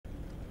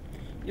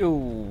Yo,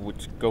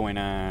 what's going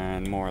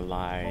on? More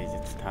lies.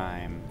 It's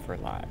time for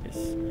lies.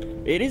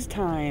 It is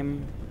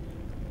time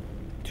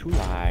to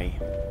lie.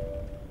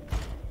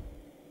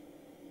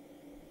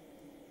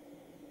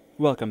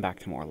 Welcome back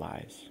to More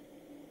Lies.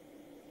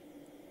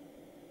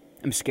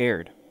 I'm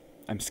scared.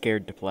 I'm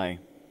scared to play.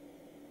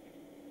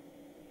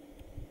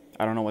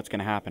 I don't know what's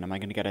gonna happen. Am I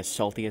gonna get as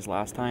salty as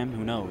last time?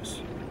 Who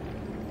knows?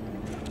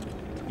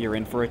 You're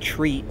in for a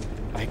treat.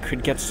 I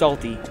could get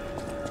salty.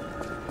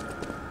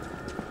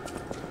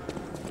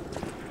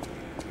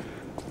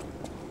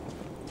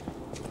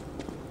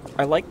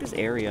 I like this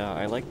area.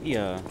 I like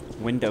the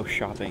window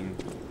shopping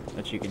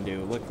that you can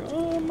do. Look,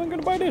 oh, I'm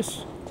gonna buy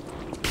this.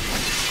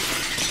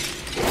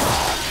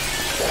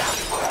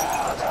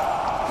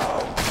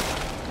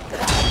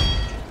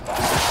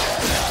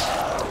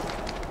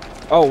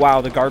 Oh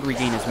wow, the guard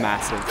regain is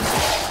massive.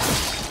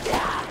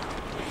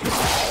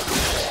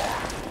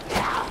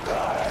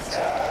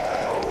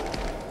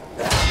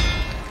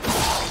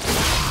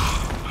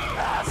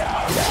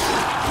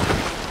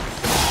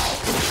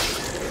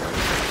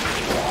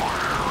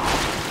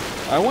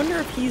 I wonder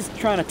if he's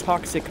trying to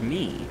toxic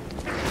me.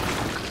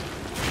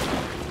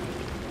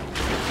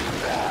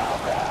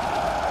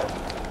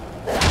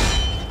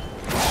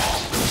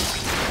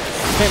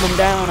 Spam him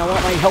down, I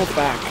want my health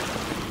back.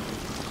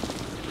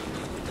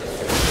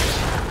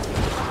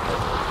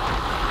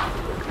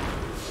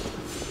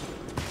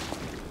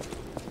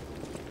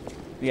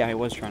 Yeah, he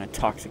was trying to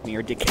toxic me,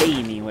 or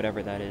decay me,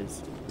 whatever that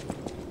is.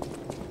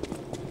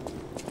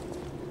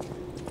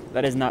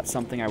 That is not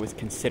something I was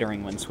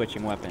considering when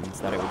switching weapons,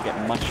 that I would get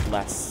much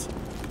less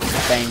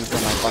bang for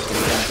my buck in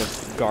terms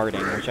of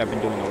guarding, which I've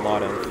been doing a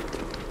lot of.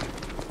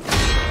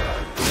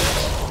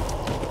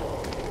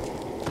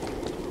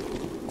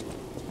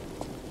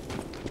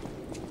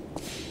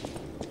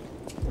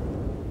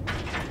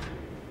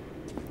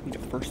 Need a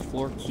first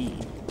floor key.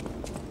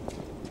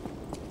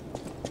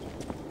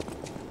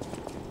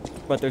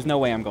 But there's no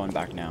way I'm going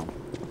back now.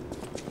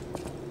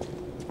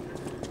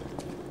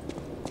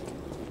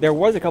 There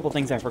was a couple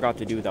things I forgot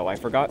to do, though. I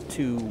forgot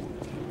to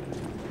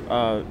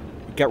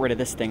get rid of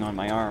this thing on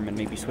my arm and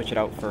maybe switch it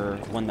out for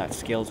one that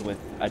scales with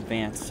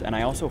Advance. And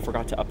I also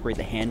forgot to upgrade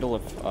the handle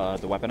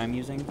of the weapon I'm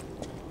using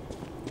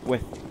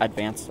with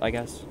Advance, I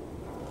guess.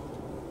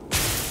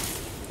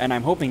 And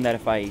I'm hoping that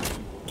if I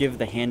give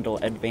the handle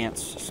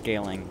Advance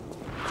scaling,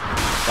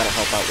 that'll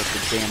help out with the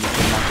damage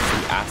and not just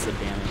the acid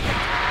damage.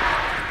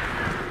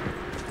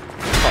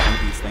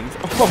 These things.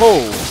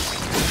 Oh!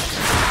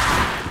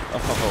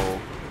 Oh!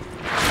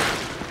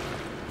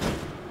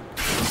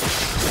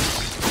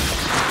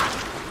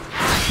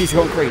 He's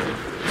going crazy.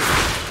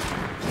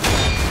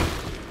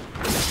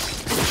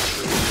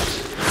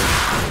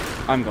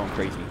 I'm going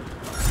crazy.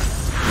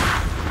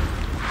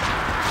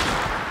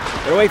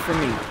 Get away from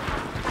me!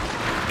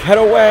 Get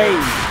away!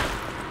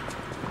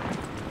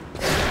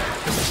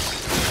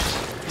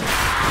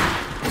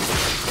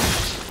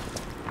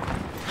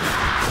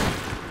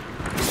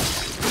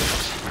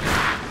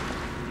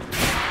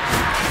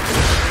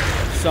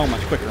 So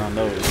much quicker on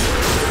those.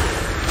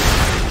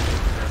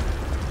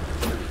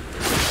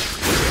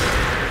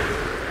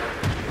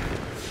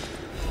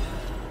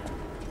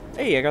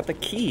 Hey, I got the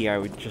key I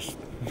would just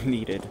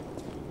needed.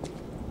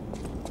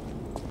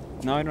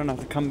 Now I don't have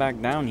to come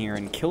back down here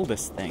and kill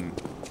this thing.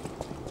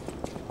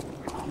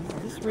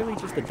 Is this really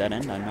just a dead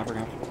end I'm never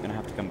gonna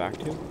have to come back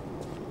to?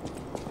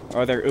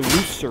 Are there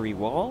illusory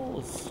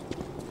walls?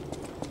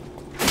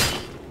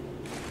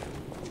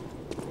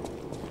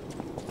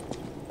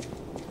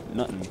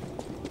 Nothing.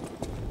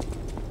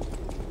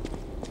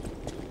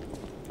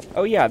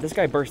 Oh yeah, this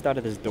guy burst out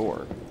of this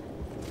door.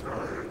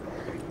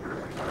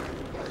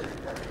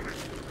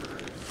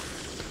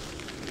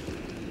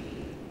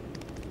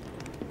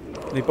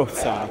 They both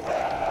saw.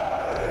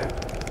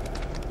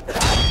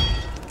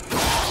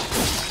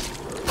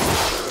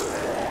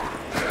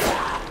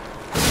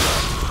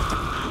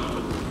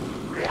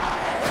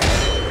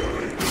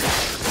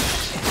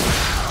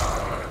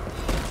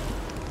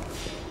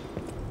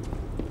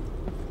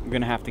 I'm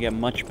gonna have to get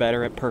much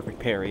better at perfect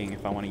parrying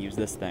if I want to use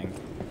this thing.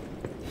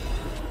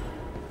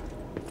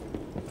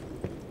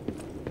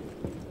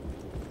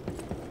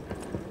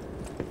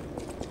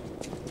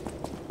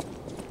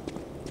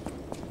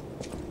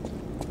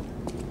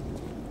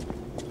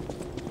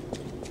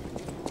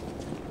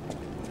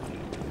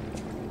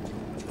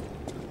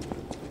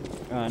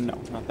 No,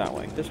 not that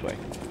way. This way.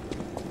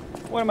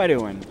 What am I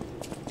doing?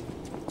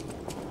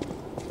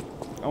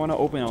 I want to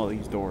open all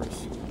these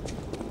doors.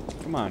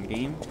 Come on,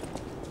 game.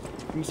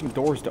 Give me some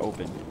doors to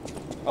open.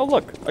 Oh,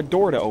 look! A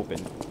door to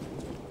open.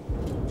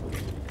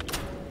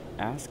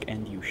 Ask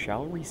and you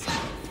shall receive.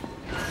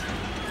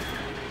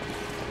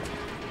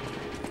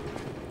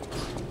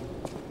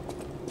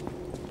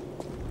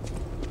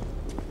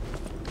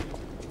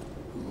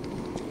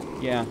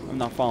 Yeah, I'm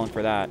not falling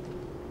for that.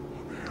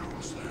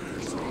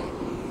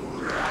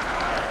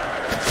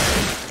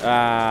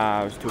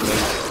 Ah, I was too late.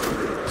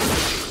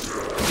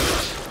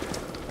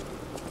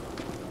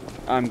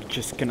 I'm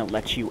just gonna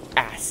let you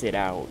acid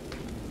out.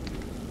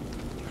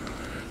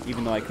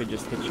 Even though I could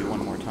just hit you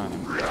one more time.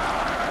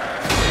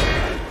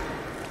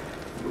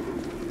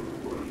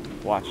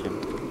 Watch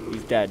him.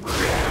 He's dead.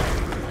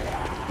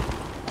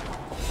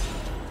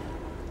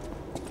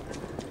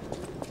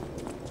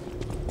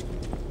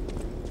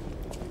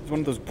 There's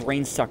one of those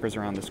brain suckers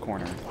around this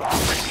corner.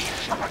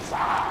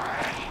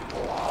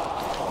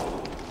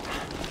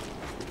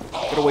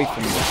 Get away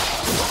from me.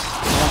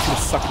 I want you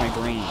to suck my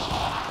brain.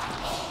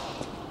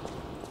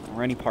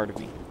 Or any part of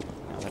me.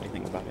 Now that I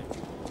think about it.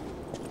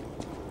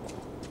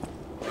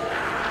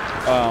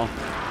 Oh.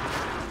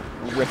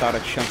 Rip out a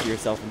chunk of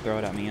yourself and throw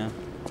it at me, huh?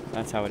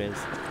 That's how it is.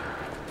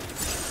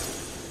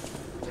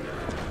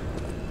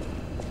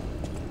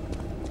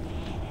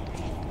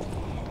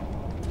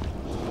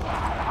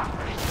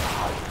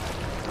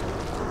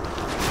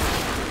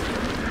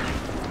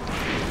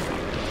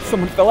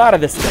 Someone fell out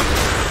of this thing.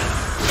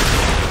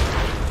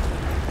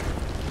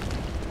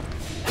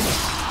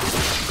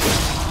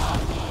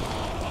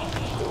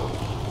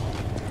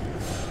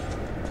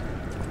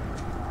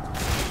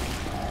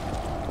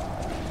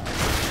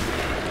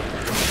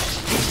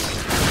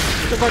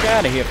 Get the fuck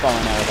out of here, falling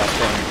out of that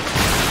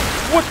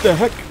thing. What the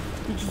heck?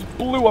 He just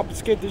blew up and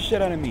scared the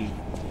shit out of me.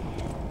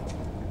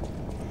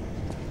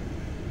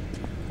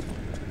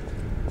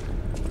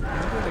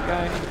 Where's the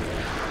guy?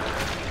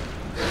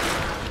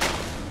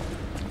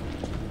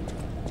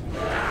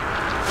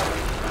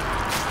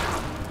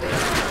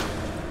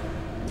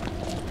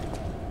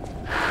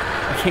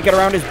 I can't get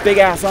around his big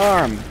ass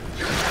arm.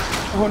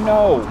 Oh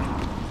no.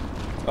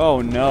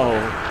 Oh no.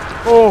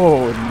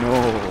 Oh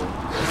no.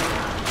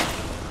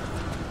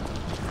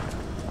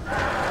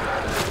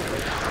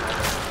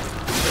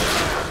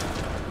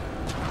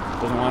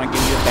 Doesn't want to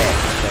give you a back.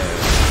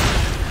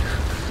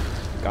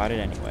 Got it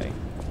anyway.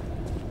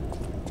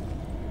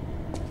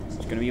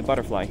 There's gonna be a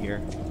butterfly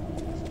here.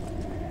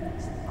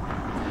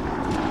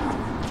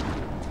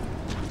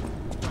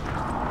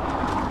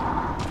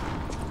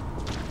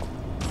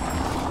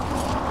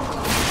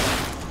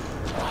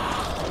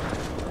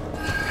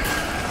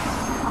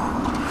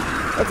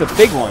 That's a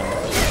big one.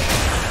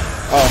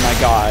 Oh my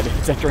god.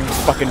 It's entering his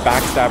fucking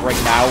backstab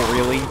right now,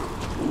 really?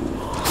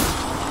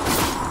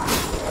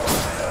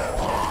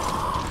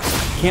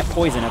 Can't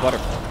poison a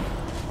butterfly.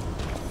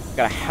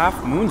 Got a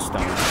half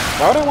moonstone.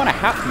 Why would I want a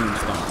half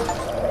moonstone?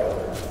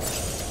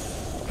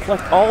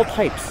 Collect all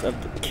types of...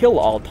 Kill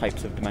all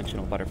types of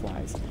dimensional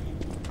butterflies.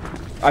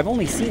 I've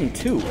only seen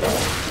 2. Does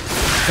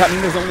that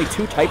mean there's only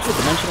 2 types of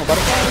dimensional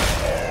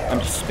butterflies? I'm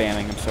just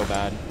spamming. I'm so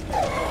bad.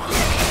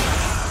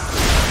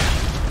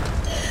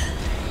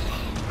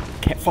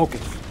 Can't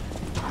focus.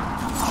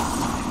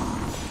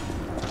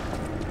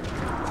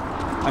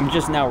 I'm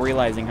just now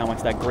realizing how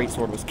much that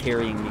greatsword was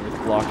carrying me with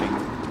blocking.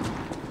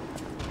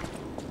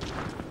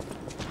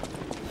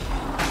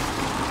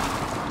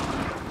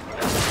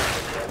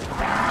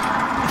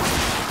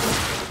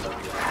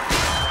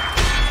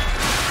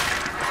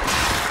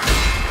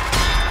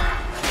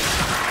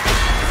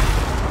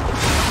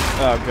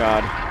 Oh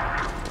god.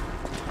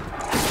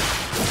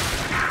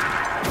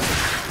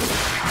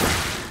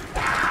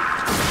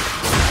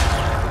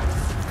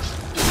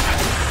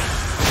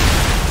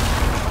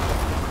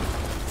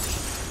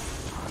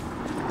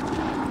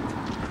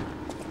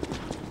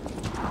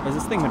 Has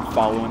this thing been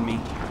following me?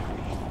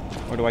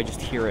 Or do I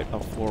just hear it a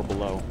floor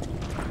below?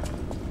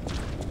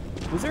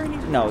 Was there any?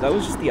 No, that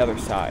was just the other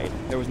side.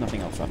 There was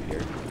nothing else up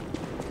here.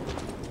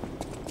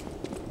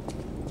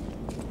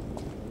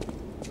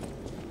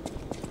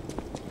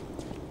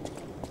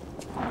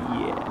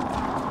 Yeah.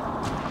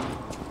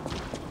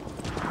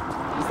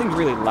 This thing's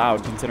really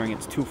loud considering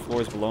it's 2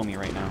 floors below me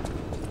right now.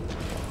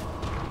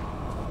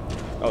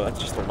 Oh, that's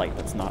just the light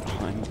that's not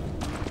on.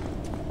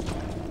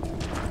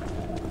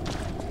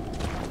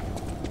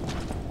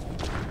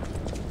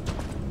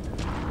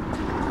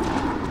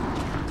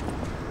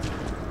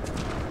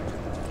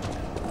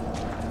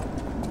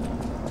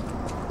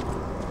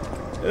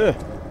 Ugh,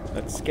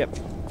 let's skip.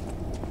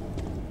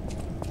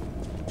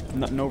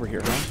 Nothing over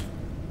here, huh?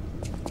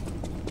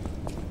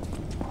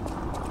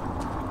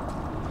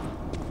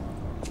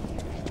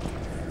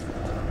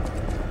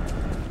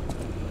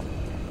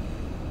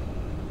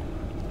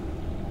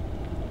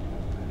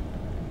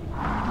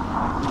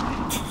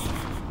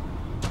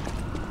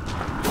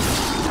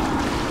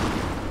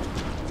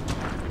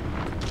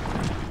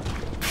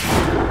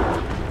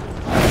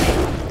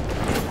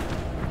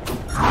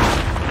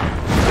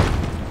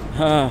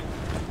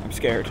 I'm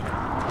scared.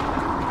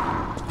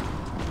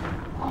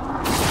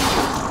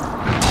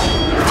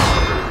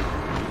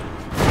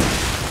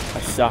 I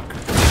suck.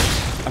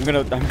 I'm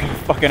gonna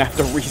fucking have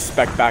to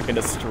respec back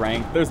into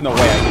strength. There's no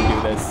way I can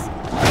do this.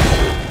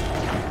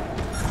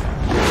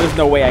 There's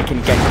no way I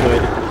can get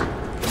good.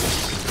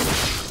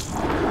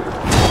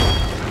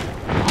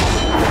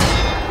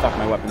 Fuck,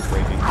 my weapon's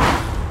breaking.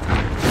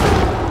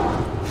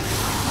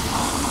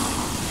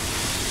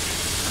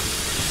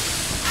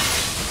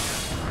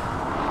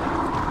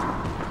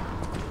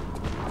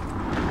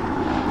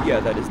 Yeah,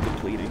 that is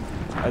depleting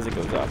as it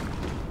goes up.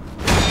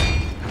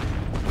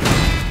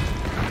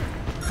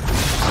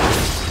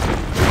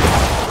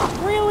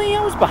 Really?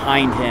 I was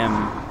behind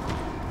him?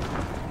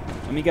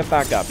 Let me get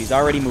back up. He's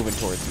already moving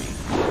towards me.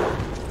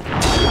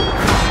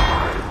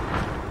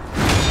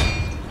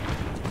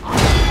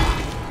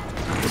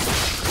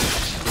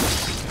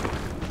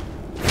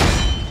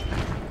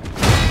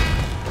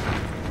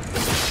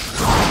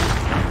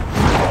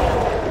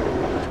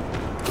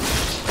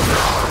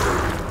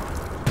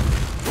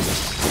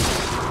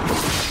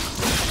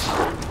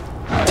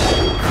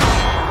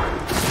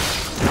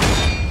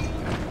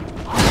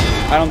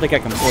 I don't think I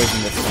can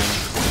poison this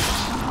thing.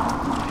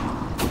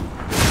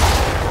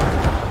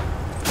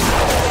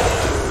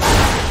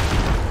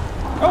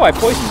 Oh, I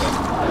poisoned him.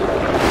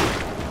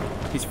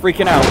 He's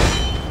freaking out.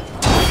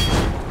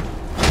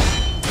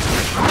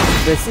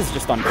 This is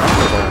just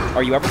uncomfortable.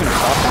 Are you ever gonna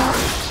stop that?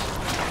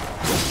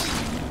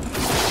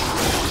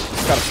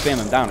 Just gotta spam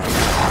him down right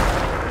now.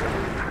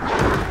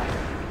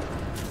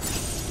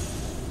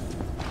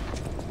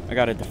 I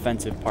got a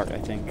defensive part, I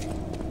think.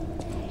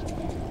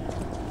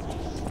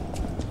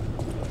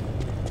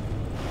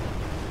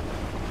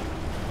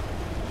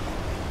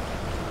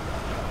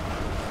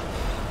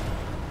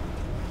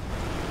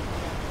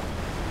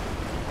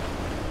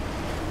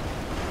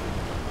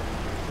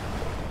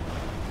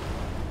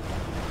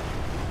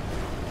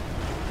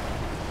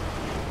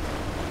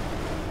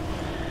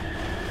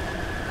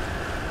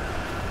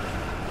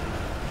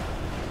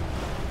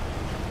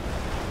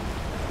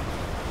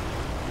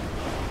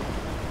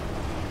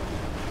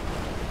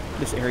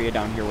 This area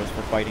down here was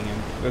for fighting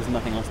him. There's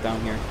nothing else down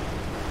here.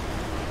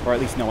 Or at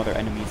least no other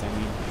enemies, I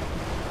mean.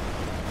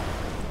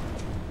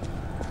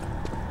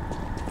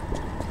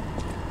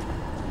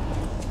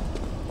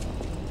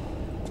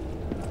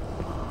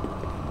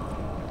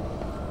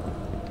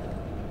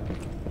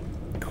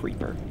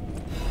 Creeper.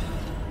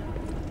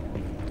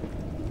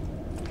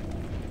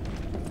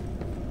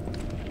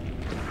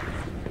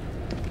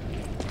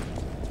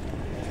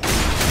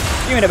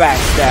 Give me the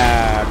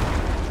backstab!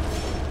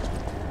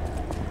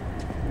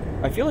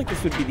 I feel like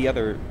this would be the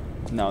other...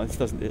 No, this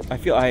doesn't...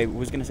 I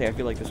was gonna say I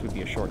feel like this would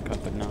be a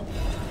shortcut, but no.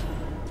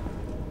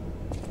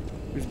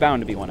 There's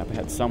bound to be one up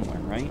ahead somewhere,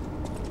 right?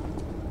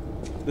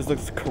 This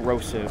looks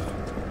corrosive.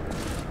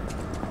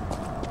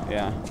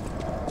 Yeah.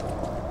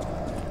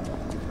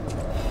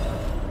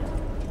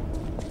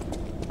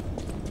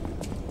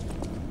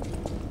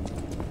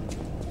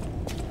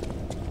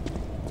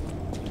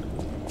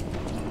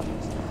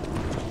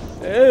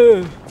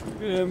 Ew!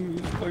 Yeah,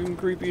 it's fucking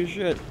creepy as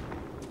shit.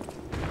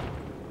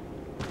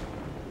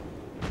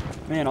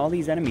 Man, all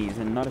these enemies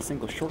and not a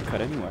single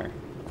shortcut anywhere.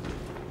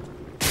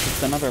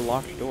 It's another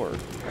locked door.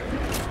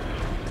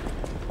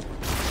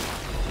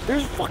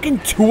 There's fucking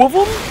 2 of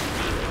them?!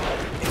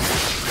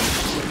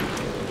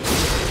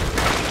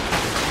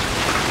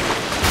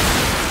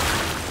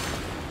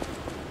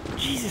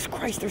 Jesus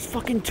Christ, there's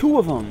fucking 2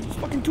 of them! There's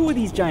fucking 2 of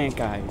these giant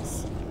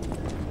guys.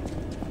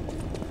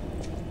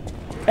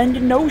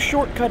 And no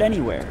shortcut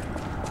anywhere.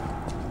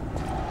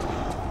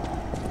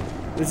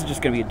 This is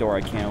just gonna be a door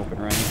I can't open,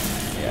 right?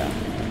 Yeah.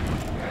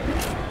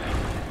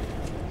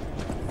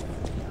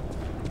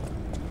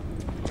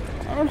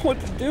 I don't know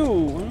what to do.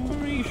 I don't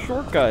have any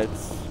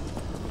shortcuts.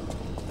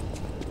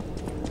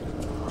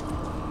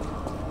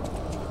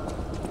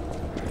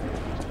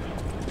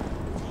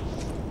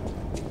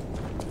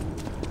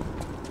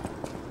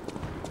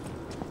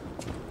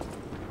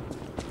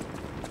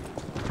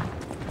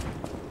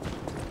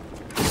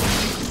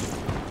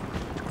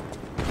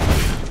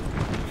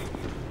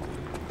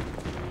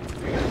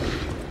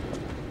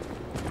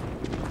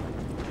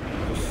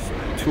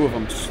 There's 2 of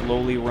them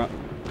slowly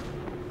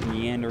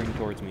meandering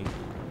towards me.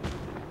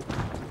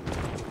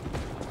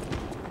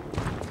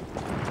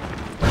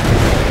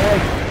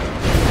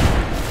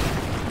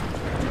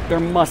 There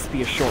must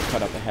be a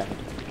shortcut up ahead.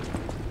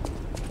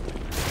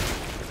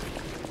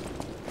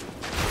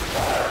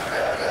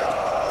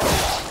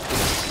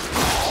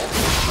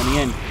 Let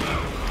me in.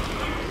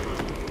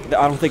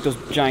 I don't think those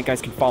giant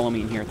guys can follow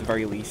me in here at the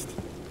very least.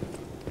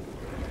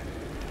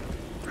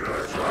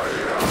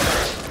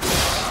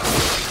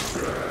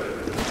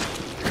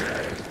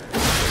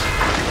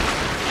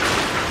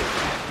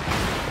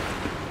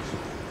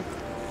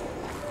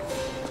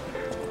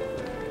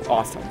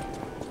 Awesome.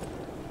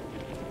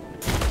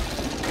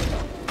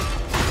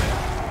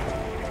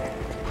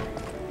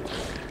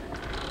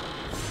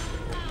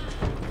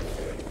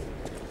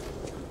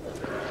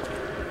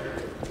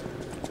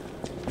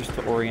 Just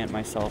to orient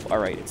myself.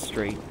 Alright, it's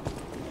straight.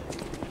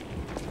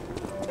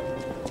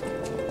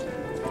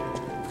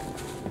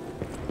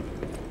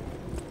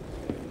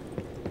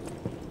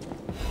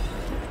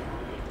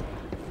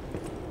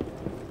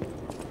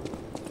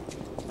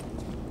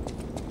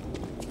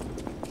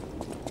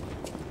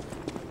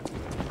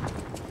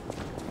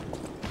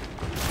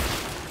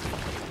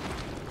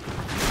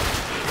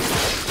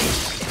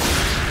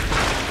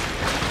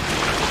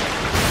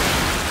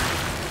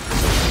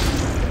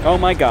 Oh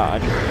my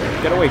god.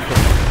 Get away from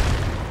me.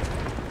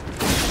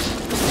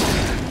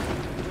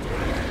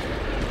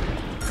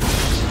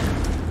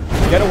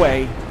 Get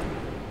away.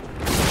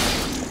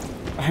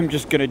 I'm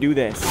just gonna do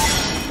this.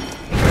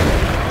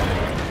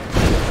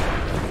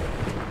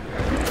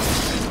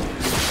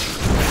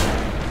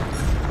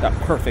 That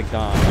perfect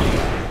dodge.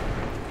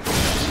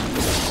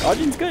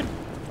 Dodging's good.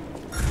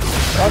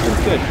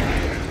 Dodging's good.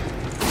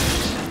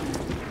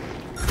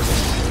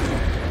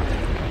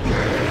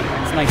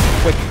 It's nice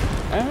and quick.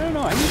 I don't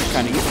know, I'm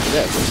kind of used to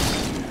this.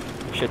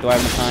 Shit, do I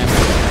have enough time?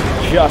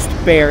 Just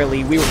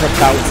barely. We were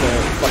about to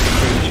fucking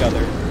hit each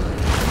other.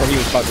 Or he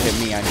was about to hit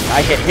me, I mean.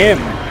 I hit him!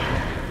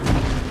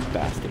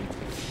 Bastard.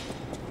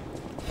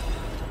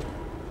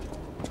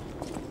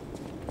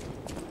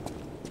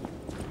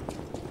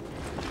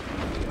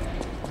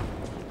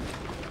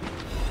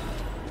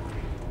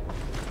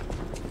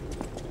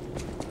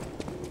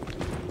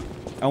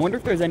 I wonder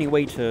if there's any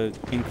way to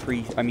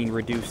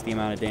reduce the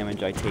amount of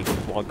damage I take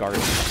while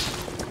guarding.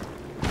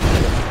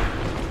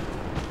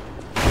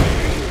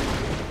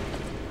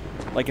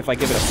 Like if I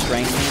give it a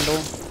strength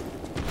handle.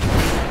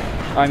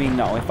 I mean,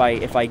 no, if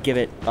I give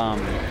it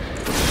an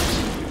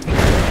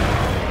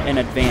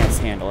advanced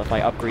handle, if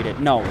I upgrade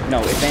it. No,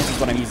 advanced is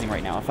what I'm using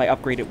right now. If I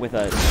upgrade it with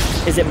a,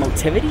 is it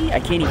motivity?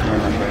 I can't even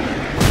remember.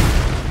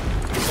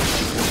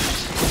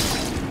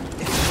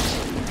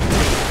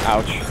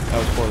 Ouch, that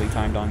was poorly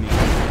timed on me.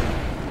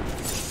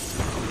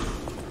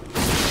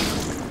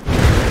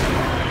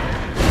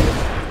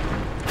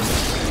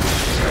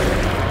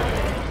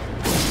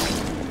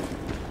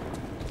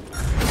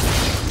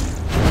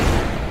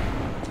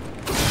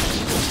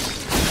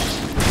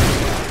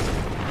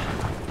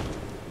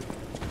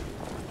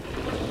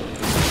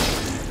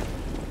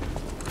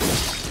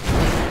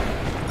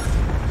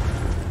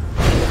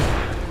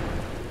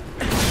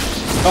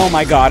 Oh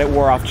my god, it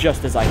wore off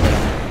just as I hit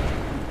him.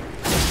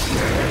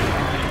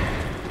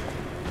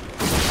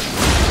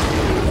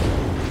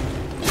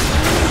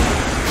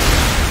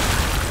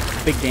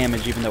 Big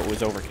damage even though it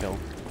was overkill.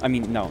 I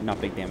mean, no, not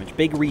big damage.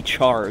 Big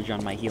recharge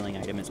on my healing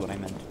item is what I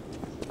meant.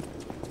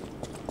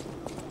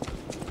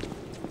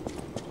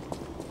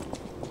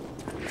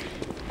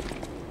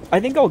 I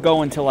think I'll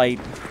go until I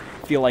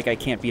feel like I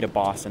can't beat a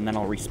boss, and then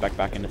I'll respec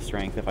back into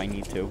strength if I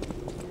need to.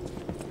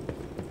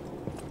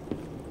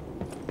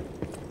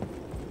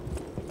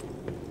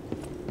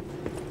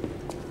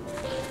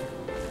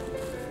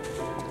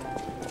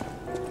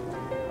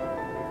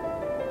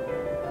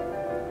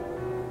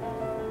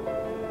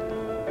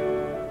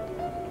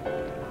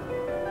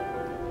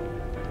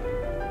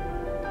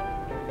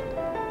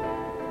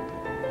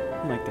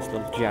 I like this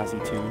little jazzy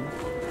tune.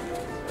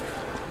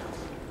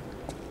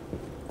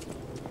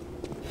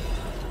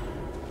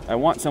 I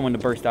want someone to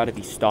burst out of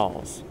these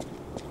stalls.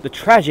 The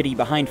tragedy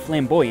behind the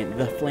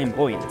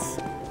flamboyance.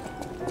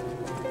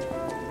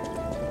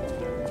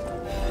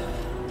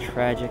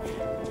 Tragic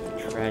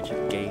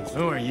gaze.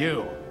 Who are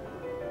you?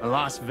 A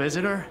lost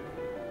visitor?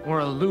 Or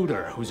a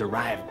looter who's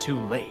arrived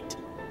too late?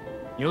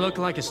 You look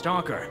like a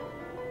stalker.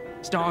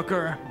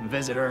 Stalker,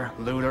 visitor,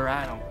 looter,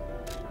 I don't...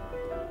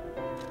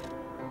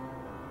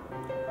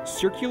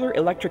 Circular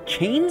electric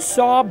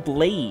chainsaw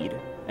blade.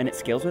 And it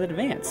scales with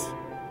advance.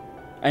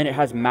 And it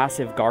has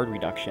massive guard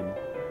reduction.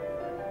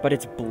 But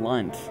it's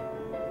blunt.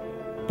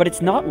 But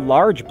it's not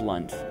large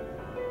blunt.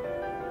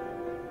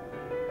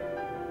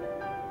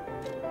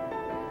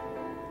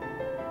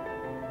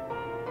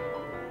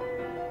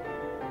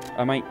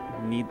 I might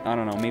need, I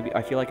don't know, maybe,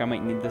 I feel like I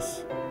might need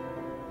this,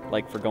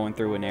 like, for going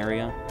through an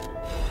area.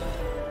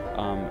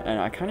 And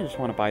I kind of just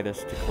want to buy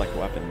this to collect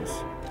weapons.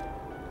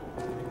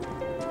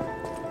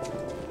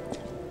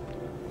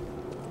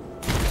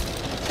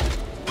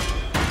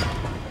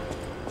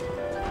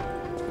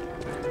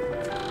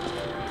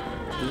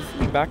 Does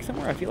this lead back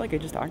somewhere? I feel like I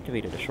just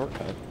activated a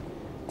shortcut.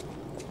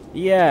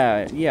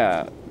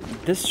 Yeah.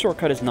 This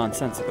shortcut is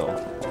nonsensical.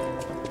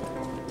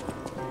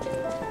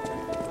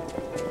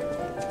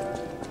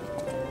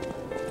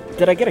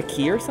 Did I get a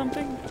key or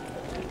something?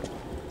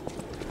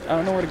 I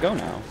don't know where to go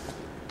now.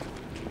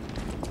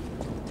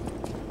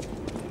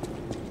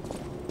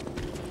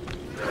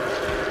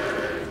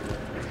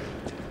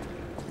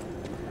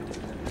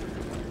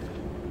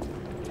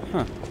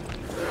 Huh.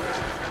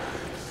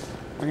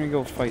 I'm gonna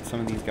go fight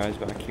some of these guys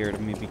back here to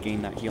maybe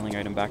gain that healing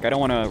item back. I don't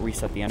want to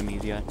reset the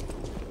enemies yet.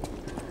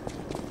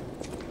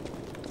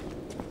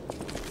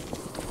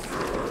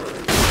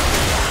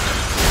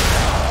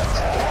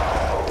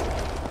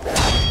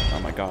 Oh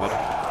my god.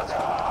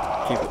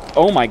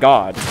 Oh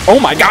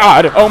my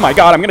god! Oh my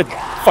god, I'm gonna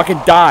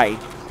fucking die.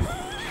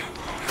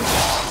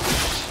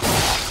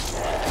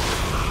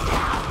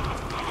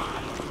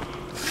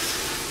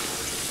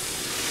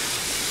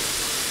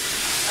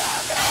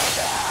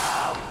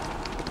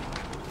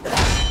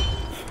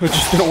 I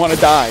just don't want to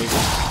die.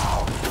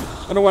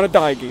 I don't want to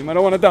die, game. I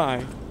don't want to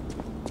die.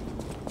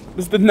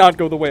 This did not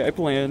go the way I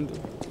planned.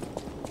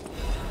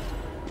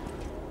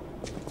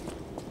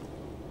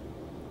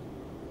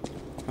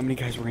 How many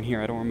guys were in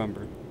here? I don't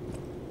remember.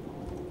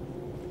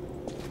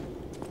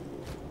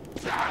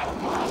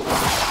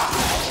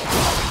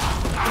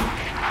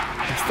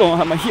 I still don't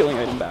have my healing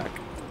item back.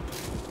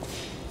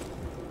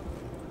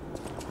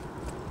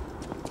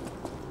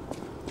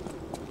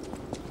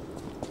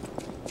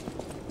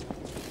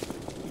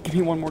 Give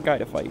me one more guy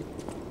to fight.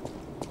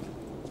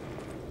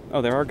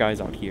 Oh, there are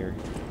guys out here.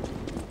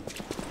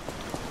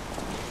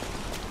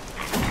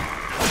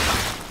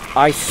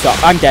 I suck.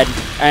 I'm dead.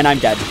 And I'm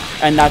dead.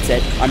 And that's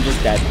it. I'm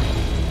just dead.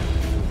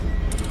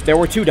 There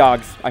were 2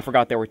 dogs. I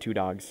forgot there were 2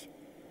 dogs.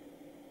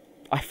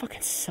 I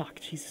fucking suck.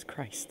 Jesus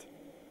Christ.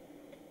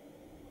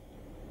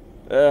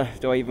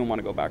 Do I even want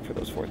to go back for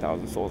those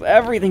 4,000 souls?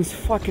 Everything's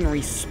fucking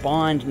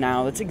respawned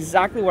now. That's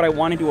exactly what I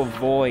wanted to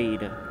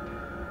avoid.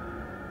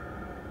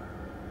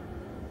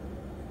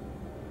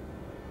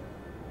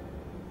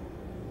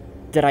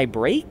 Did I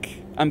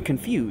break? I'm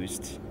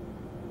confused.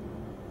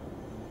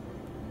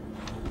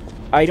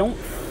 I don't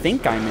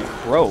think I'm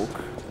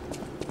broke.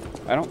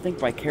 I don't think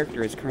my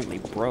character is currently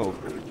broke.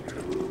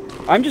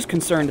 I'm just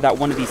concerned that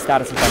one of these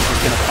status effects is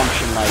going to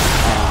function like,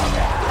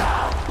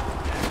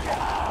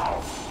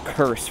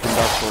 Curse from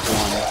Dark Souls 1.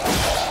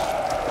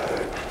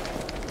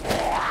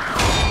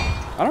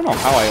 I don't know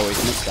how I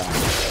always miss that.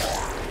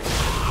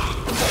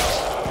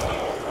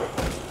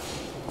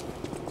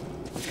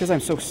 It's because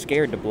I'm so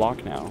scared to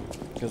block now.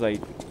 Because I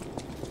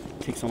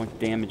take so much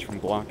damage from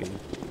blocking.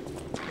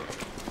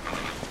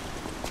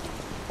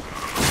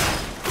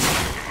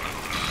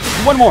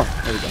 One more!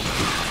 There we go.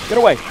 Get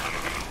away!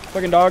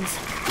 Fucking dogs.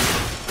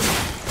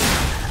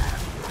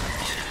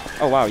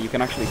 Oh wow, you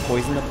can actually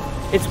poison them?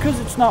 It's because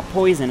it's not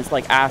poison, it's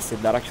like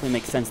acid. That actually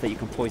makes sense that you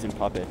can poison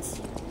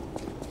puppets.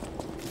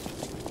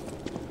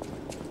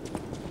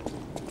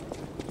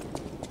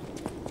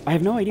 I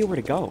have no idea where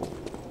to go.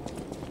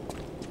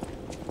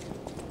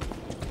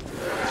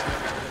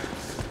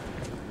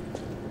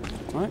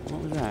 What?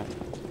 What was that?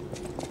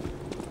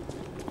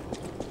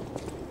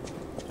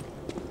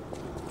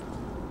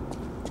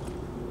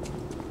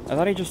 I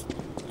thought I just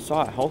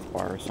saw a health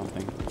bar or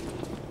something.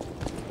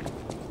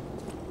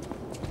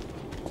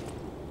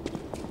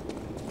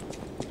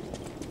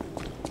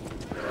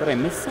 Did I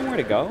miss somewhere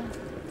to go?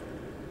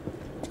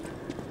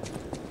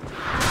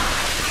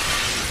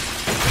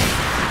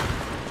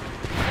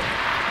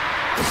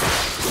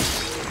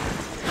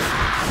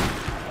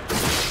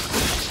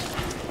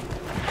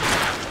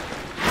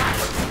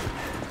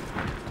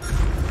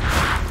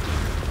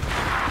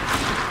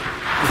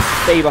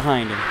 Just stay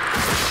behind him.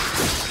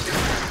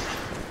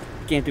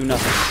 Can't do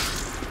nothing.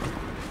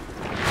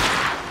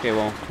 Okay,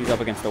 well, he's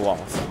up against the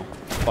wall, so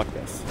fuck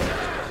this.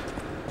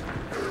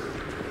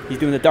 He's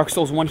doing the Dark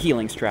Souls 1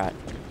 healing strat.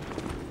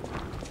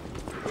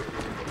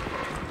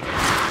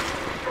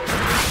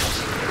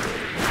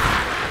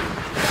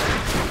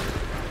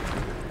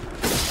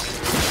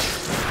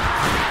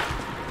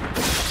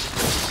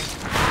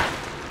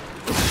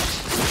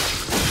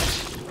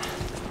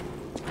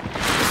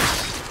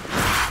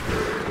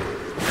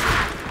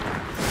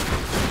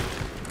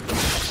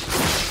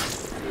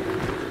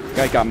 This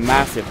guy got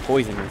massive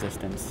poison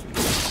resistance.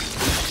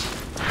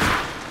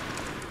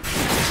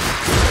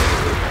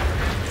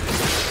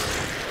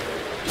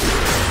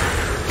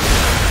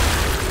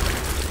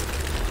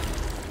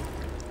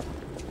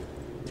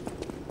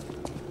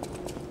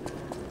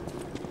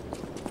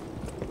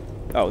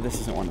 Oh,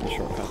 this isn't one of the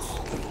shortcuts.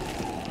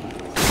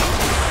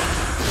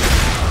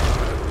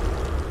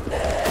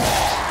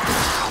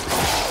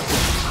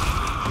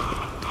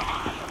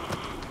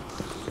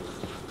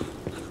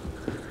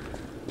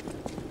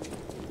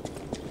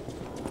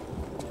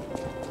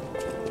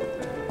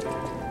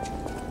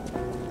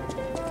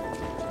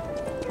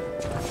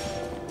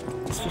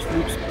 This just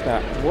loops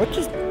back. What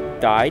just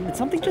died? Did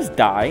something just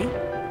die?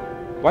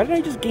 Why did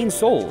I just gain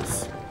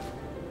souls?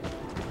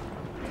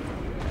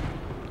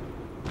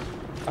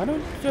 I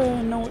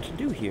don't know what to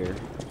do here.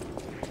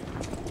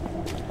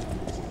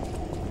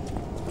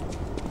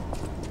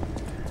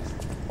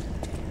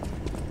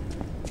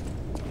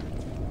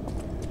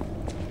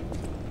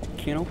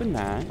 Can't open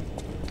that.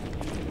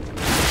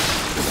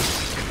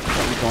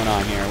 What's going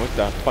on here? What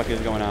the fuck is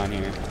going on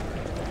here?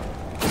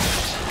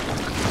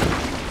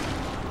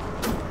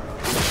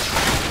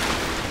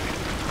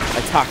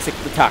 The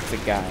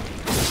toxic guy.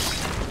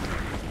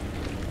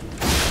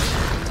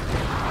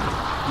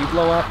 You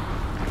blow up?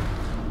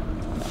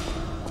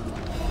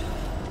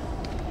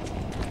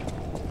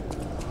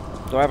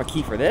 Do I have a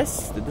key for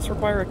this? Did this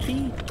require a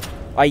key?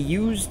 I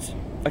used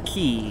a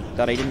key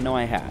that I didn't know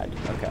I had.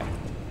 Okay.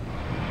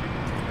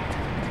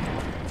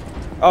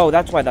 Oh,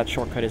 that's why that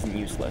shortcut isn't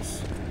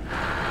useless.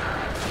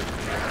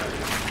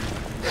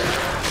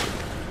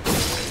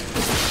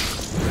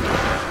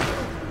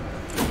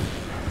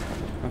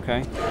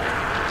 Okay.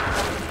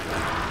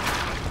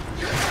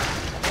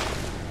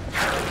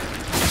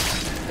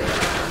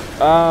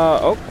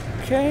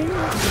 Okay.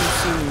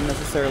 Doesn't seem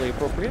necessarily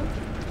appropriate.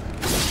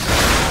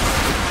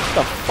 What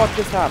the fuck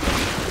just happened?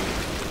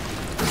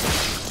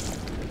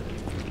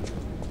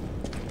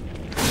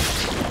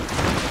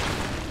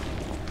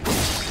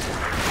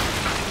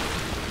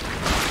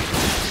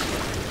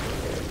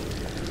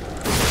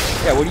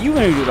 Yeah, what are you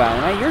gonna do about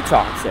it? Now you're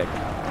toxic.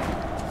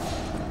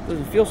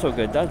 Doesn't feel so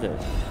good, does it?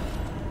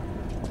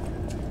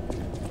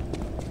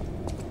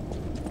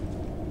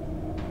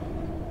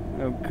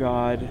 Oh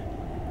god.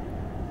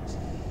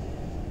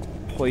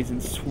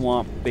 Poison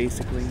swamp,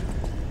 basically.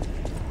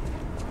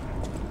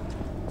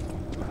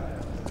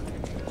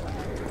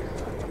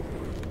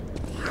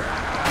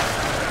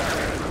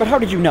 But how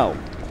did you know?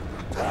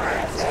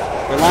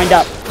 They're lined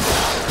up.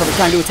 Perfect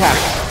time to attack.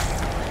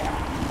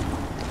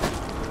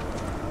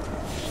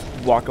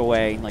 Walk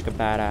away like a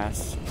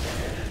badass.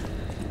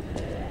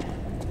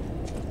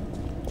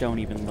 Don't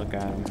even look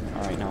at him.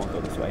 Alright, now I'll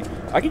go this way.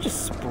 I could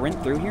just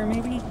sprint through here,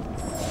 maybe?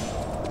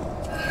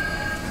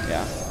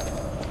 Yeah.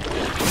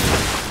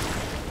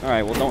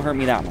 Alright, well, don't hurt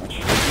me that much.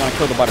 I just want to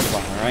kill the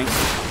butterfly, alright?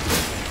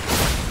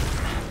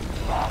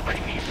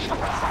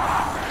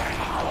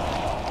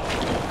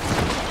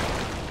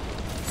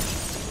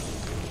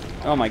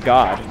 Oh my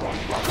god.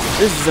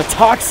 This is a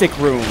toxic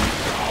room!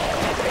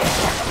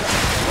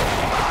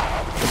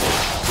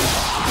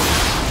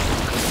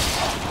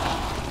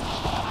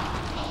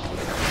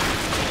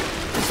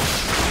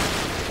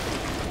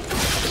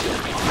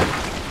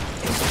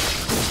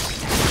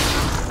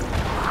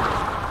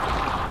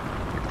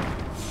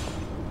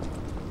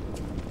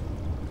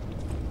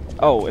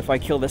 Oh, if I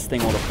kill this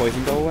thing, will the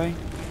poison go away?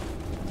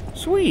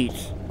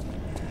 Sweet!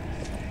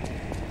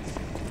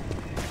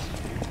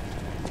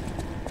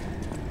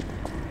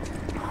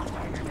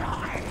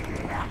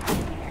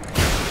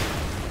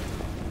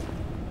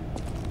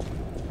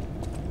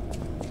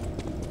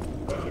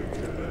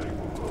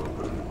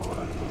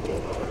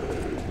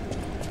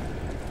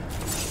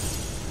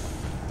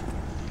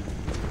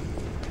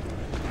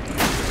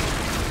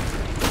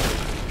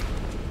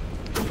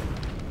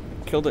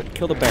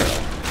 Kill the barrel.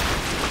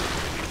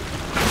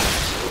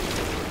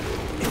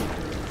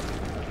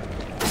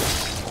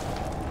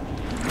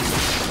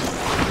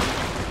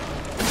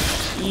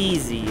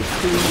 Easy,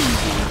 it's too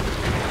easy.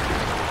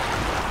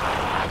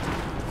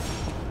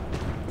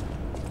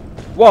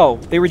 Whoa,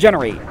 they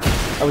regenerate.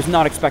 I was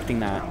not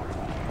expecting that.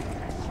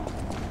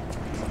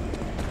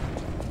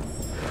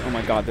 Oh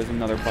my god, there's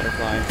another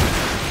butterfly.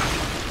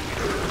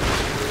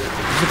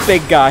 There's a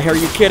big guy, are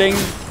you kidding?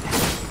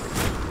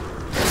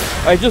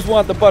 I just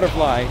want the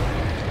butterfly.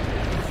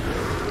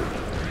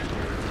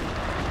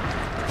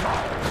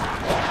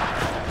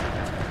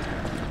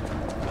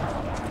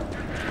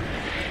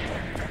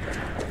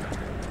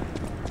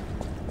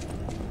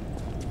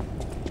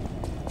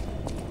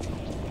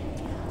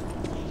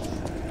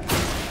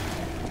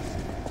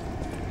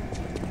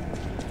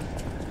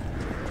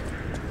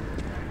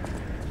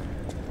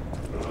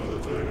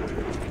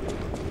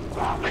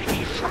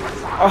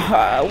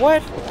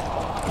 What?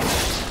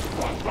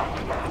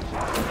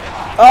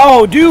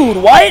 Oh, dude,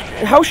 what?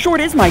 How short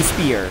is my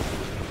spear?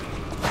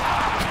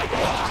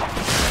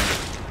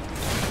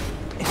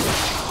 I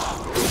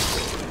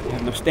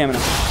have no stamina.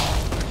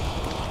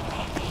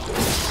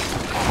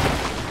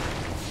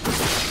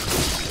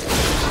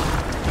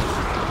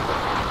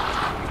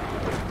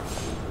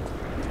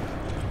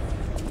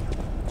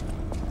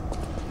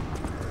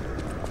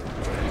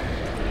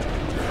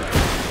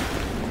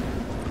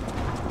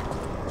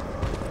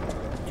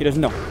 He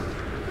doesn't know.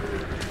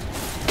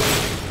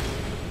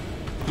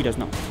 He does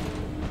not.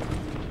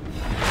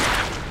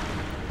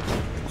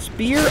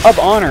 Spear of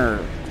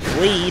Honor,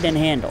 blade and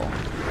handle.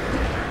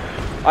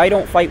 I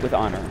don't fight with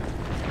honor.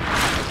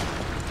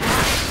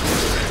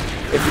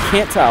 If you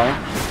can't tell,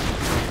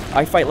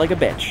 I fight like a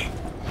bitch.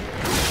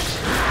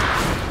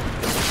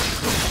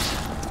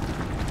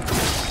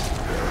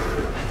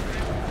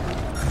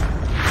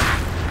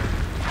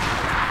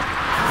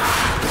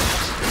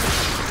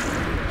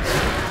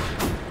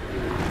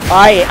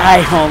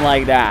 I don't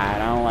like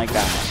that. I don't like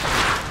that.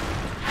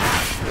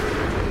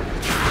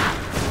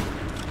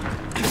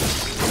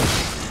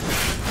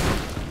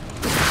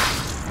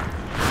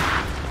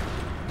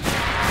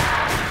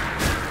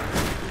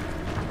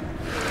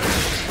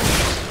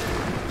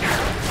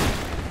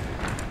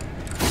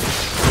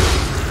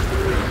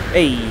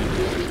 Hey.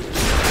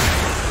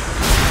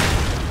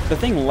 The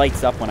thing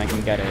lights up when I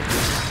can get it.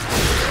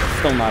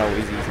 Still not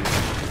always easy.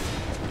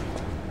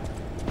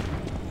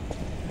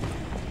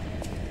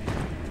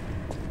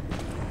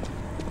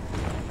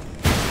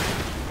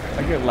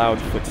 I hear loud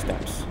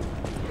footsteps.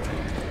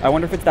 I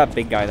wonder if it's that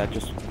big guy that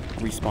just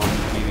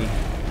respawned, maybe.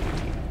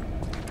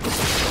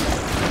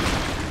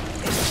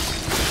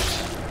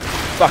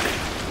 Fuck!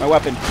 My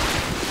weapon.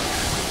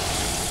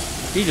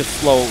 He just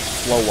slow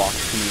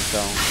walks to me,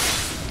 so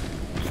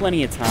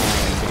plenty of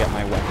time to get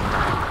my weapon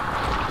back.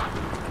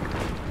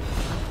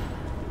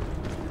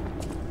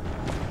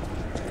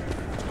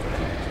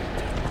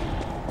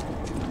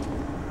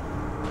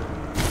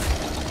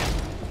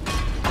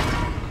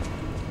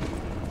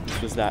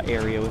 This was that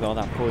area with all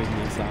that poison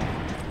and stuff.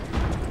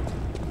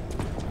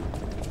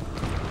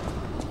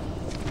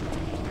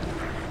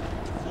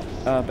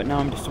 But now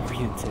I'm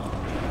disoriented.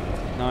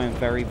 Now I'm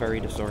very, very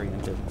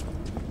disoriented.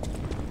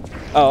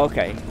 Oh,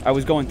 okay. I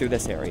was going through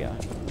this area,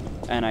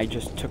 and I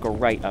just took a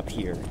right up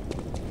here.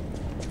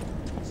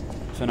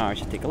 So now I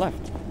should take a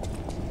left.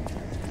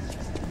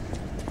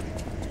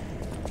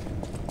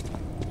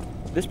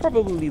 This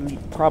probably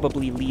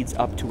leads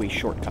up to a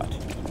shortcut.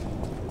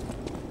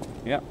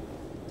 Yep.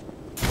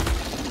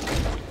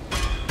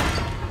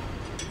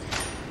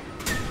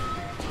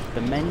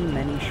 The many,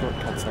 many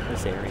shortcuts of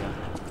this area.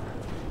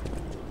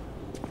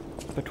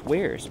 But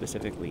where,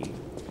 specifically?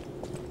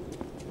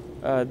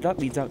 That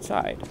leads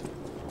outside.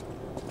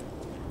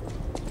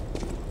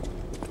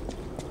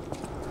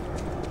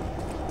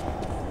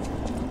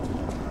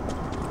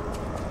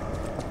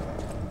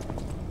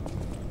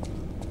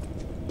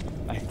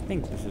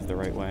 think this is the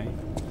right way.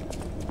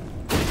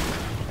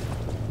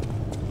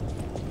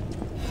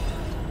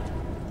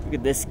 Look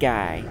at this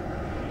guy.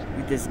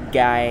 Look at this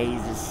guy.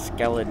 He's a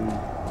skeleton.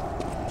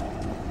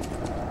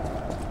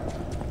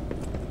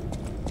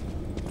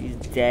 He's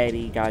dead.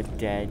 He got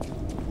dead.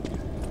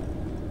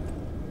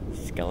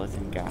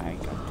 Skeleton guy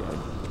got dead.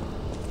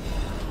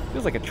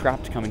 Feels like a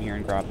trap to come in here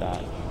and grab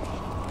that.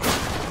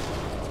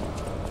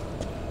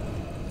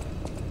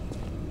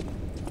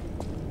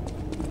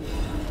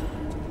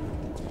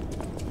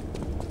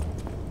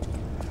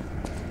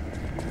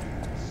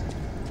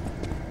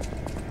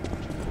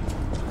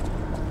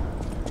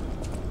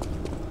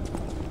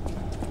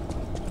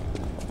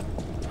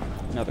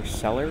 Another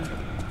cellar?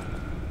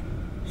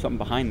 Something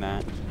behind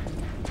that.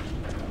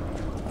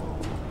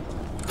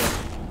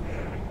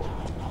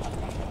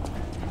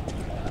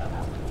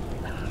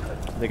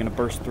 Are they gonna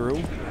burst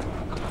through?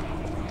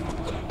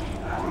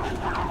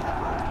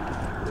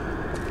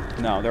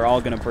 No, they're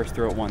all gonna burst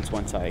through at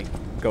once I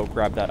go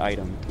grab that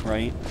item,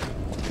 right?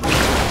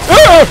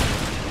 Ah!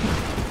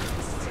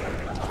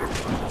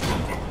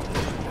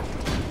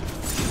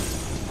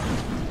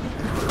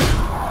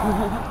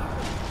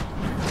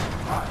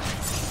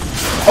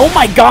 Oh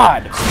my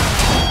god!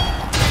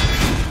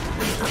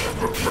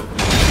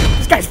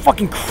 This guy's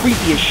fucking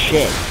creepy as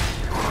shit.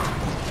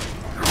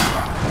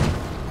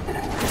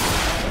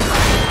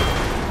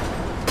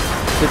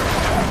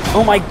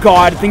 Oh my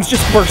god, things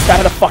just burst out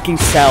of the fucking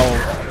cell.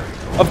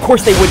 Of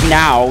course they would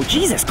now.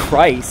 Jesus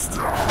Christ.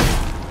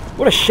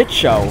 What a shit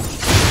show.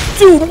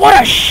 Dude,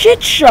 what a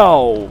shit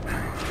show!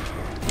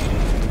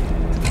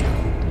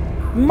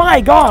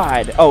 My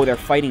god! Oh, they're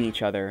fighting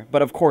each other.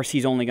 But of course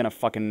he's only gonna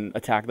fucking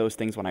attack those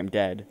things when I'm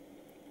dead.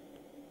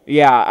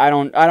 Yeah, I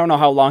don't know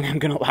how long I'm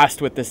gonna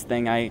last with this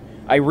thing. I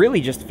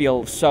really just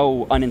feel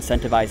so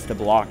unincentivized to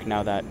block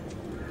now that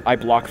I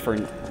block for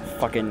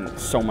fucking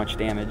so much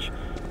damage.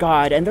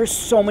 God, and there's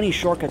so many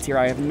shortcuts here,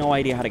 I have no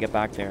idea how to get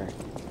back there.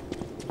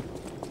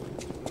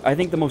 I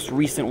think the most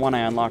recent one I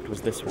unlocked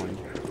was this one.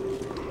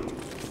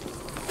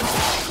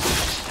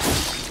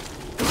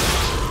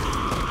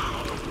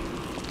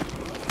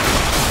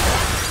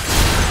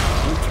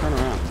 Let me turn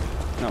around.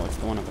 No, it's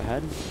the one up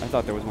ahead? I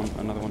thought there was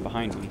another one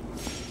behind me.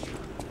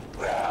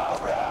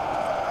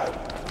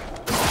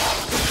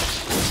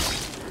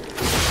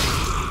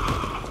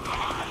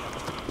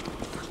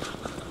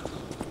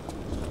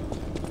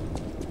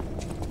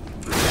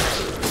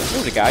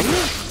 There's a guy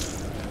here?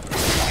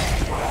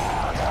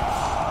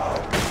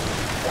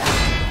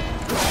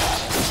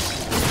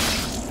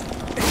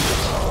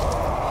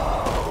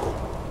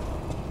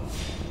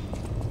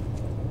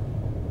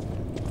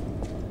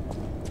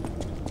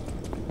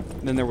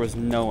 Then there was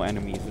no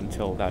enemies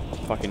until that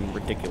fucking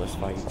ridiculous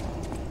fight.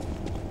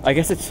 I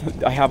guess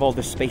I have all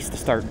this space to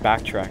start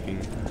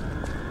backtracking.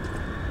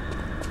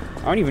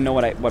 I don't even know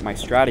what my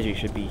strategy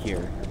should be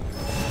here.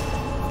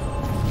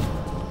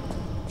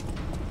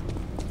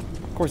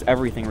 Of course,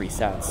 everything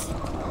resets.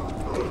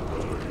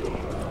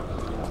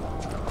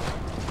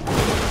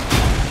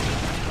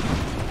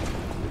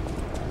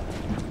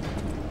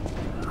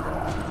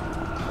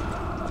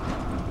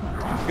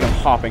 Look at him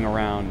hopping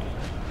around.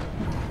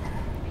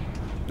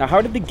 Now,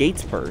 how did the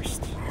gates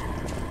burst?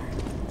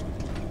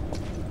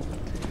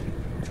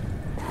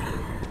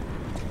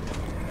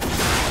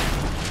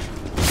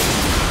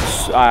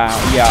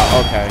 Yeah,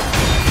 okay.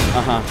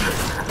 Uh-huh.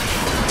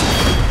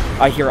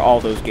 I hear all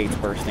those gates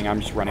bursting. I'm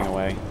just running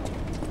away.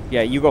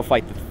 Yeah, you go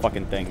fight the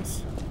fucking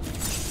things.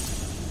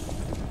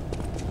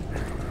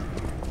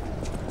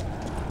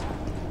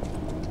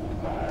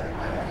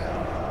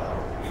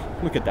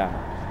 Look at that.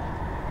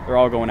 They're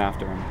all going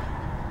after him.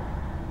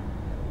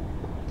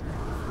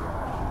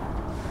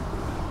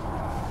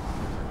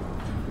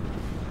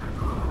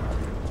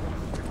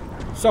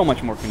 So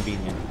much more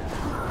convenient.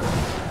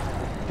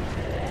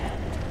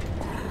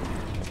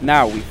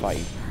 Now we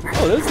fight.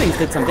 Oh, those things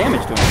did some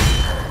damage to him.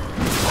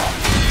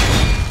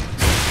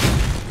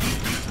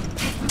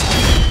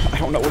 I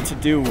don't know what to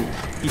do.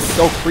 He's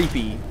so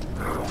creepy.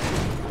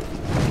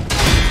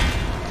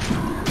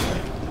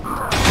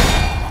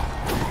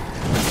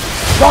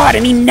 God,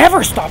 and he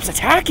never stops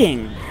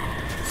attacking!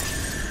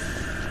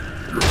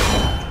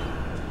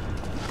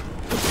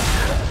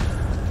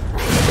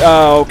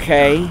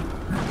 Okay.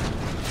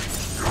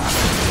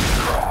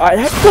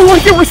 I feel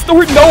like it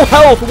restored no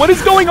health! What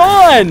is going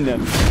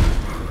on?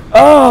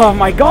 Oh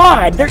my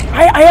god!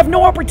 I have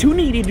no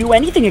opportunity to do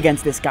anything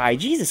against this guy.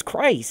 Jesus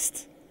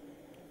Christ.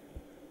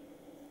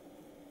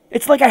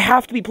 It's like I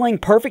have to be playing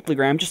perfectly,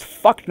 Graham. Just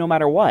fucked no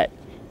matter what.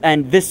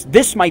 And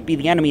this might be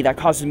the enemy that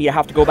causes me to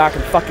have to go back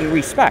and fucking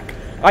respec.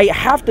 I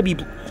have to be...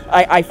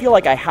 I feel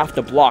like I have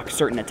to block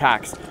certain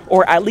attacks.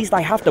 Or at least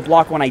I have to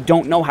block when I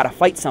don't know how to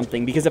fight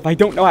something. Because if I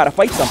don't know how to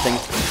fight something,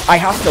 I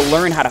have to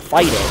learn how to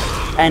fight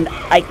it. And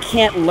I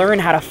can't learn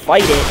how to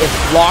fight it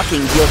if blocking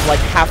deals like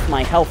half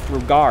my health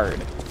through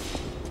guard.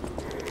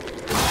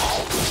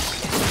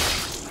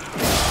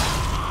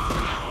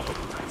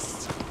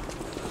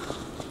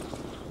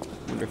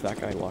 I wonder if that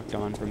guy locked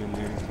on from in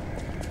there.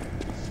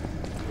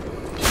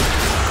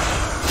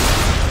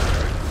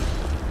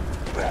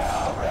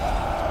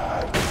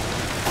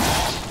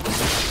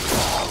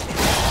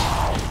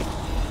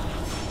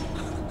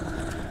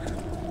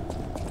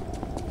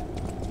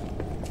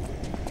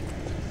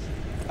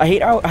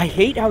 I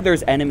hate how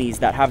there's enemies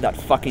that have that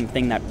fucking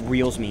thing that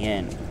reels me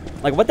in.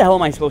 Like, what the hell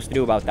am I supposed to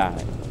do about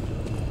that?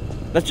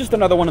 That's just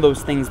another one of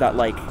those things that,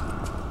 like,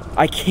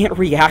 I can't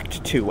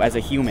react to as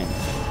a human.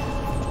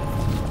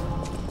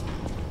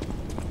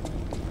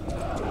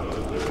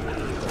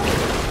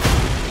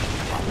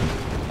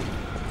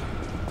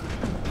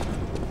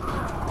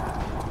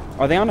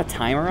 Are they on a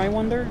timer, I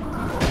wonder?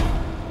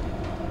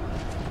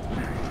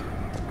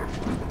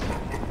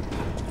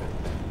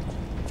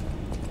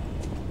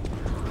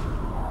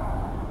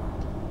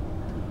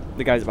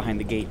 The guys behind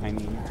the gate, I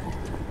mean.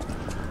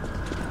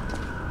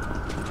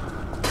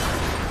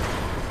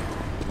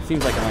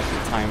 Seems like it might be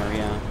a timer,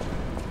 yeah.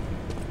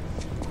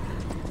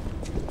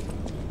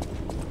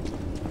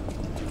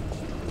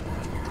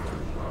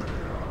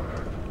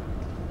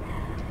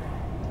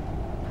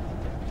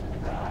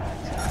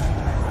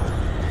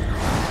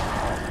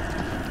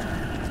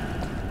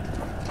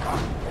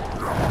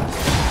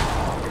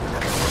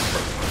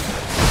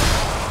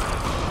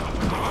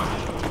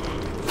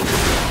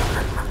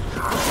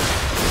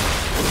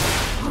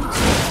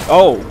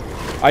 Oh,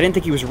 I didn't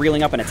think he was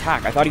reeling up an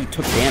attack. I thought he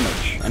took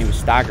damage, and he was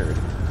staggered.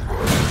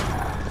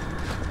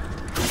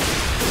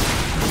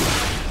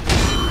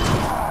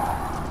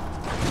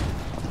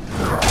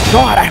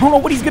 God, I don't know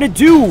what he's gonna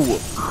do!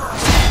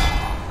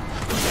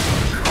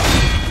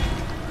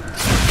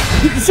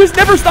 He just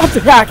never stops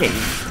attacking!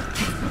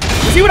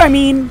 See what I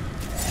mean?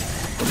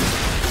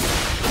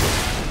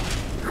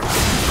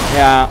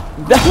 Yeah,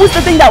 that was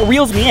the thing that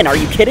reels me in. Are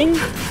you kidding?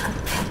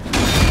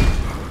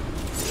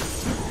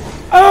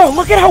 Oh,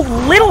 look at how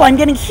little I'm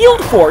getting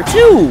healed for,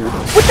 too!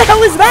 What the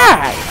hell is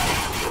that?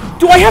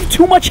 Do I have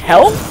too much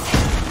health?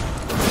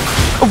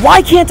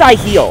 Why can't I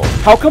heal?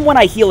 How come when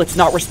I heal it's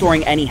not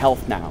restoring any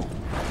health now?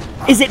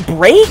 Is it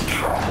break?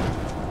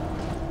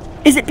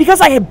 Is it because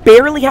I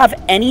barely have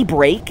any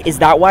break? Is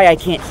that why I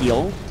can't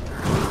heal?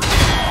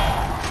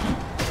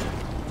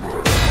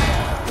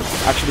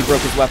 Actually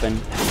broke his weapon.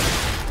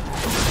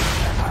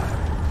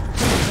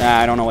 Nah,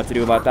 I don't know what to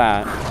do about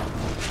that.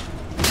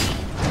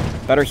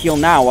 Better heal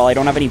now while I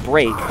don't have any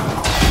break.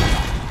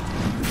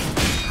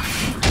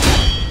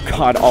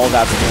 God, all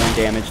that's doing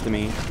damage to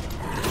me.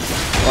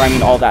 Or I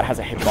mean, all that has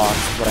a hitbox,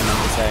 is what I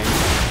meant to say.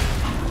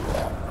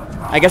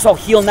 I guess I'll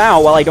heal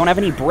now while I don't have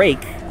any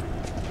break.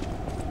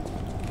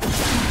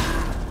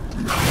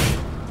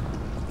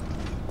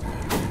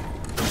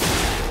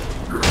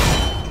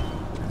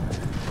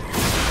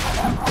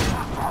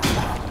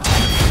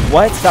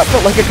 What? That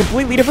felt like a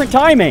completely different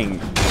timing!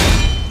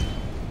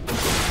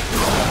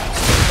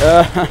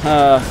 Just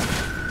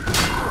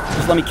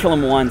let me kill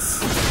him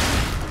once.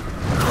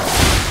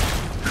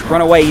 Run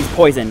away, he's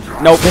poisoned.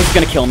 Nope, this is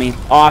gonna kill me.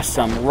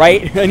 Awesome,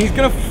 right? And he's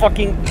gonna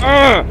fucking...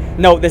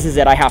 No, this is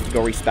it. I have to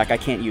go respec. I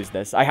can't use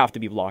this. I have to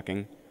be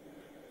blocking.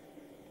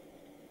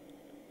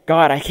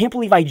 God, I can't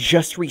believe I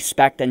just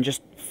respec and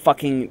just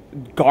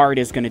fucking guard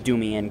is gonna do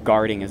me in.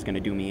 Guarding is gonna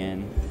do me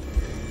in.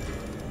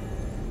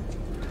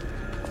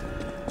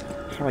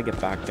 How do I get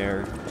back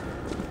there?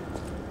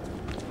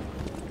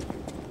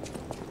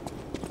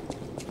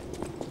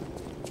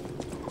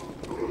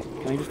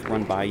 Can I just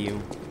run by you?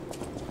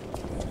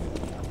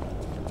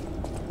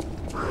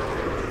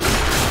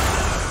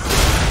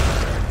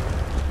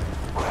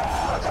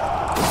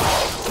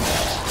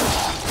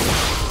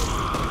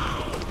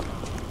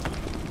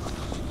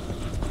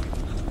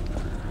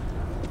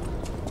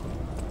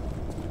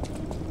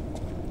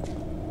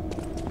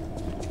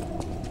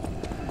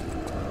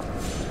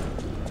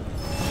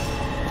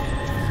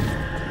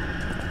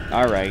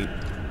 Alright.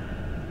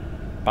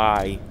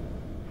 Bye.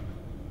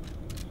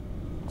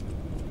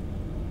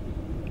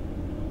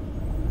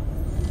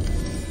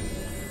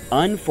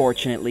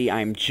 Unfortunately,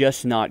 I'm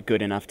just not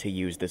good enough to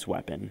use this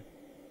weapon.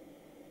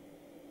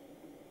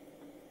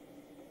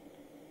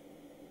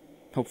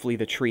 Hopefully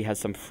the tree has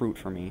some fruit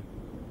for me.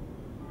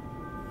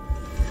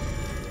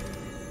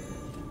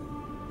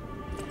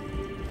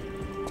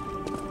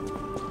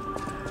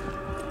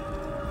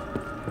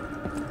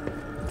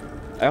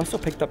 I also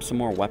picked up some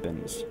more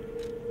weapons.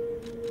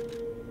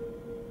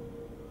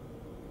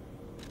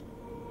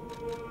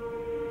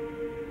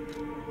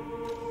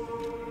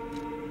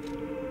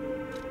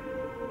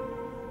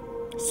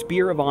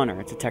 Spear of Honor.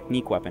 It's a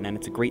technique weapon, and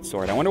it's a great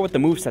sword. I wonder what the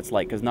moveset's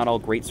like, because not all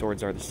great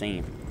swords are the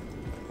same.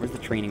 Where's the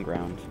training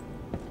ground?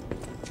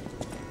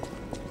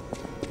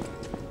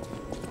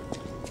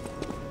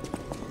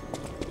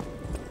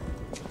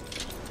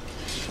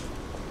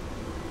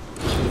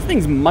 This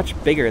thing's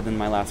much bigger than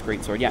my last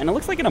great sword. Yeah, and it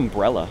looks like an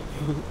umbrella.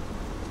 What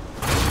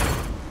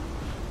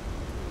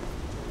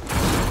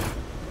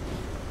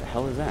the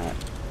hell is that?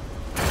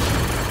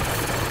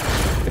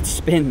 It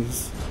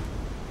spins.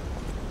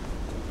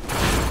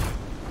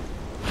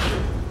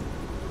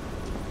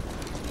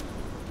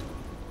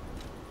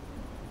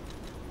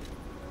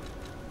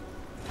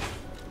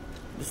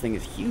 This thing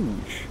is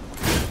huge.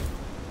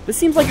 This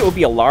seems like it would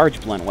be a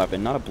large blunt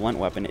weapon, not a blunt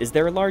weapon. Is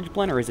there a large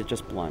blunt, or is it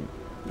just blunt?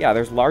 Yeah,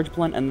 there's large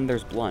blunt, and then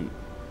there's blunt.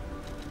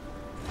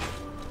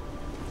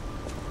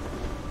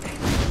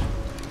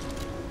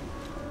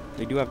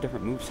 They do have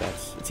different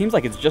movesets. It seems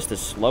like it's just as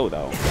slow,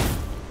 though.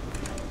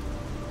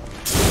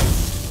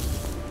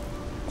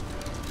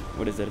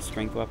 What is it, a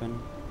strength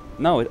weapon?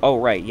 No, oh,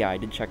 right, yeah, I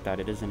did check that.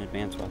 It is an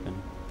advanced weapon.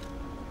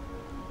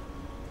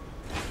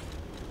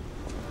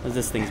 What is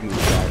this thing's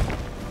moveset?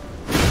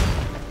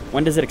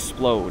 When does it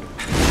explode?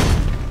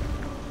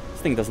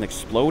 This thing doesn't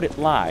explode, it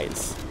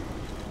lies.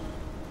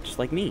 Just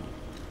like me.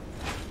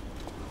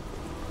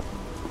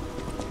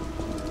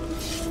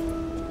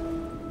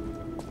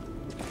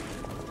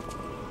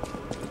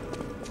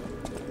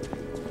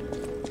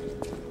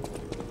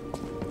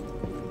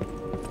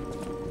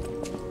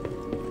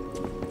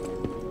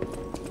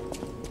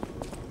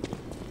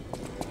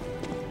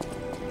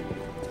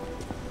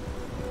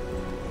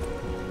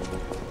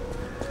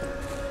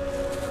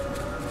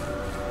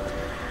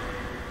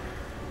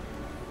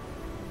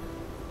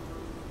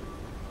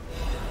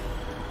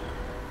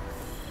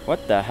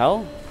 What the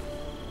hell?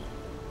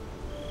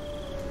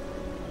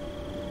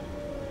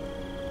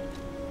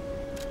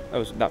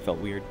 That felt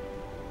weird.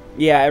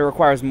 Yeah, it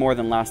requires more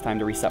than last time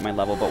to reset my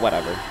level, but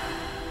whatever.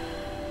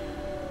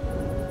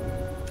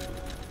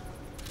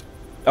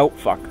 Oh,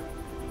 fuck.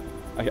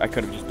 I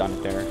could have just done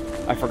it there.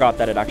 I forgot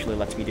that it actually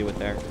lets me do it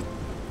there.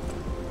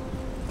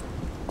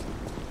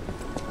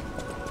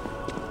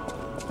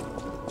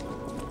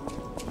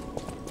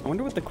 I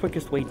wonder what the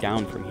quickest way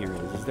down from here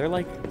is. Is there,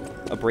 like,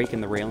 a break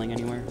in the railing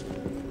anywhere?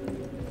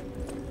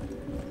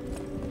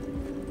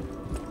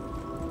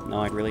 No,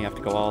 I'd really have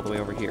to go all the way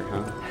over here,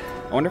 huh?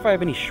 I wonder if I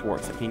have any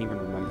Schwartz. I can't even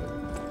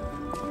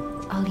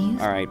remember. I'll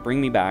use... Alright, bring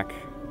me back.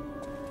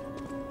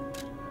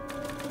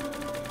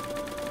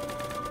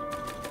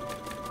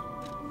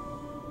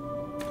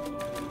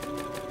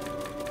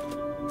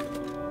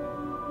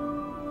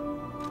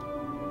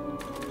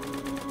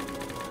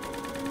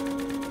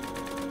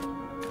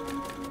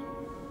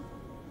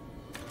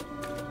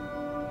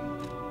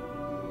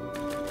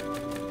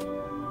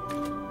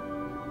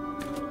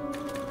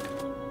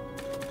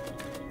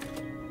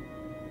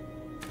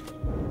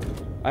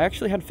 I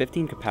actually had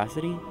 15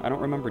 capacity? I don't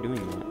remember doing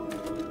that.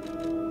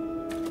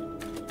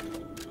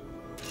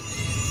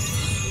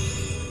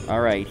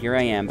 Alright, here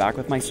I am, back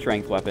with my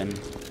strength weapon.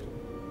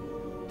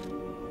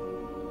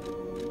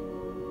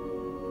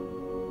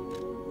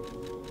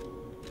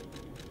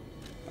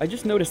 I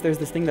just noticed there's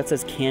this thing that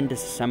says can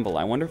disassemble.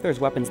 I wonder if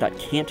there's weapons that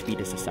can't be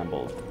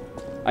disassembled.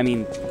 I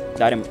mean,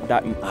 that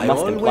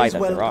must imply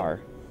that there are.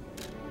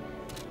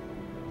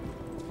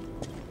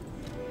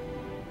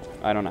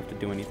 I don't have to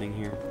do anything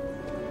here.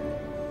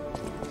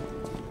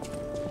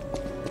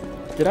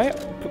 Did I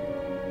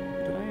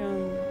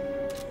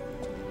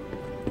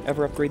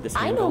ever upgrade this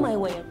handle? I know my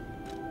way.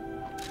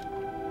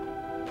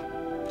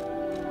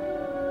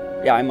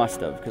 Yeah, I must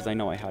have, because I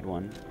know I had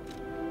one.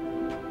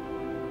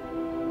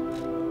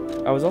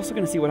 I was also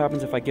going to see what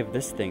happens if I give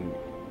this thing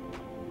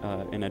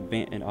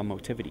a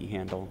motivity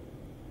handle.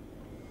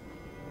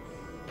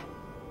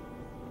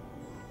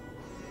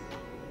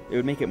 It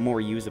would make it more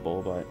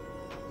usable, but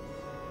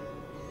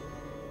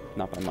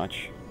not by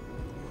much.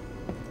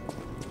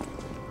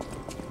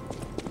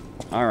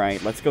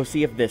 Alright, let's go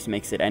see if this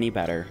makes it any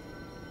better.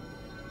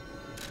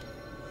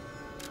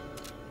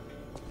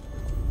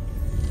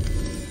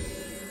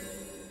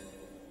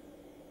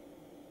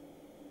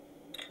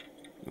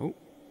 Oh.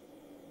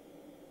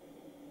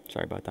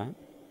 Sorry about that.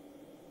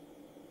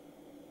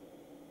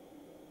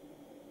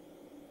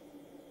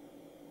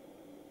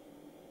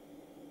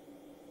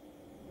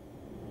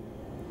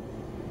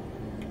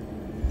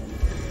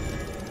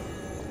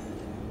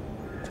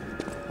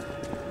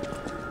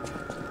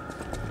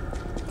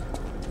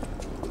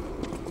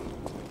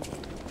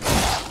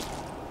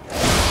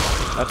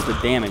 That's the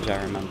damage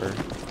I remember.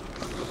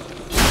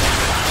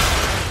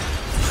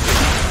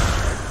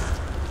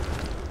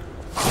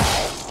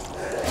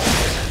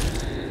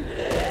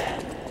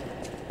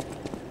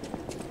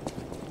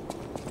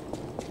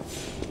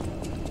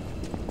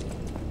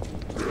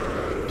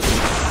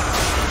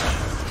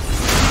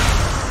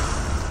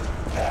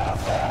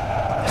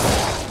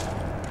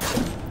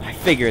 I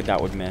figured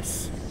that would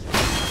miss.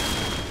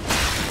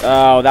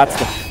 Oh, that's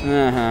the...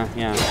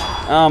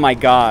 yeah. Oh my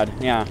god,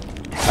 yeah.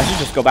 I should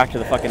just go back to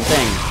the fucking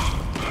thing.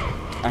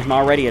 I'm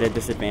already at a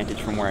disadvantage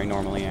from where I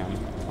normally am.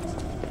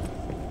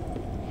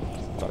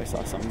 Thought I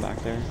saw something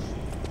back there.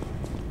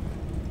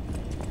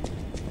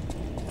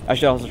 I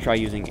should also try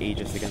using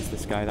Aegis against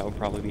this guy. That would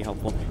probably be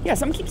helpful. Yeah,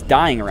 something keeps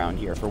dying around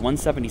here for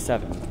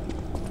 177.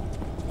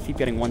 Let's keep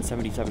getting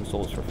 177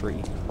 souls for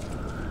free.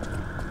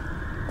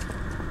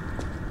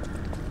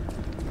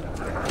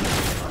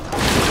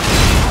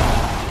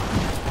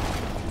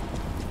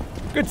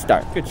 Good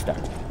start, good start.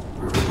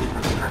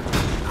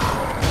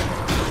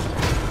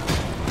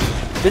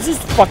 This is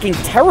fucking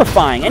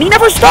terrifying, and he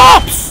never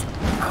stops!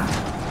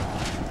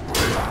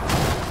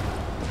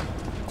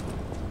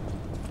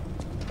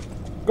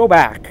 Go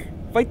back.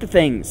 Fight the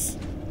things.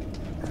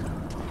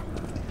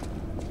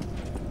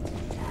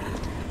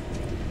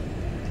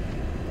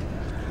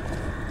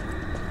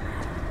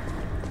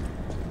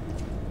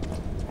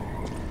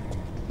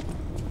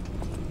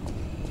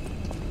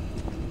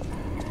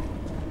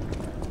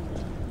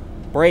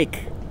 break.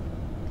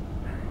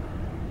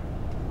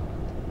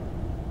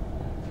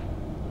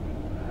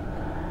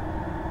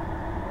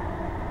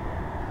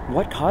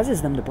 What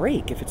causes them to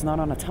break if it's not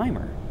on a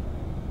timer?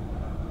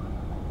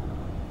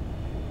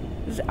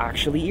 This is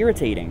actually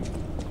irritating.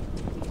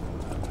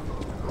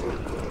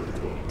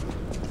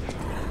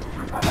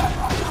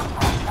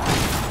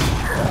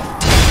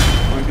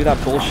 Want to do that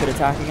bullshit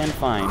attack again?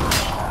 Fine.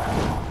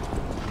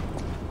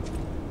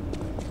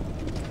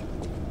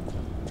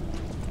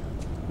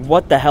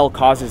 What the hell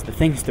causes the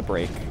things to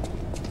break?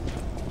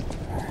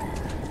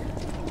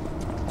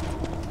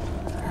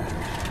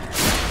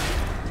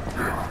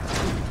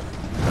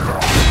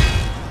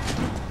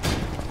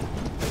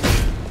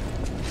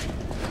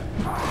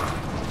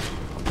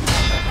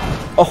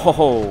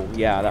 Oh,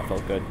 yeah, that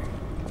felt good.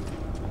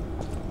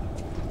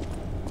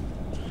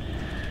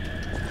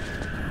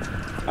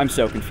 I'm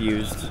so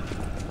confused.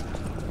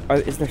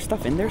 Is there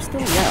stuff in there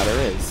still? Yeah,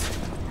 there is.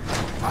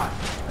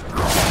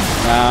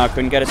 Nah,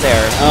 couldn't get it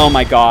there. Oh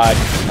my god.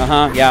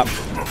 Uh-huh, yeah.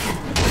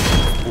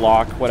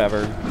 Block,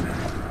 whatever.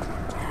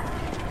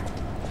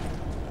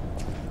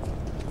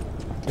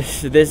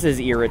 This is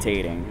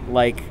irritating.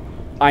 Like,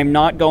 I'm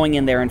not going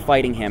in there and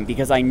fighting him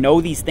because I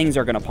know these things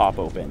are gonna pop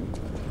open.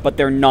 But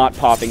they're not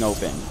popping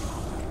open.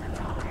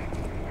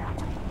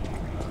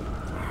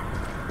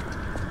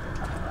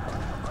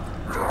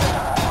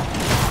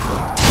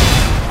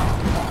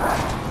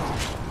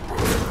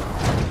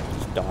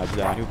 Just dodge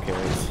that, who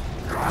cares?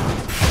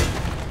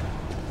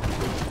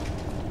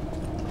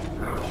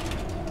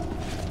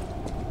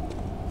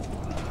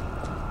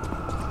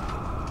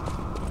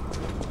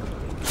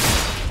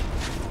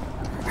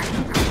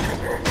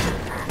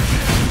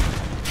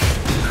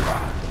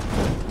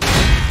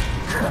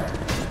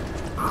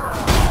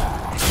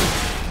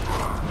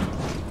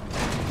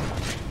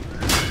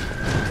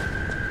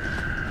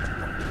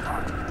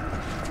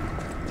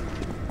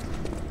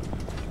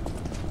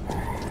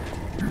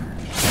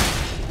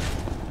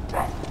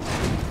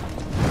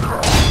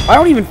 I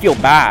don't even feel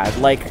bad.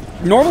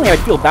 Like, normally I'd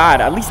feel bad,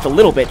 at least a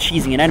little bit,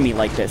 cheesing an enemy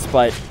like this,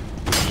 but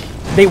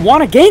they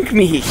want to gank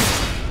me!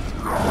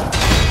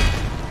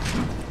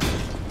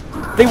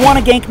 They want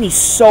to gank me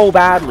so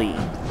badly.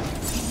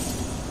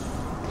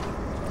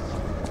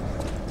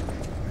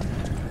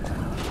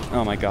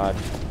 Oh my god.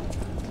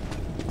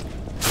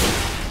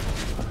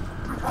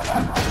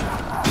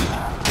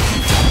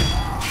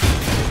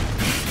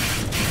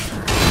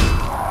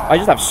 I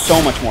just have so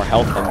much more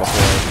health than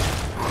before.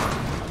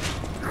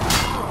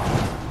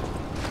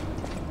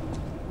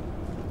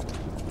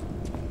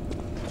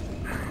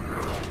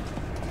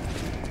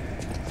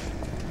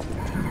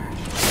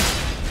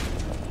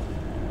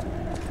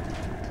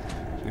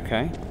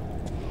 Okay.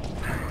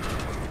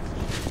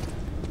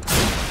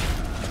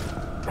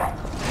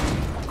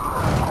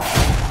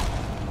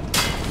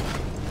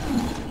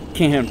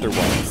 Can't hit him through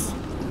walls.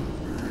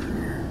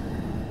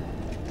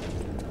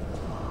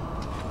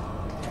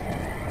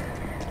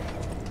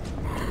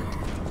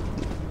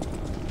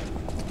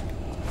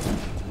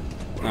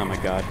 Oh my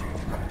god.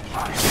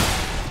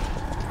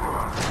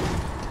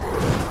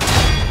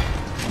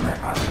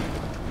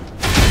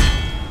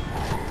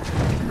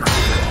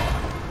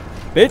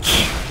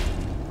 Bitch!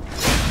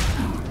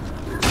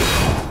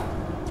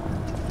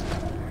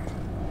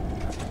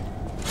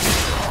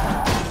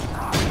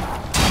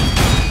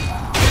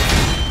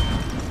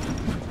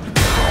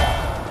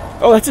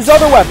 Oh, that's his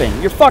other weapon!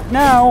 You're fucked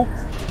now!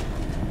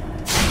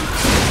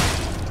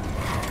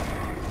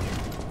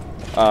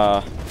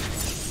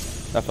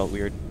 That felt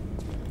weird.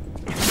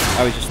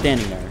 I was just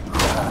standing there.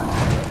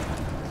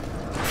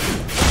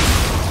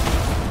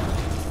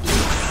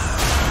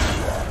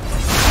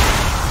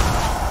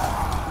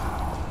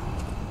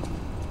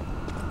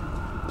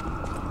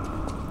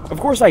 Of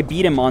course I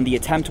beat him on the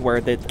attempt where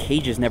the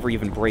cages never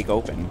even break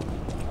open.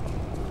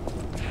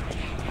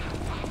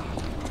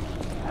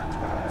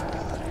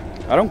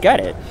 I don't get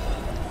it.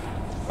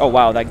 Oh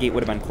wow, that gate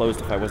would have been closed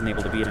if I wasn't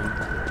able to beat him.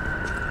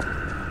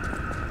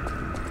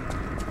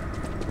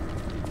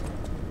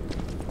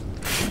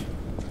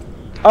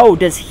 Oh,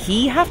 does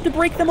he have to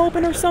break them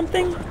open or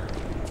something?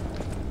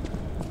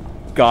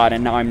 God,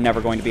 and now I'm never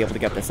going to be able to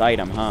get this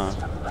item, huh?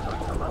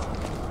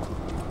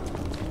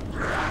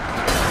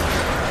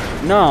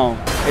 No,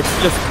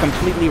 it's just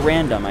completely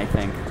random, I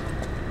think.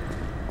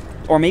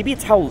 Or maybe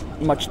it's how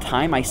much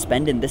time I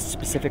spend in this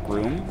specific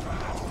room.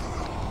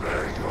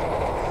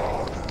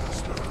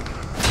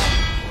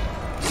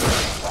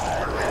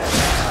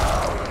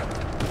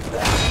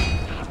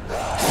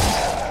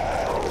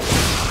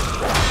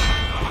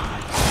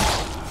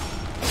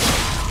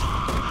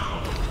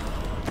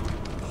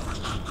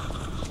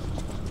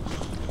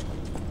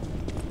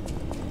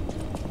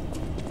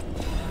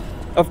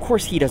 Of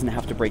course he doesn't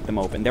have to break them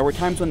open. There were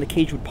times when the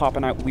cage would pop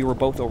and we were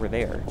both over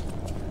there.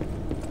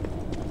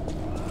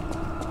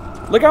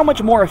 Look how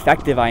much more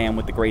effective I am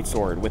with the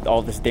greatsword, with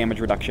all this damage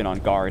reduction on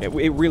guard. It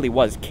really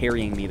was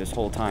carrying me this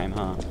whole time,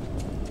 huh?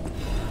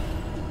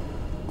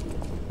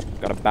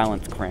 Got a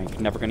balance crank.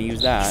 Never gonna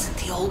use that. Isn't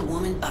the old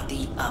woman,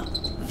 the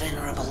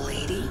venerable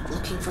lady,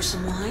 looking for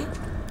some wine?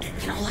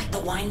 You don't like the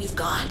wine we've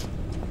got?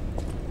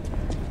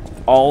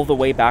 All the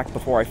way back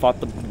before I fought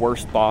the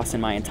worst boss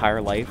in my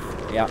entire life.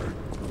 Yeah.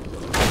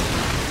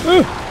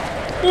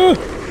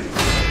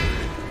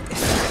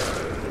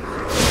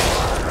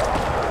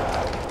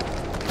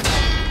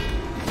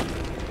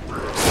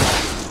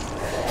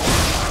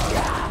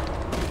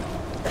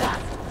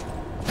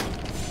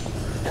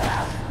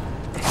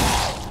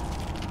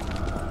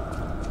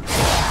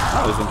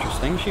 That was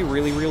interesting. She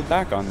really reeled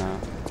back on that.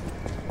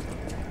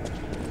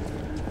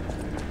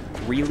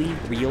 Really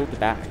reeled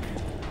back.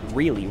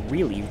 Really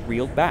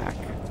reeled back.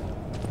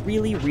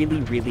 Really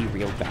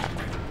reeled back.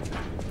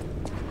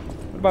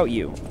 What about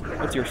you?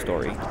 What's your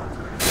story?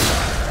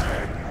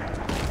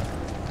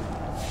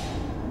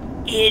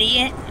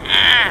 Idiot!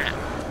 Ah!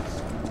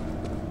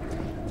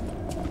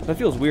 That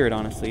feels weird,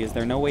 honestly. Is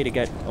there no way to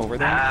get over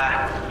there?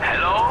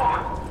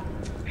 Hello?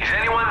 Is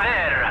anyone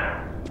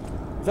there?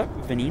 Is that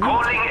Vanini?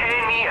 Calling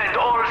any and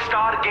all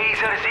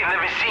stargazers in the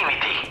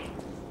vicinity.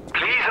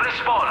 Please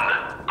respond.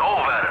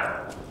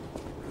 Over.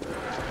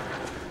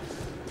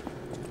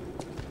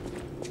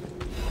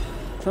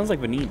 Sounds like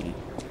Vanini.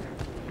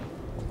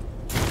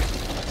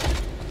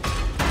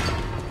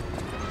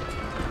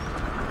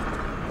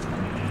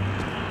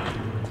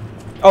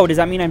 Oh, does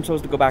that mean I'm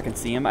supposed to go back and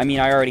see him? I mean,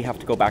 I already have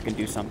to go back and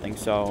do something,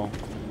 so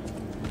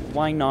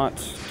why not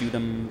do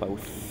them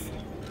both?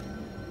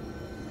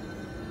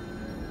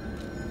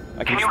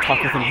 I can just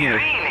talk with him here.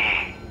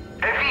 Really?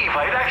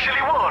 Eviva, it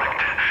actually worked.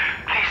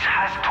 This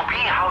has to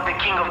be how the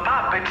King of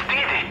Puppets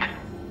did it.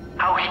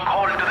 How he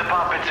called to the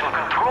puppets and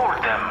controlled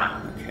them.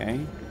 Okay.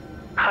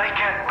 I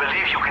can't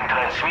believe you can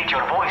transmit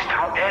your voice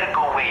through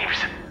ergo waves.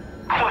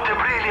 What a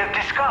brilliant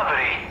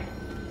discovery.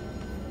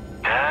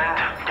 And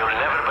you'll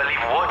never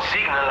believe what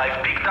signal I've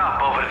picked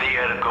up over the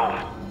ergo.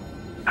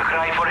 A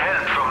cry for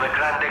help from the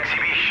Grand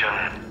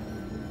Exhibition.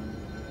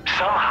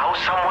 Somehow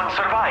someone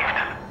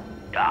survived.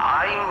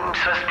 I'm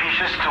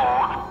suspicious too,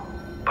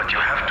 but you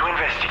have to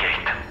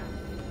investigate.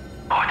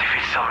 What if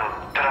it's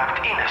some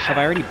trapped innocent? Have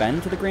I already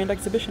been to the Grand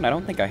Exhibition? I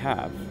don't think I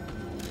have.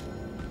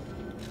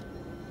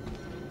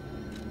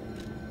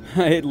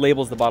 It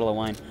labels the bottle of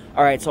wine.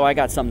 Alright, so I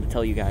got something to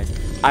tell you guys.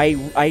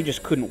 I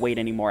just couldn't wait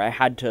anymore. I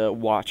had to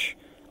watch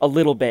a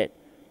little bit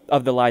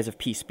of the Lies of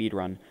P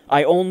speedrun.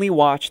 I only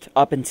watched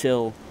up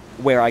until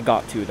where I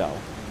got to, though.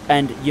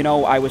 And, you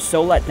know, I was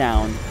so let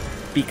down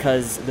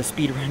because the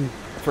speedrun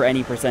for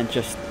any percent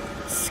just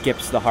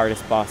skips the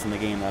hardest boss in the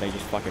game that I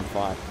just fucking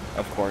fought,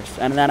 of course.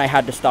 And then I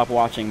had to stop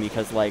watching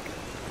because, like,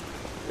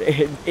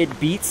 it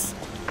beats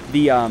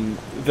the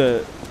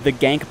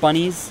gank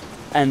bunnies,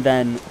 and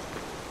then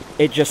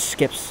it just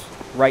skips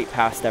right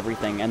past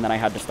everything, and then I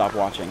had to stop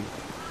watching.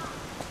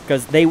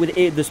 Because the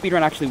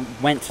speedrun actually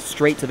went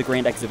straight to the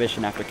Grand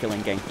Exhibition after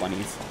killing gank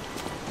bunnies.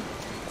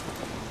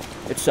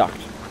 It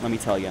sucked, let me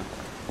tell you.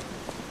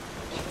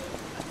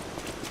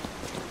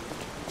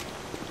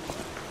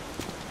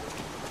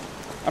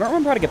 I don't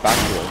remember how to get back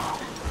to it.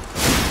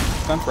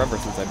 It's been forever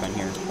since I've been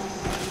here.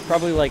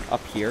 Probably, like,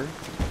 up here.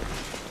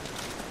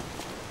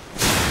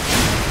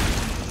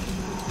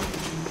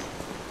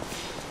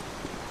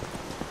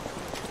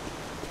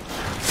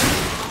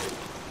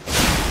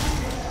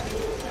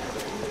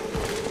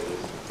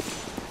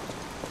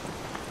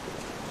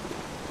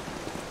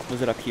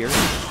 Was it up here? I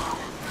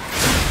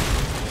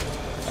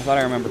thought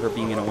I remember her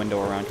being in a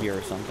window around here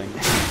or something.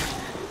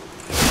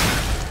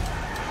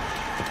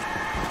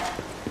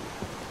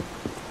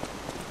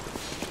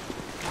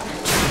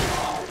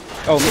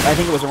 Oh, I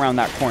think it was around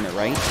that corner,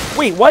 right?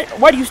 Wait, what?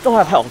 Why do you still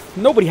have health?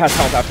 Nobody has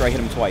health after I hit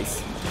him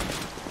twice.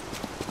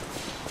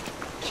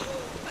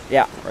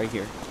 Yeah, right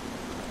here.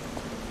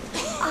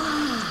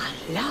 Ah,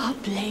 la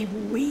bleu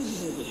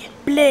oui.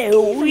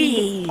 Bleu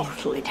oui.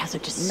 Bottle, it has a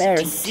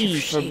Merci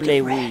distinctive for shade bleu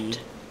of oui. red.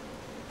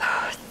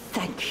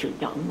 Thank you,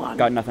 young one.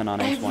 Got nothing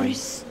on ice Every wine.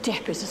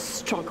 step is a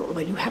struggle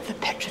when you have the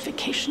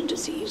petrification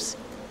disease.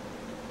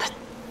 But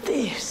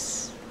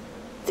this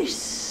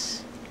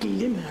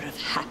glimmer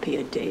of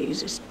happier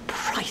days is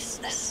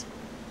priceless.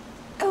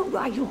 Oh,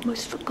 I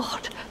almost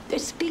forgot.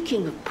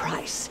 Speaking of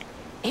price,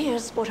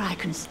 here's what I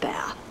can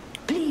spare.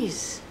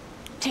 Please,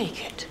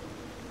 take it.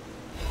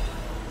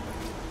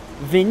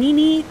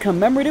 Vanini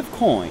commemorative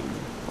coin.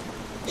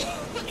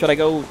 Should I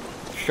go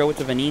show it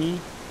to Vanini?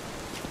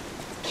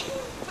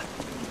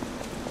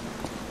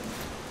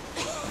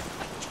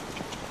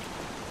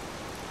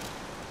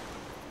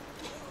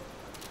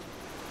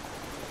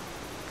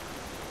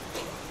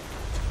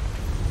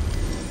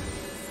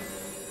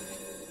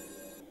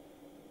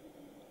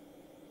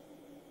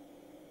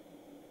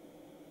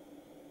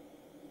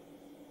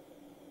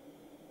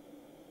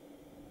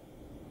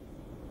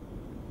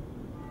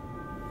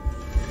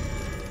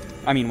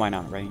 I mean, why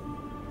not, right?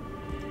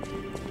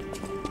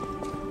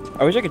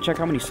 I wish I could check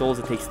how many souls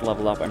it takes to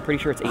level up. I'm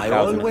pretty sure it's 8,000 I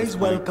at this always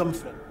point. welcome.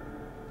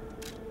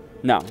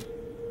 No.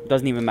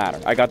 Doesn't even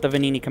matter. I got the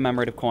Vanini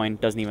commemorative coin.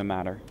 Doesn't even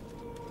matter.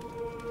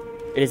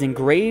 It is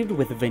engraved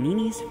with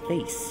Vanini's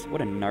face.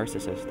 What a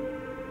narcissist.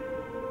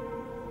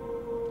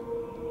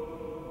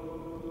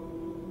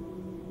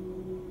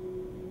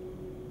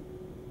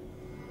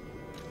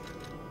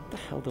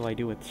 hell do I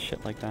do with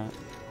shit like that?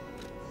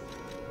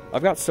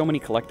 I've got so many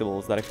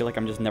collectibles that I feel like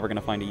I'm just never gonna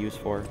find a use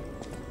for.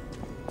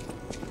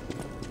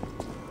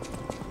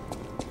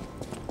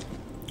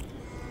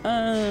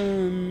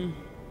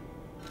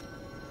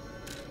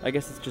 I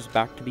guess it's just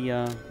back to the,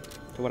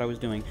 to what I was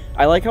doing.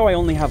 I like how I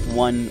only have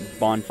one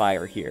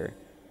bonfire here.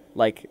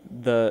 Like,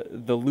 the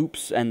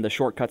loops and the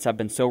shortcuts have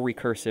been so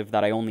recursive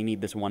that I only need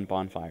this one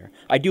bonfire.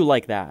 I do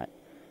like that.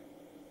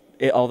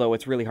 Although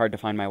it's really hard to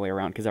find my way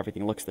around because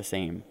everything looks the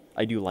same.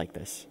 I do like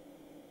this.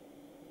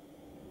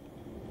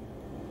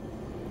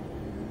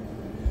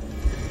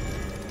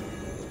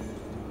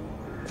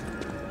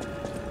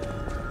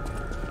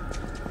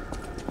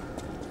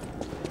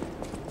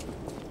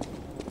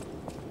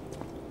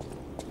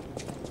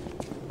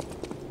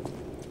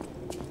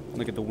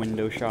 Look at the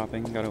window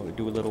shopping. Gotta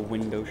do a little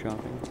window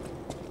shopping.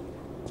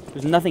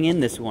 There's nothing in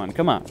this one.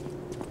 Come on.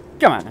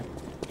 Come on.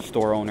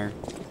 Store owner.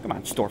 Come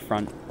on,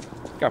 storefront.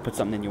 Gotta put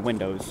something in your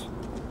windows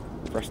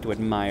for us to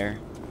admire.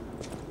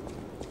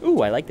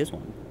 Ooh, I like this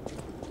one.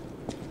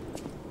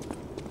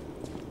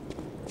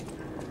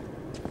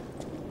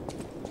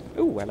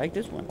 Ooh, I like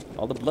this one.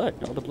 All the blood.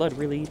 All the blood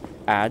really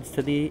adds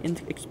to the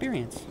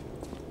experience.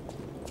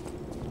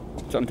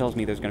 Something tells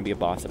me there's gonna be a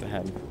boss up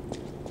ahead.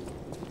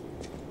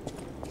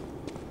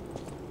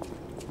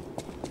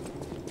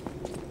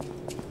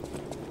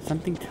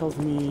 Something tells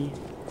me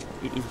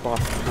it is boss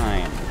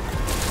time.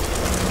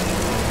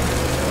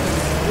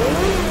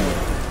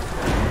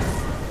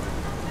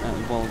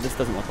 Well, this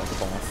doesn't look like a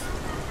boss.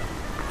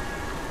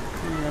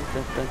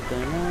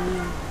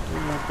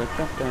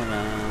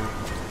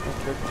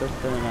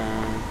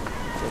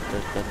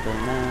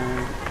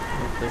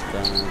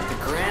 The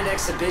Grand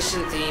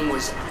Exhibition theme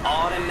was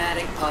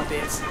automatic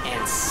puppets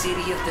and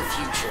City of the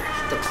Future.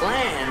 The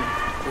plan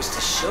was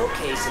to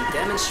showcase and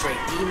demonstrate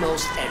the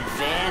most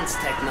advanced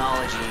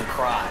technology in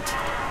Krat.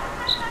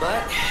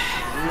 But,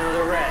 you know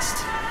the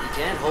rest. You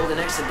can't hold an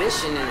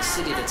exhibition in a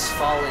city that's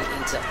fallen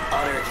into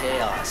utter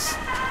chaos.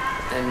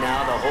 And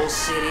now the whole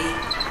city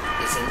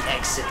is an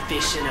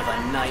exhibition of a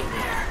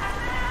nightmare.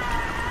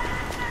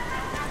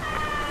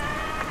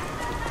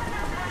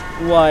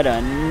 What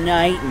a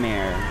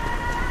nightmare.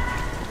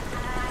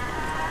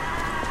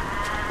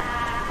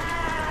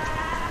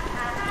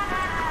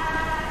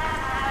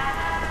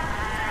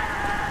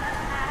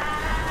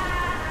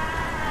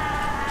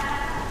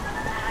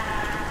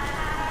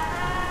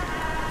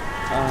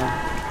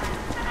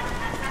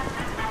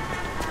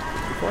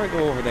 Before I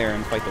go over there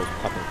and fight those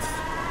puppets,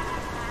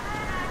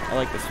 I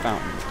like this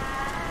fountain.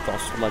 It's all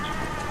sludgy.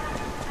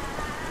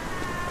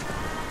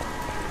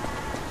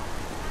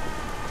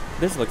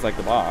 This looks like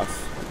the boss.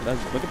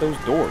 Look at those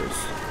doors.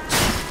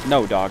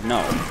 No, dog,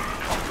 no.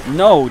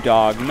 No,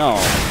 dog, no.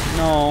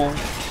 No.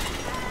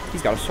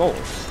 He's got a soul.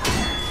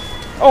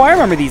 Oh, I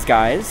remember these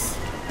guys.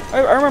 I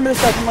remember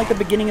this guy from, like, the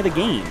beginning of the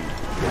game.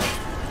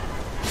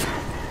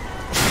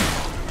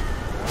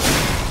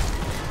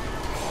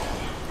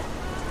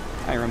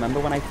 I remember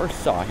when I first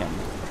saw him.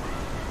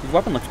 His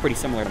weapon looks pretty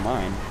similar to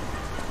mine.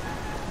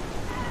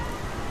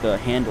 The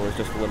handle is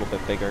just a little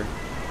bit bigger.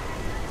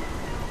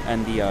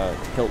 And the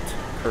hilt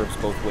curves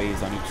both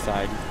ways on each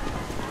side.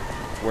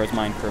 Whereas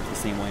mine curves the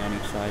same way on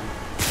each side.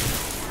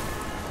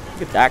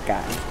 Look at that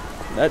guy.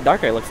 That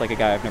guy looks like a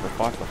guy I've never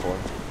fought before.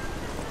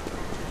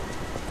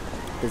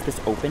 Does this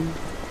open?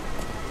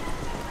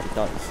 It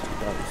does. It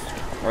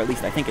does. Or at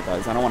least I think it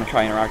does. I don't want to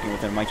try interacting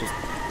with him. It might just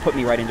put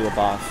me right into a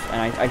boss.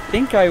 And I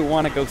think I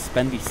want to go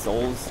spend these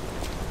souls.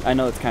 I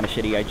know it's kind of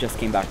shitty. I just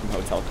came back from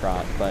Hotel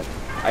Krat, but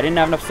I didn't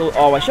have enough souls.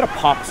 Oh, I should have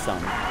popped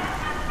some.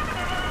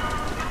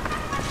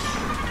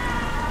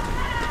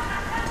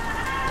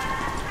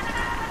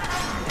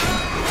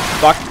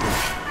 Fuck.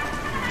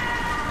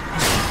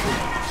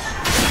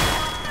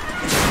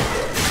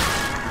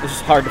 This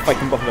is hard to fight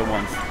them both at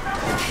once.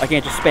 I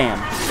can't just spam.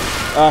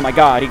 Oh my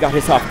god, he got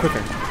his off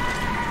quicker.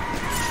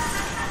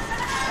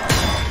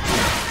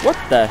 What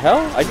the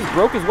hell? I just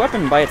broke his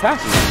weapon by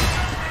attacking him.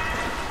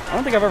 I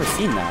don't think I've ever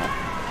seen that.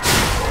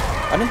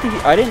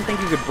 I didn't think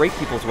you could break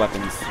people's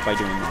weapons by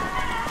doing that.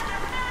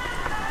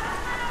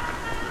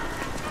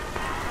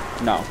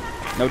 No.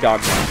 No dog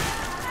now.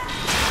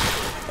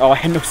 Oh, I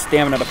had no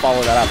stamina to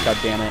follow that up, god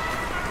damn it.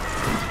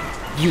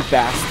 You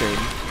bastard.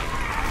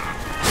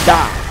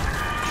 Die.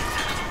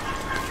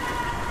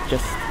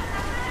 Just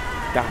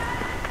die.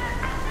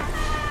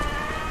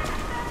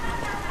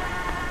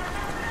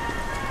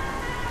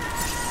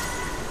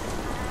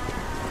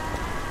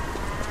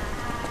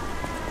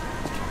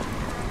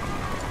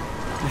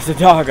 There's a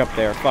dog up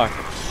there, fuck.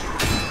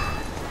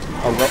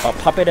 A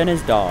puppet and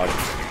his dog.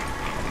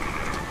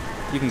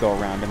 You can go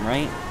around him,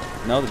 right?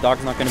 No, the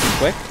dog's not gonna be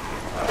quick.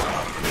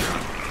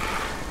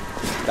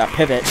 That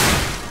pivot.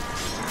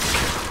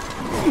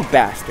 You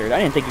bastard. I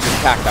didn't think you could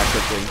attack that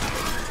quickly.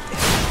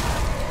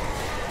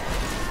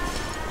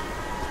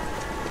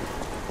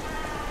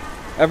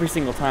 Every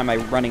single time I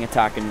running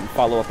attack and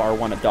follow up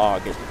R1 a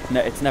dog,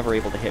 it's never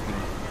able to hit me.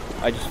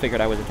 I just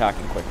figured I was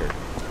attacking quicker.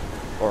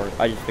 Or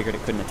I just figured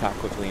it couldn't attack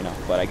quickly enough,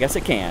 but I guess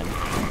it can.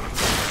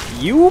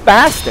 You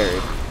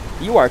bastard!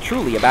 You are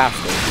truly a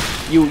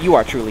bastard. You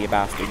are truly a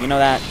bastard. You know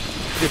that?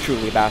 You're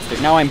truly a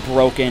bastard. Now I'm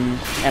broken,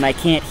 and I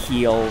can't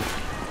heal.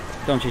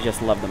 Don't you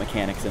just love the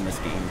mechanics in this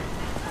game?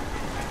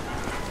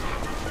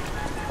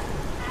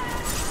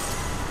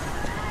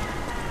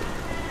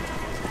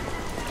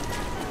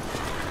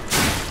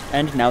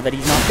 And now that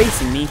he's not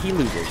facing me, he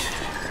loses.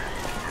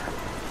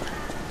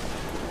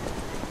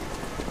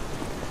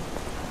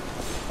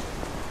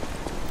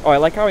 Oh, I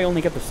like how I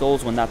only get the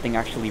souls when that thing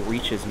actually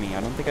reaches me.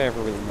 I don't think I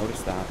ever really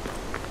noticed that.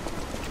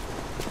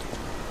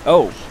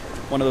 Oh,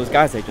 one of those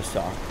guys I just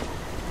saw.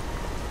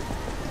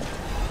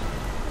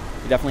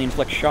 He definitely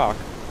inflicts shock.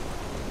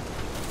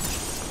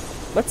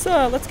 Let's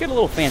get a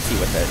little fancy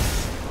with it.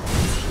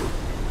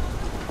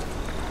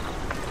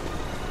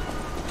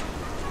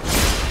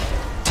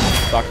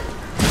 Fuck.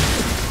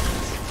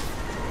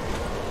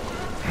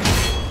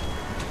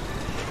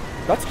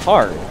 That's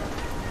hard.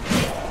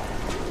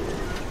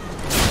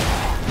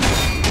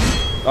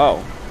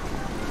 Oh.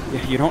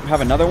 You don't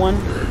have another one?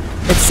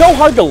 It's so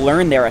hard to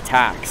learn their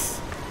attacks.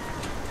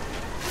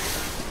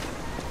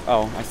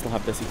 Oh, I still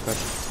have this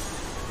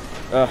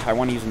equipped. Ugh, I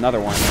want to use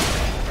another one.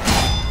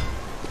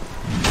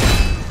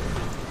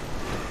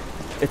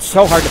 It's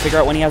so hard to figure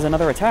out when he has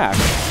another attack.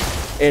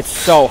 It's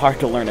so hard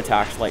to learn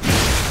attacks like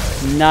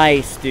this.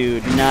 Nice,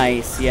 dude.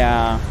 Nice,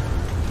 yeah.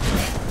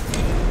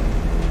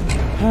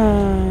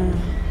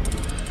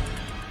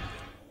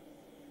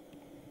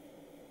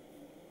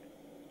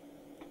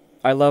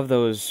 I love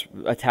those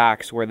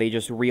attacks where they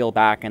just reel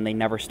back and they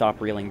never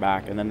stop reeling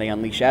back, and then they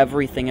unleash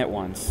everything at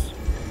once.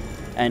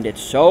 And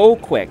it's so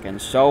quick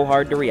and so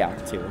hard to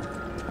react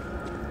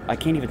to. I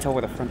can't even tell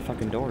where the front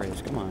fucking door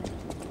is. Come on.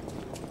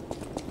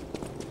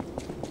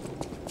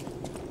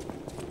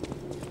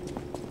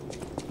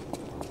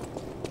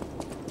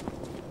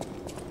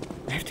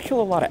 I have to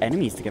kill a lot of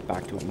enemies to get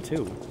back to him,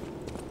 too.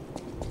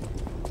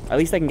 At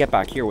least I can get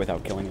back here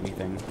without killing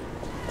anything.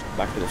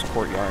 Back to this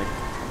courtyard.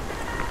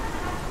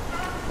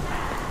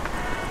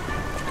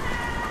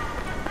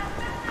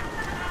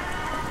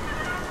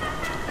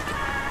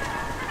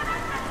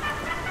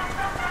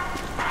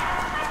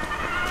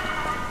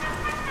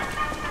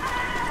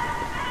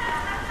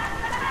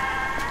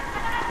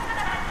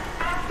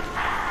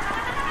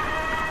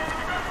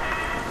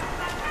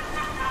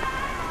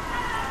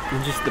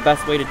 And just the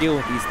best way to deal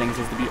with these things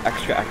is to be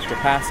extra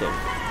passive.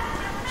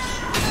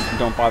 And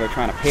don't bother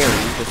trying to parry,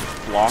 just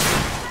block.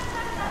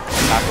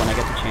 Attack when I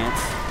get the chance.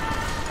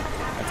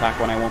 Attack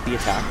when I won't be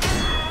attacked.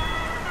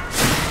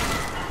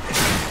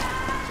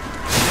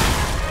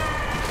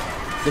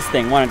 This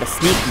thing wanted to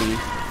sneak me.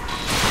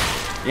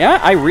 Yeah,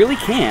 I really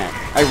can't.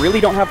 I really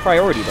don't have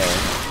priority there.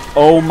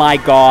 Oh my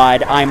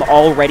god, I'm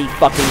already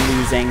fucking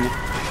losing.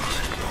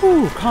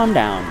 Whew, calm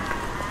down.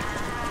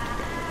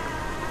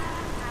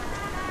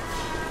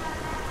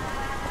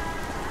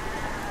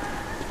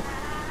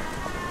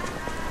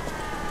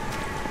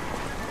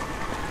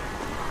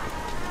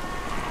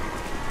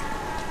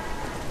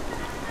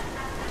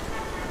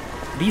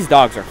 These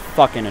dogs are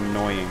fucking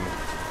annoying.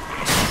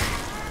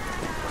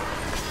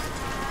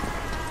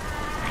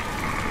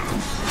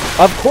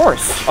 Of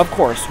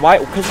course. Why?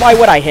 Because why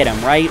would I hit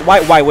him, right?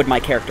 Why would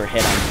my character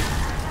hit him?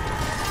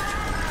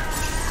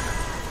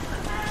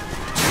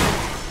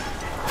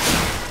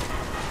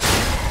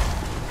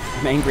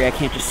 I'm angry I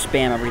can't just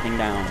spam everything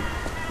down.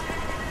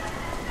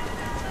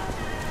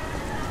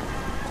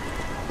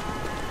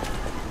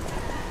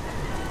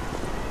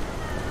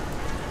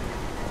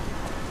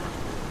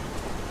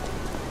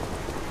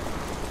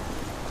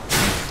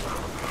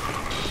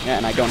 Yeah,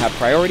 and I don't have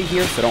priority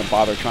here, so don't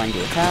bother trying to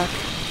attack.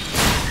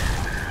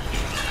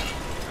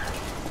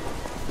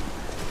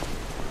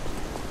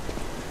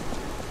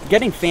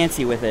 Getting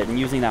fancy with it and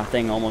using that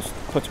thing almost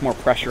puts more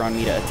pressure on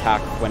me to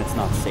attack when it's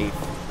not safe.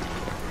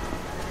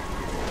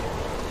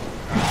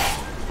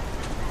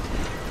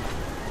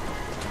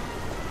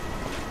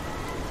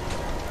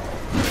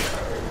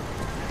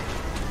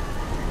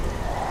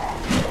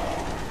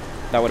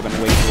 That would have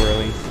been way too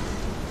early.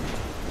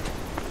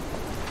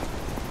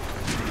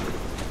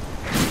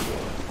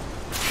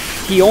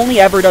 He only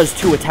ever does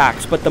 2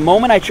 attacks, but the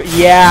moment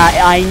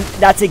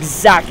that's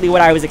exactly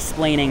what I was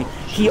explaining.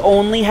 He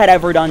only had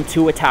ever done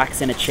 2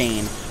 attacks in a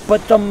chain.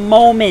 But the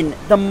moment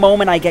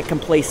I get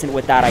complacent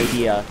with that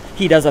idea,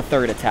 he does a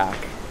 3rd attack.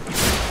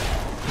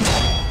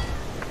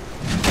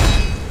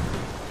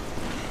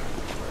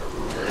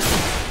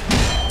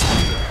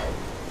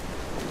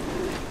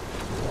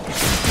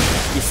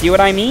 You see what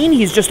I mean?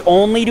 He's just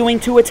only doing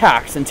 2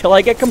 attacks until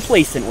I get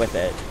complacent with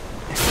it.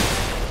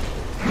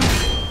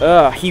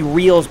 Ugh, he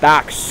reels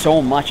back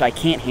so much, I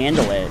can't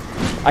handle it.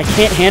 I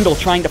can't handle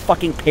trying to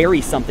fucking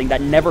parry something that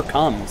never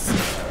comes.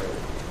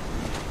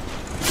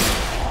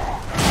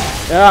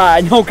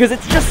 No, because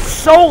it's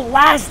just so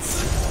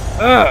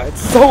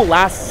it's so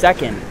last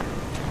second.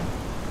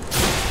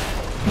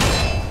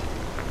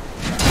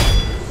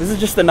 This is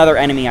just another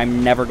enemy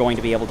I'm never going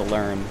to be able to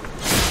learn.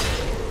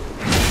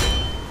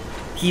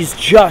 He's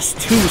just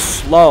too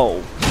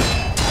slow.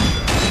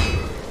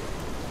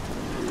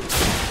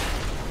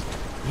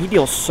 He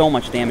deals so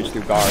much damage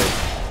through guard.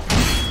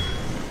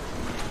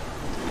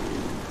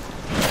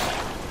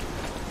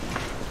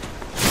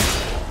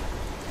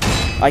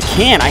 I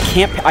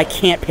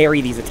can't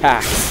parry these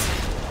attacks.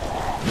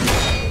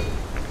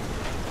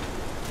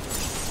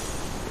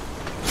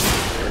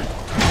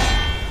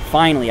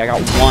 Finally, I got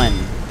one.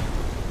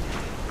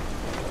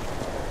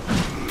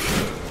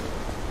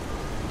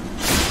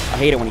 I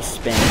hate it when he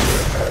spins.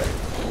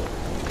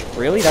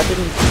 Really? That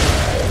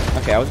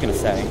didn't... Okay, I was gonna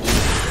say.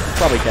 He's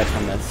probably dead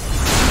from this.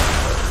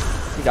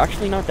 He's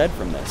actually not dead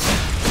from this.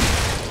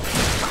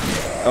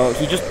 Oh,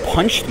 he just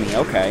punched me.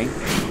 Okay.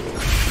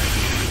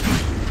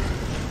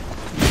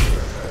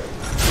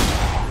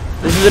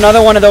 This is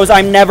another one of those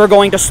I'm never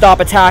going to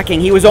stop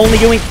attacking. He was only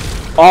doing...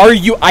 Are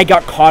you... I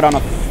got caught on a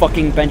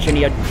fucking bench and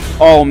he had...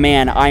 Oh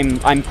man,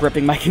 I'm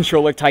gripping my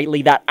controller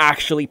tightly. That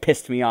actually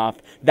pissed me off.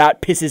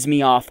 That pisses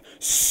me off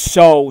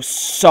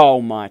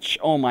so much.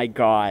 Oh my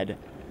god.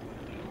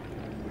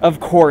 Of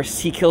course,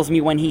 he kills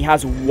me when he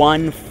has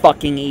 1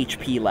 fucking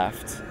HP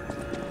left.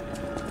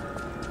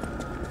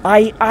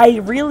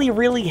 I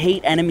really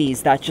hate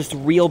enemies that just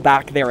reel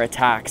back their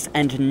attacks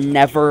and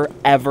never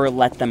ever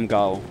let them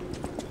go.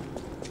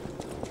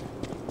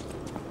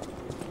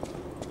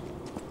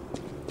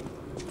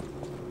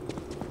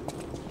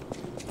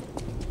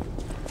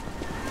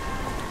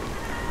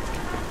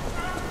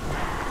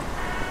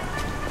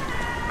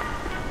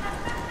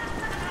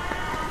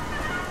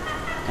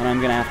 And I'm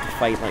gonna have to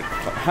fight, like...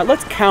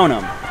 Let's count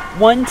them.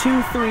 1,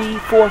 2, 3,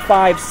 4,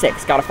 5,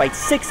 6. Gotta fight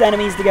 6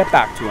 enemies to get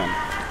back to him.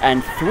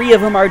 And 3 of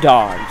them are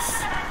dogs.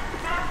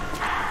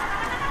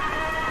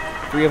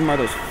 3 of them are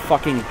those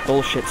fucking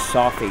bullshit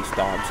saw-face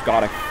dogs.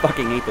 God, I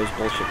fucking hate those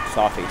bullshit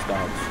saw-face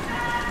dogs.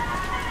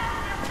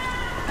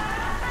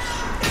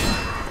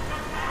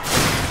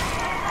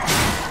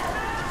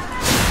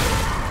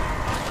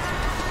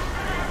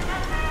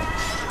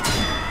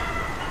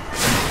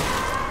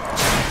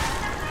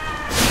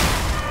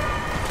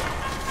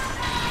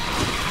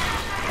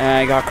 And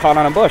I got caught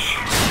on a bush.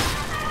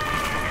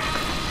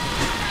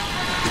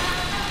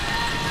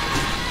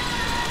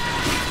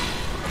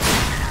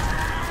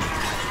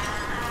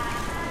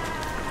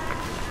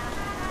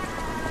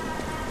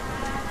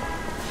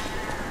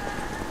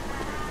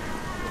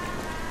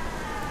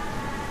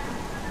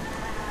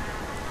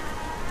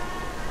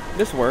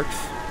 This works.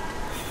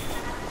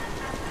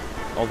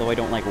 Although I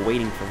don't like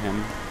waiting for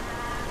him.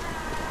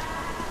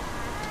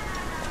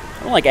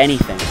 I don't like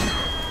anything.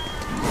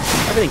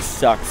 Everything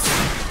sucks.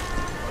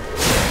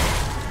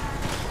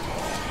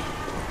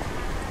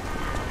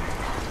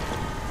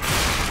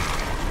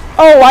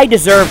 Oh, I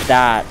deserved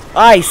that.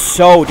 I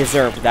so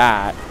deserved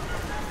that.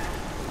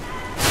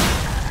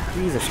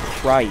 Jesus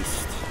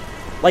Christ.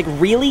 Like,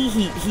 really?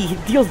 He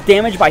deals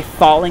damage by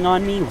falling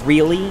on me?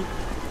 Really?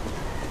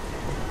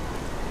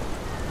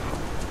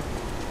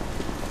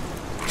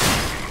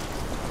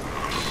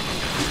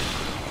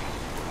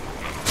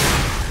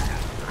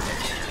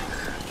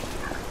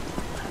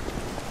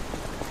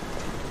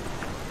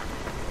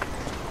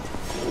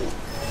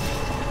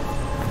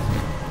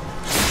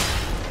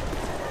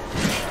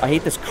 I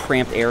hate this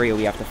cramped area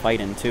we have to fight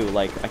in, too.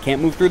 Like, I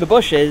can't move through the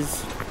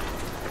bushes.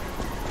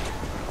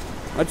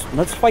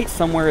 Let's fight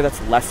somewhere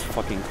that's less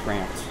fucking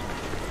cramped.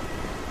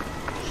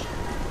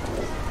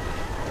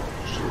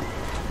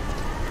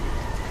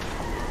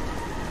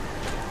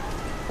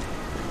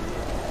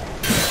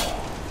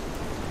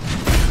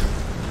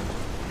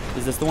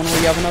 Is this the one where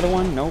you have another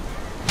one? Nope.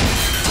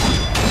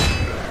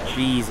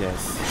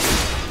 Jesus.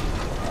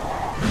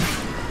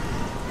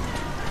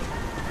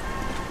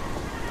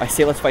 I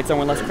say let's fight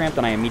somewhere less cramped,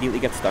 and I immediately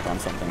get stuck on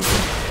something.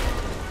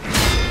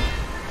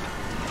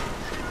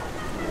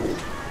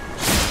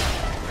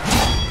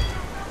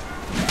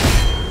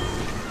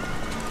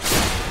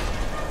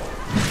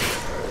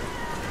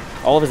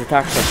 All of his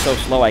attacks are so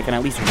slow, I can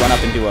at least run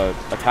up and do an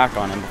attack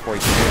on him before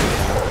he can do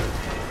anything.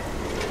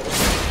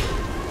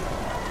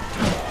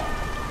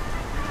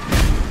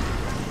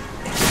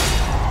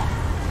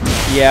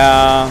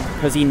 Yeah,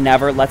 because he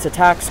never lets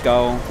attacks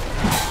go.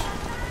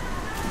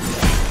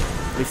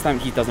 This time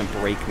he doesn't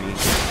break me.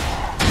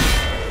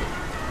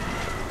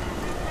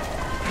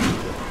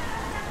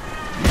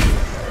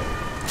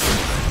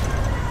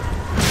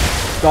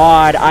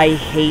 God, I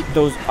hate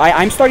those.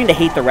 I'm starting to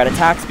hate the red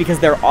attacks because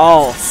they're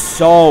all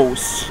so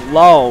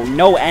slow.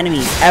 No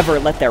enemies ever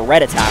let their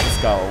red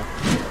attacks go.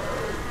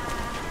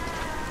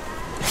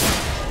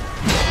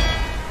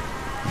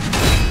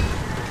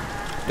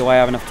 Do I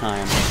have enough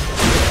time?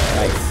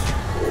 Nice.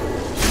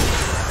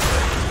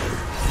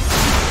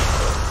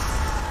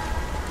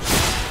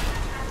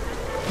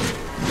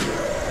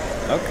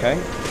 Okay.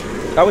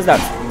 That was that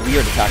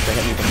weird attack that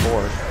hit me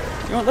before.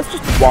 You know what, let's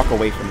just walk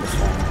away from this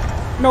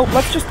one. Nope,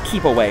 let's just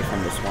keep away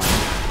from this one.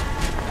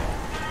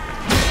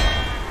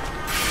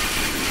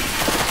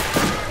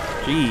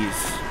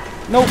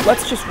 Jeez. Nope,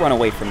 let's just run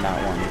away from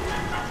that one.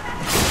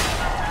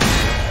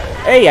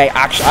 Hey,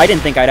 I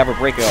didn't think I'd ever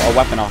break a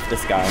weapon off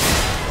this guy.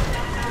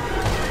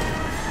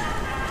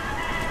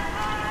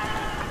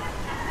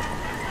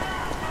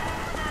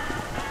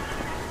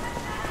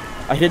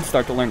 I did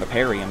start to learn to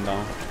parry him,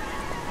 though.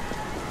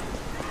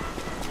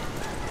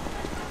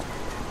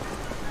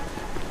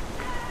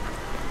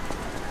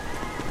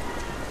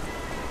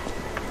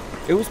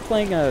 It was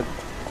playing a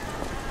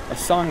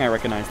song I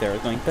recognized there. It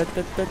was going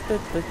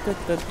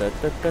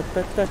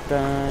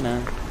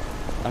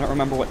I don't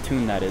remember what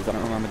tune that is. I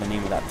don't remember the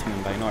name of that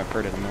tune, but I know I've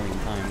heard it a million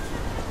times.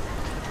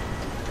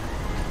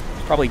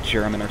 It's probably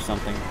German or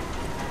something.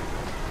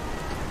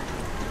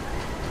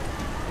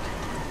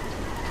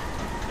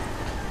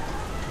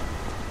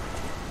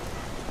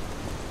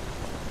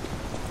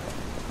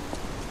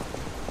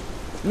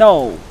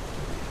 No!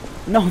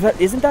 No,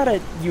 isn't that a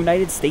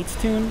United States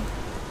tune?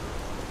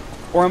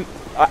 Or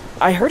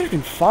I heard it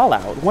in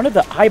Fallout. One of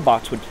the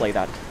iBots would play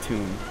that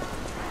tune.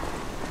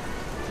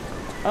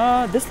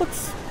 This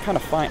looks kind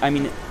of fine. I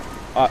mean,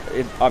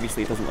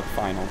 obviously it doesn't look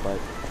final, but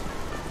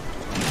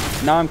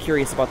now I'm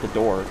curious about the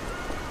door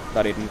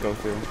that I didn't go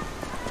through.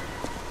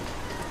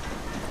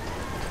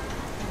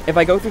 If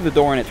I go through the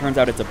door and it turns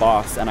out it's a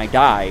boss and I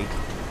die,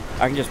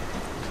 I can just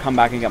come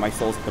back and get my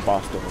souls at the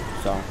boss door,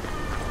 so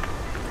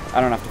I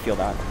don't have to feel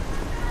that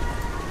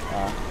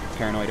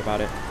paranoid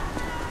about it.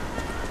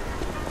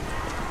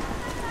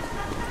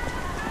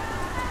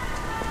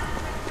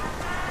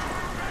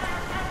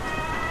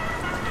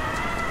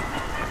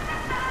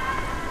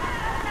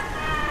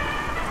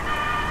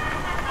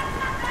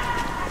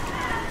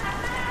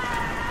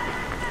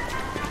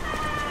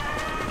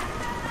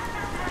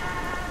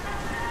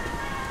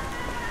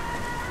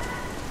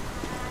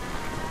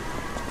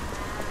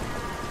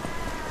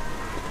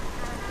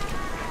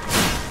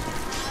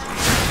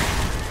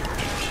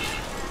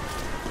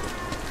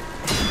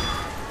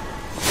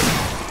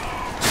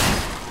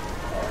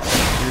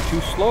 Too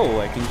slow,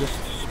 I can just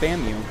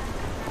spam you.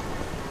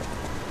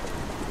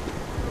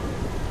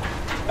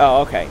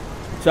 Oh, okay.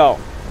 So,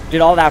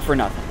 did all that for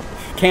nothing.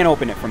 Can't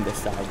open it from this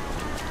side.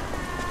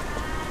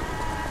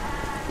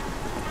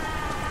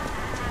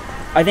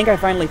 I think I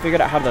finally figured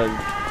out how the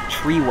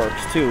tree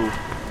works, too.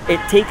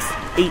 It takes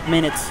 8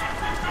 minutes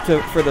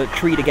for the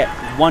tree to get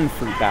 1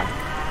 fruit back.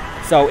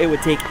 So it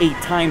would take 8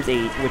 times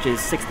 8, which is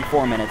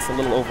 64 minutes, a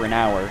little over an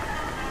hour,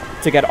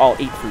 to get all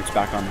 8 fruits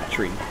back on that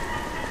tree.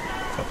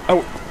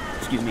 Oh,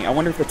 excuse me, I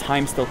wonder if the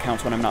time still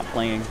counts when I'm not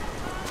playing.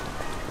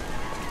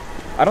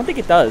 I don't think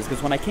it does,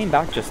 because when I came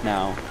back just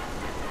now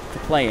to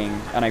playing,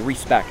 and I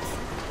respect,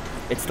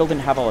 it still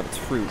didn't have all of its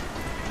fruit.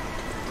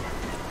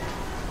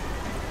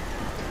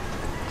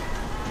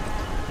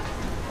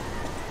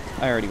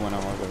 I already went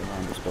all the way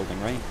around this building,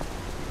 right?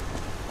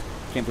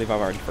 Can't believe I've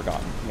already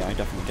forgotten. Yeah, I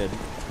definitely did.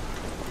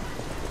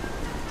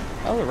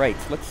 Alright,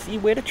 let's see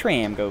where the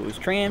tram goes.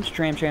 Tram.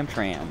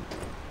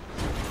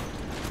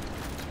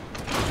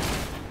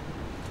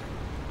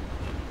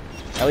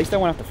 At least I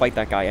won't have to fight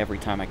that guy every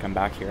time I come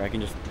back here. I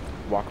can just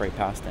walk right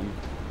past him.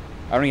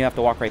 I don't even have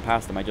to walk right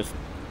past him. I just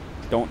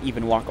don't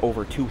even walk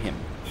over to him.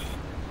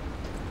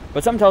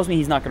 But something tells me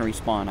he's not going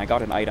to respawn. I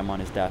got an item on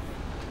his death.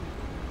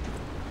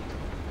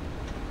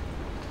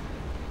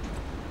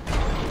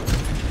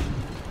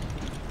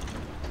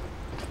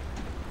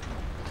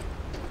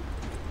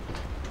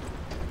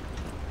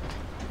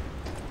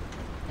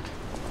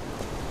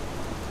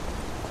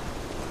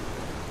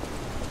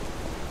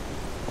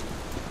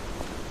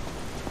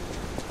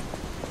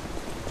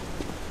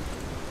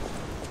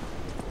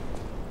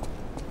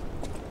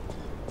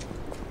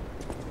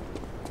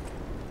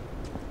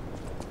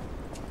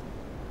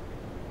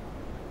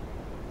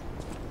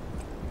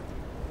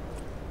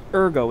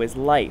 Ergo is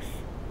life.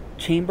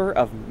 Chamber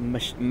of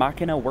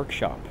Machina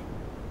Workshop.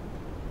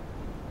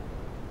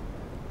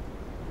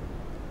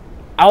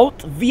 Aut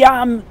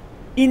viam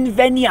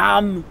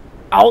inveniam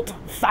aut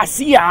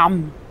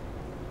faciam.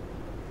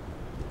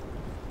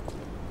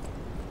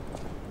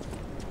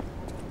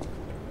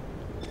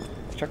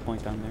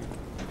 Checkpoint down there.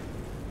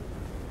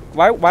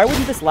 Why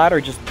wouldn't this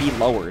ladder just be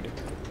lowered?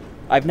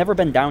 I've never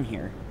been down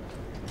here.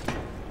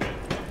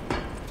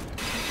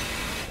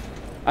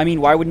 I mean,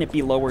 why wouldn't it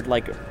be lowered,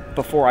 like,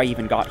 before I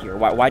even got here?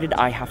 Why did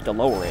I have to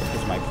lower it,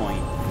 is my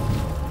point.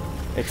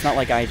 It's not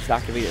like I just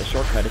activated a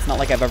shortcut. It's not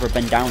like I've ever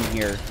been down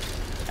here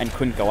and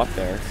couldn't go up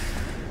there.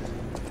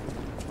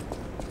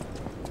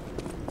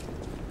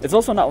 It's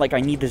also not like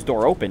I need this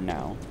door open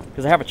now,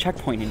 because I have a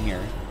checkpoint in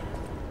here.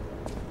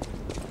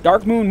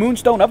 Dark Moon,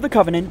 Moonstone of the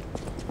Covenant.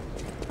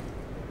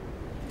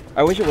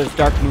 I wish it was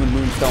Dark Moon,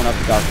 Moonstone of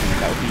the Dark Moon.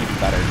 That would be even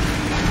better.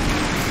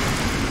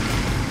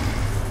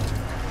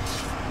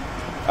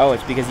 Oh,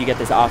 it's because you get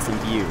this awesome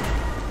view.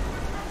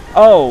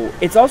 Oh,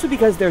 it's also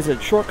because there's a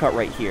shortcut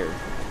right here.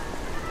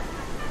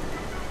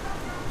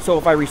 So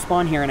if I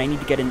respawn here and I need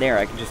to get in there,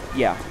 I can just...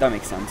 Yeah, that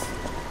makes sense.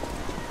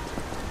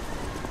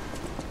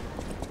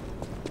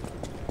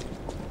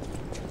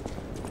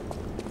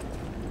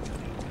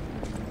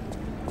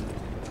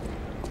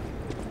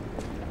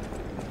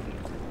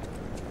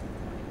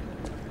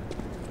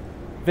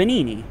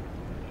 Venini.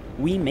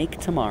 We make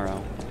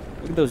tomorrow.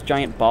 Look at those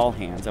giant ball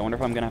hands. I wonder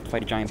if I'm gonna have to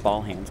fight a giant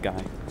ball hands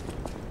guy.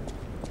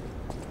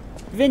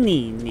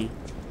 Venini.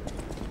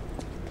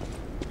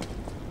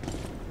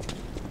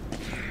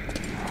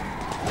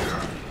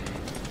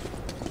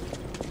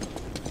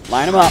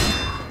 Line them up.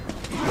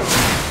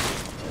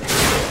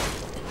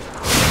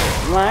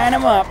 Line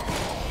them up.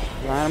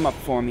 Line them up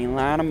for me.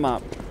 Line them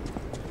up.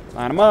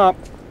 Line them up.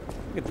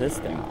 Look at this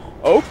thing.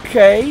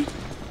 Okay.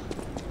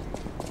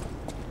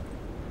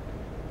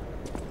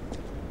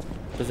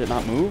 Does it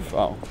not move?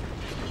 Oh.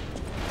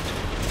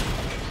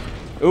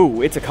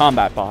 Ooh, it's a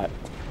combat bot.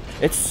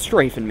 It's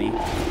strafing me.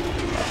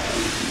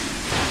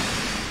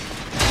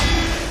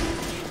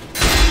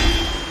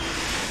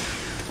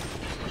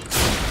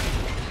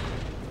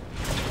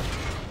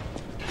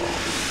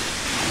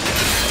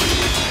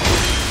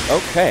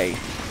 Okay.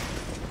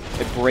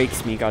 It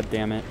breaks me,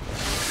 goddammit.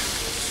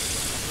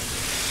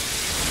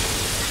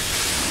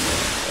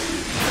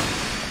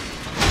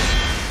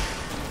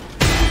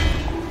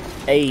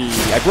 Hey,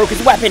 I broke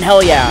his weapon,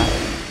 hell yeah!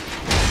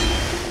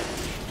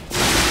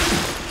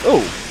 Oh,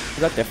 is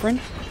that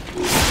different?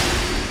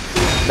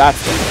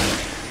 That's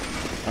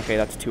different. Okay,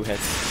 that's 2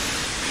 hits.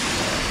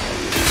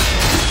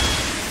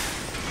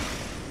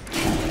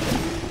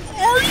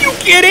 Are you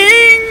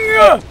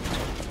kidding?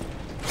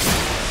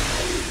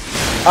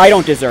 I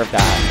don't deserve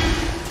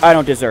that. I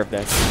don't deserve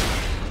this.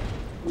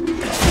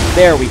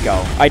 There we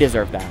go. I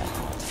deserve that.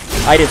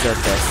 I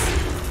deserve this.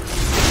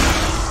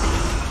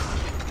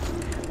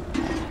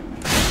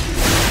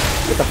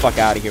 Get the fuck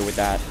out of here with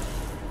that.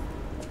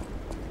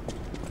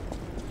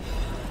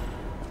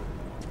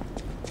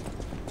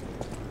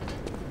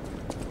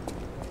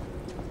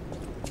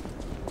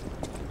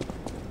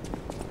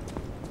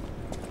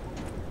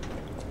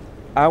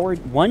 Our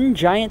one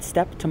giant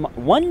step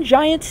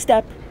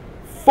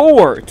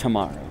for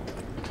tomorrow.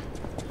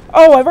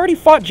 Oh, I've already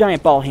fought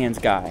Giant Ball Hands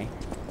guy.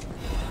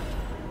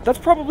 That's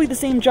probably the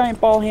same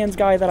Giant Ball Hands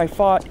guy that I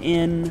fought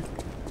in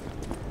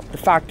the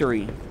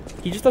factory.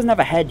 He just doesn't have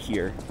a head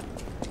here.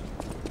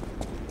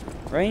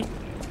 Right?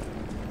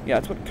 Yeah,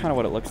 that's kind of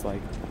what it looks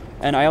like.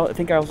 And I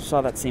think I also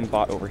saw that same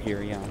bot over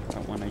here, yeah,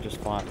 that one I just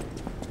fought.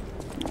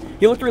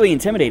 He looked really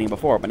intimidating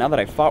before, but now that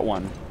I fought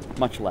one,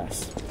 much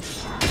less.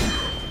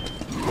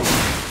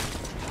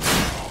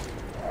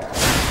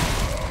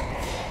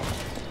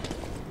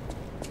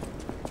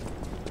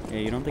 Yeah,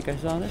 you don't think I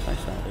saw this? I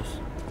saw this.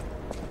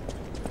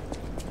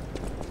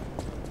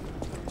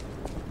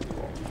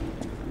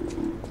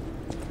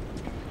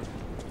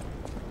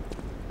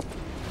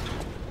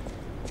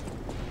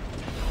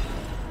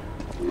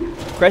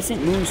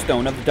 Crescent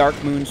Moonstone of the Dark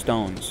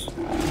Moonstones.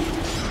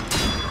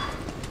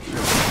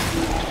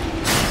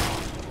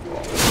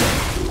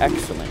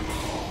 Excellent.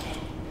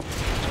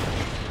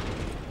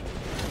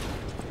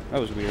 That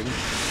was weird.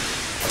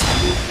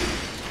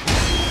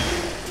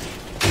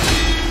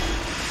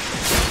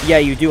 Yeah,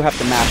 you do have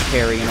to mash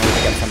parry in order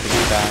to get something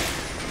like that.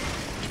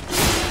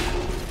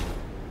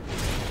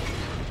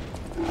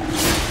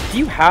 Do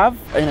you have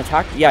an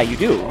attack? Yeah, you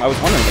do. I was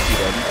wondering if you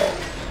did.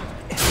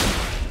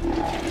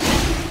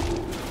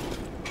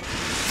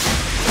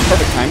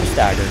 Perfect time to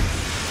stagger.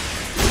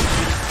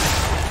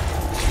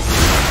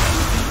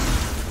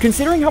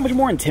 Considering how much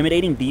more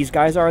intimidating these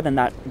guys are than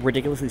that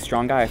ridiculously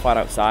strong guy I fought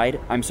outside,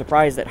 I'm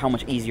surprised at how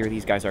much easier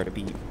these guys are to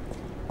beat.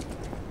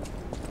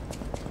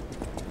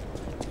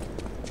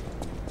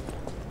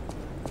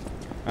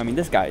 I mean,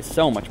 this guy is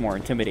so much more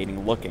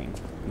intimidating looking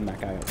than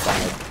that guy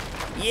outside.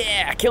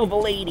 Yeah, kill the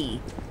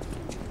lady!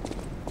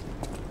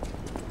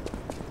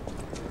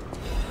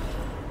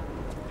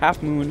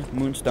 Half Moon,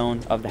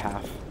 Moonstone of the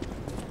Half.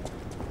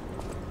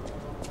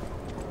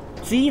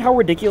 See how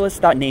ridiculous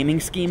that naming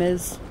scheme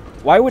is?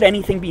 Why would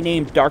anything be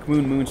named Dark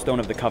Moon, Moonstone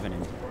of the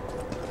Covenant?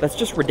 That's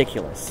just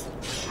ridiculous.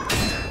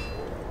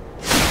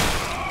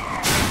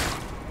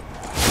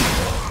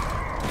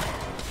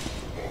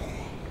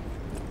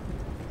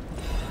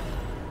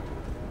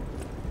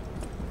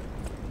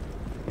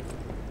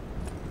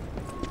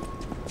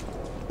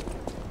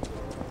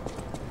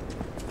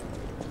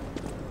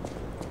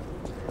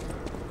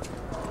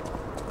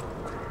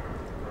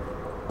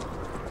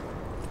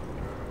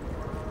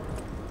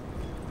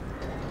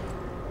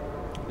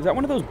 Is that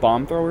one of those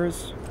bomb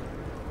throwers?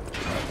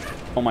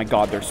 Oh my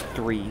god, there's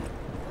 3.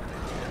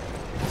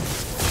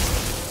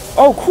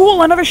 Oh,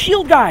 cool! Another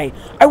shield guy!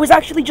 I was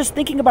actually just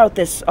thinking about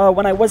this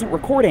when I wasn't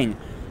recording.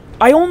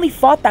 I only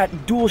fought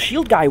that dual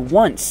shield guy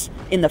once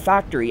in the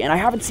factory, and I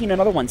haven't seen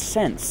another one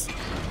since.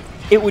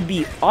 It would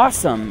be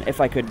awesome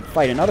if I could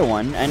fight another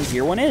one, and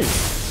here one is.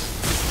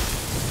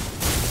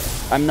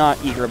 I'm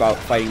not eager about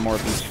fighting more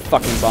of these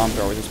fucking bomb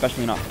throwers,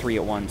 especially not 3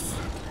 at once.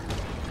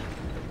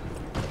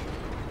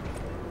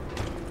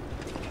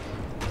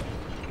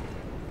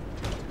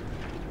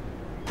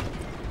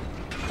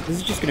 This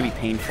is just going to be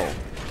painful.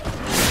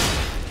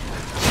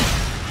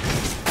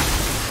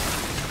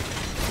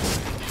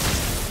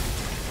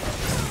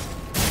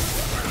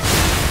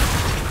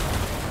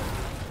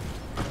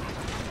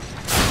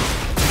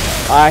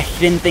 I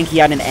didn't think he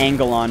had an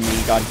angle on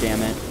me, god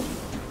damn it.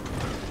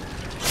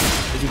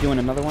 Is he doing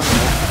another one?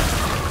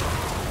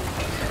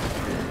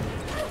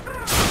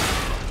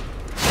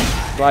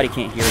 Glad he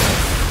can't hear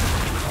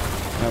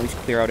us. I'll at least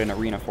clear out an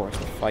arena for us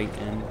to fight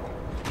in.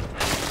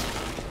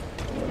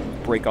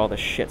 Break all this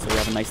shit so we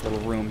have a nice little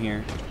room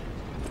here.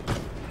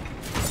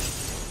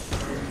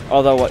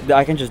 Although,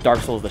 I can just Dark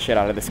Souls the shit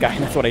out of this guy,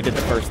 and that's what I did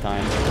the first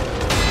time.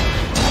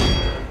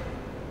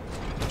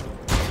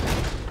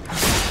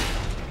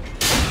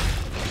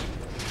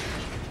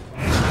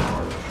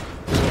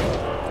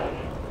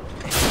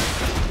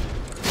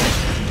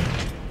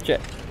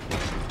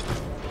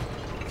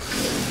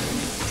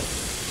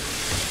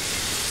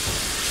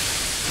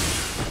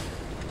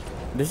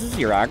 This is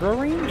your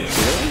aggro range? Really?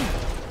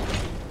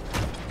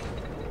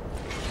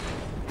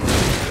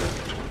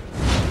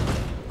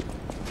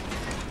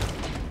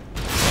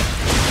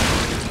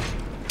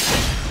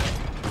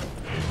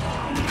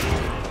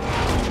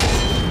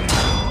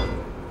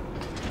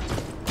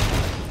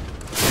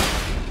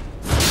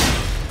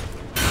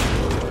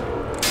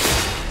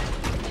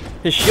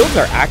 His shields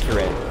are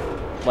accurate,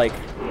 like,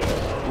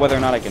 whether or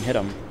not I can hit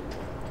him.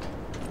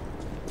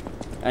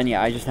 And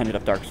yeah, I just ended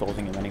up Dark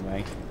Soulsing him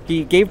anyway.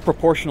 He gave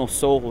proportional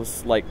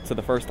souls, like, to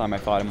the first time I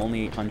fought him,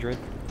 only 800.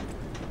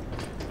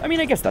 I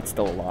mean, I guess that's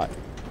still a lot.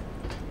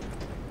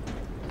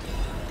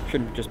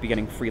 Shouldn't just be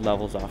getting free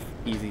levels off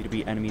easy to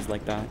beat enemies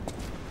like that.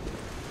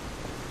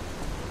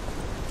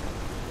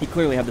 He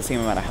clearly had the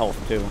same amount of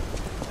health, too.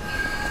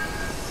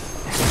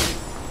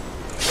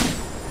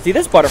 See,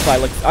 this butterfly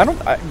looks...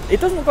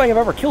 it doesn't look like I've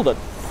ever killed a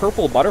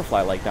purple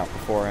butterfly like that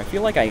before. I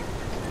feel like I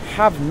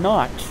have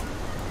not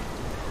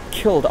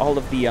killed all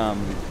of the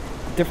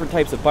different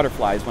types of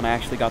butterflies when I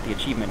actually got the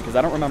achievement, because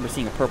I don't remember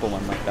seeing a purple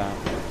one like that.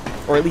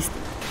 Or at least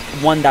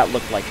one that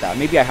looked like that.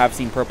 Maybe I have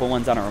seen purple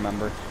ones, I don't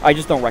remember. I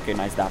just don't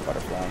recognize that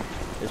butterfly,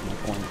 is my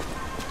point.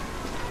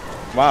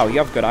 Wow, you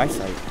have good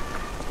eyesight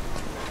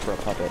for a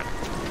puppet.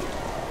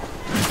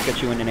 Let's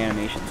get you in an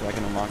animation so I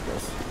can unlock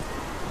this.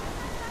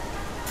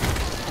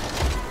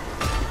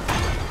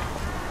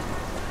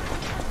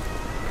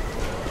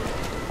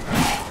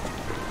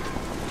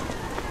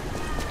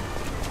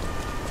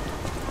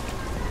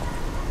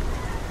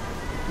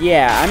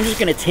 Yeah, I'm just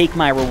gonna take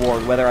my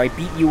reward, whether I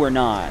beat you or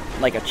not,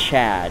 like a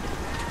Chad.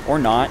 Or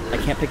not, I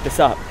can't pick this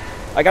up.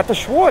 I got the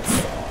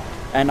Schwartz!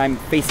 And I'm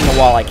facing a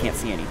wall, I can't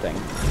see anything.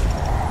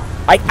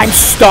 I'm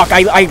stuck,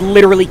 I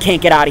literally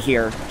can't get out of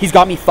here. He's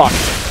got me fucked.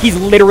 He's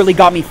literally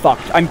got me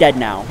fucked. I'm dead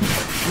now.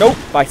 Nope,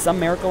 by some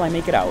miracle I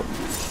make it out.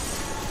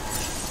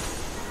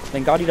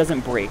 Thank God he doesn't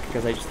break,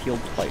 because I just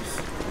healed twice.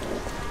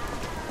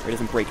 Or he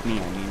doesn't break me,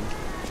 I mean.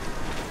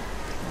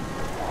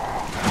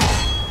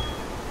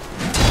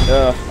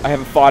 I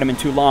haven't fought him in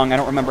too long. I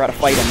don't remember how to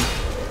fight him.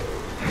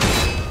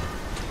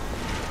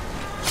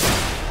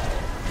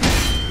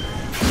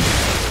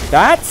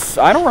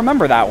 I don't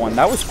remember that one.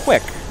 That was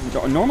quick.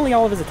 Normally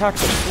all of his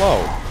attacks are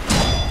slow.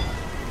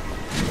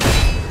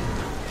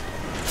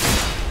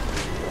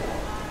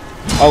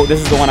 Oh,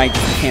 this is the one I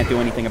just can't do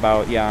anything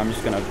about. Yeah, I'm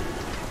just gonna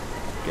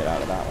get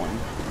out of that one.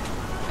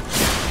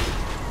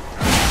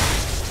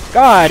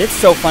 God, it's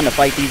so fun to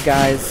fight these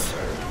guys.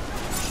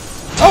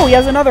 Oh, he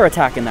has another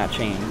attack in that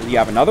chain. Do you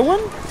have another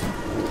one?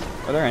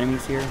 Are there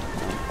enemies here?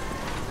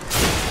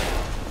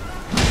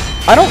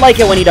 I don't like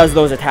it when he does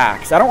those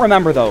attacks. I don't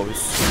remember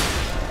those.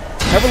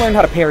 Never learned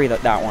how to parry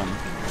that one.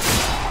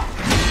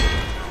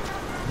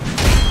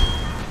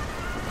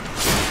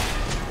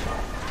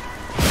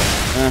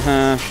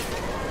 Uh-huh.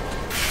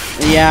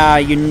 Yeah,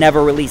 you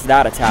never release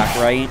that attack,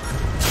 right?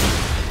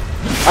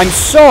 I'm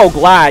so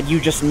glad you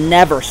just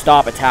never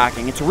stop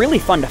attacking. It's really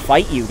fun to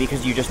fight you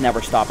because you just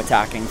never stop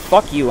attacking.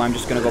 Fuck you, I'm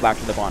just gonna go back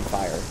to the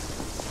bonfire.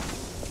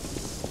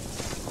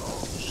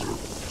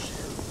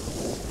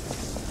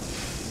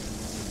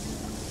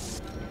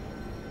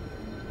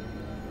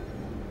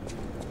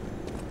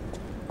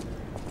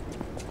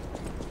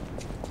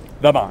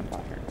 The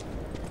bonfire.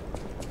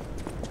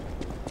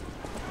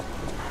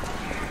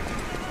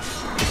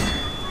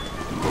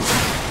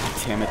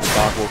 Damn it, the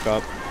dog woke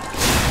up.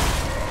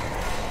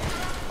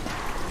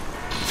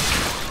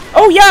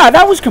 Oh yeah,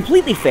 that was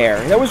completely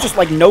fair. There was just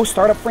like no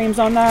startup frames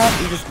on that.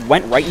 He just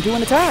went right into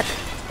an attack.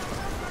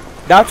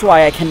 That's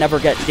why I can never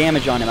get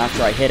damage on him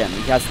after I hit him.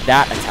 He has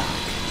that attack.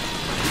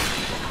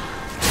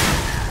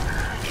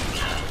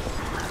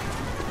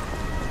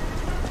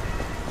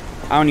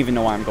 I don't even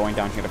know why I'm going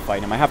down here to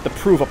fight him. I have to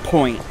prove a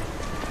point.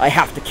 I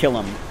have to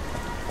kill him.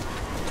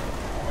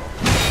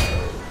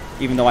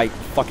 Even though I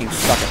fucking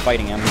suck at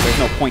fighting him. There's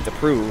no point to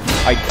prove.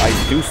 I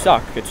do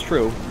suck, it's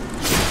true.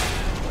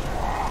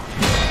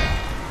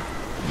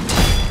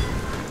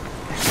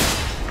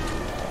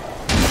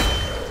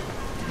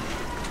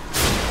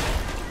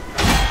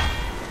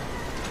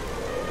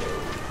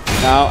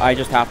 Now I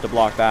just have to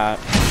block that.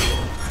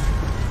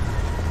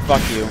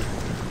 Fuck you.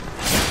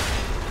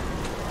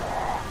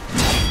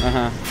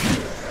 Uh-huh.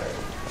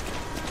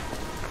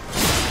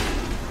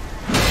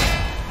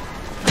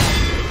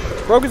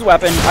 Broke his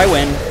weapon. I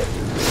win.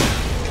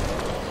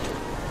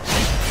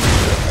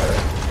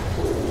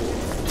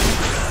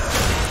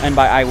 And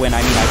by I win,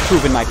 I mean I've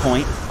proven my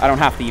point. I don't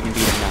have to even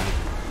beat him now.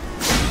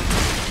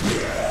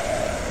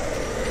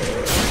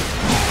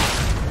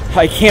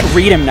 I can't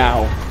read him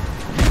now.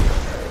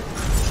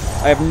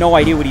 I have no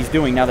idea what he's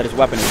doing now that his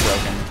weapon is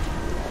broken.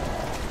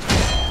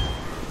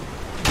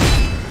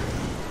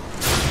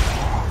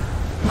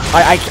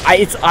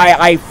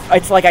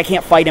 It's like I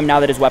can't fight him now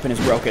that his weapon is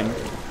broken.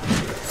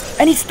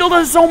 And he still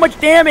does so much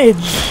damage!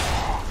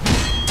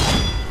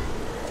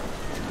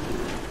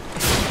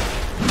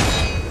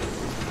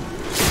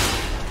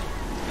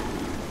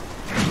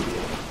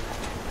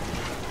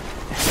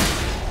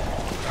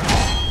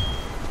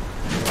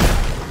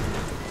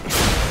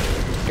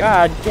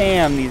 God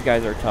damn, these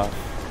guys are tough.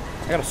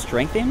 I got a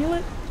strength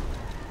amulet?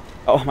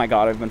 Oh my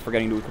god, I've been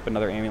forgetting to equip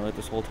another amulet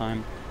this whole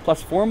time.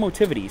 Plus 4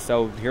 motivity,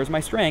 so here's my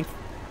strength.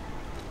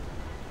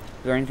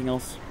 Is there anything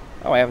else?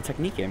 Oh, I have a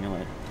technique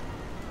amulet.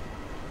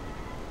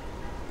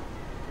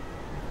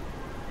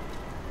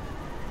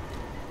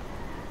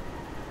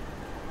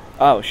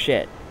 Oh,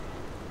 shit.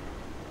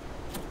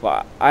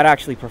 Well, I'd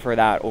actually prefer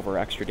that over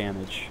extra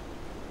damage.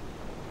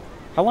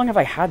 How long have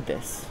I had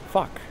this?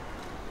 Fuck.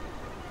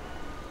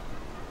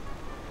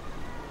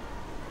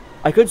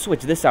 I could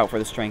switch this out for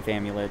the strength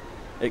amulet.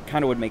 It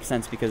kind of would make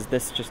sense because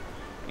this just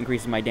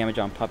increases my damage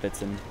on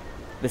puppets and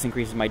this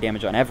increases my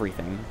damage on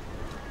everything.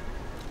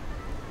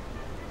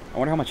 I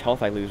wonder how much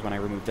health I lose when I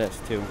remove this,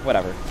 too.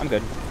 Whatever. I'm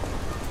good.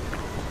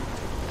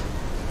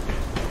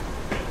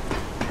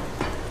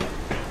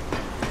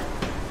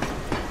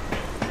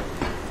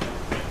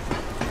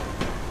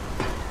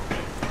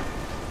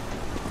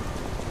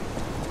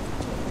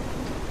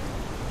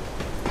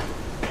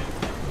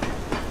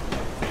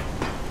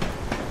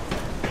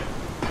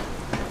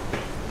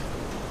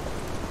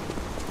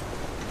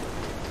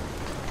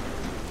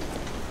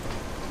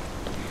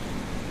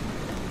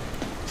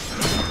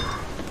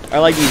 I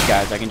like these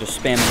guys. I can just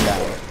spam them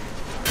down.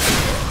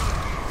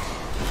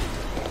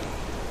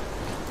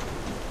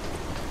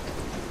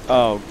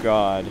 Oh,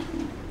 God.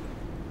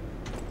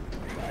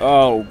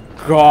 Oh,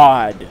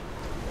 God.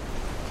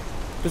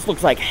 This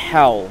looks like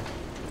hell.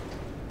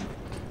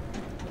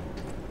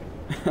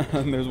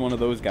 There's one of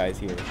those guys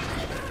here.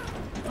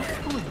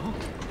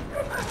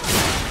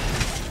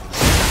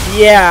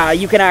 Yeah,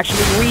 you can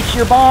actually reach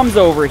your bombs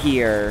over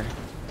here.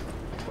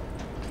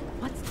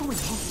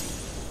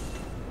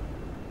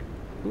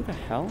 Who the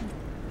hell?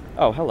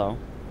 Oh, hello.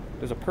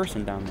 There's a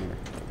person down there.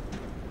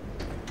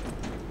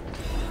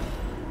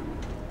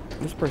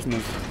 This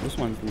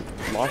one's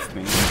lost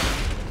me.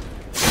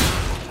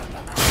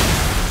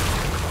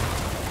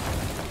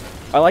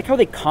 I like how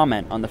they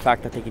comment on the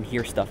fact that they can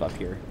hear stuff up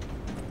here.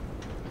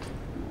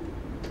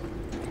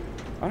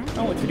 I don't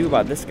know what to do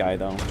about this guy,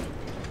 though.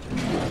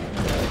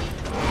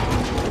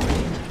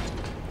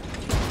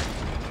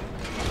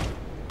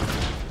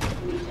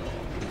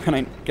 Can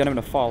I get him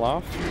to fall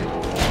off?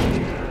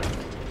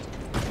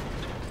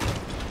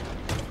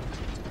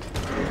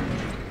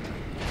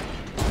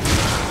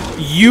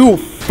 You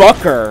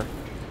fucker!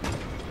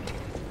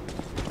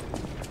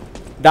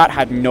 That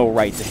had no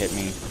right to hit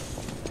me.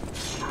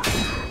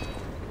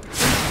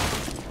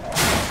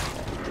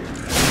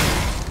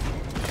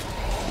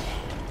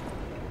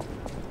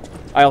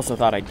 I also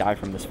thought I'd die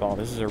from this fall.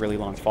 This is a really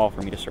long fall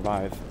for me to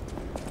survive.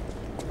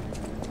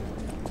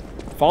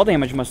 Fall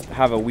damage must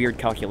have a weird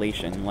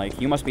calculation. Like,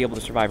 you must be able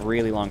to survive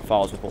really long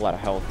falls with a lot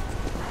of health.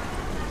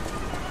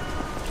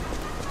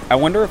 I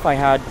wonder if I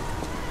had...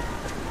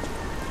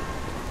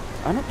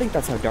 I don't think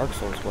that's how Dark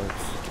Souls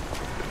works.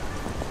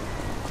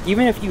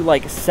 Even if you,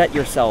 like, set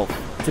yourself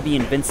to be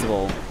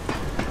invincible,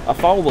 a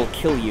fall will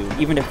kill you,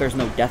 even if there's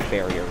no death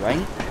barrier,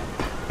 right?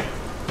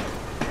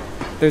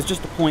 There's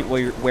just a point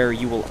where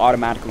you will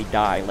automatically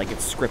die, like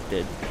it's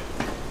scripted.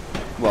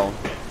 Well,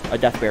 a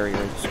death barrier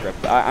is a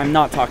script. I'm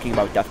not talking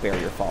about death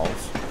barrier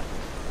falls.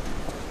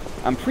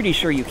 I'm pretty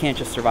sure you can't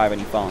just survive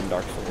any fall in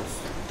Dark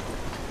Souls.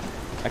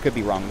 I could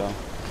be wrong, though.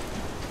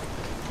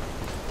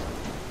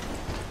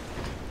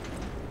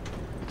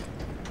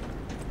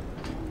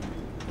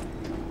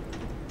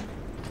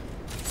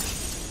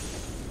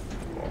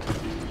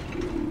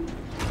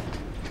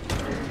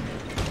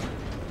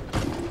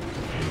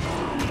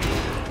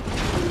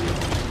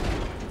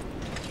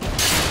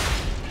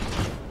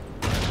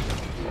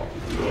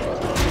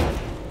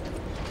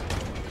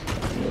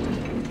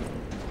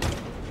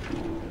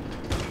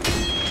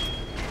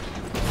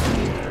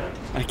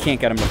 I can't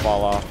get him to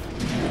fall off.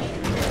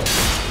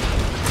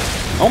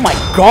 Oh my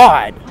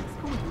god!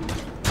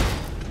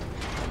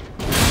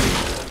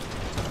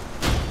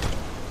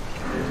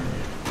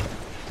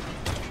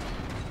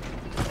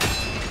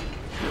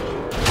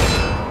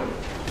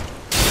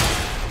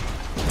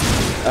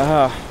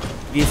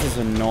 This is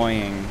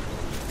annoying.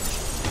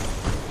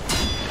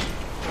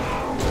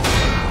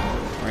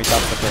 Alright,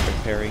 that's the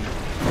perfect parry.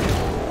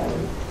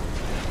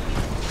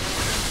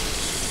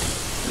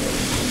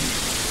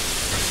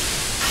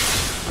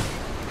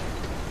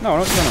 No,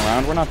 don't turn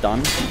around. We're not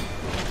done.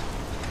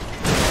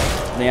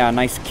 Yeah,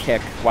 nice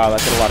kick. Wow, that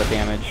did a lot of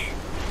damage.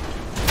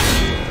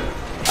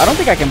 I don't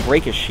think I can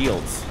break his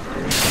shields.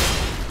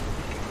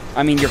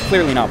 I mean, you're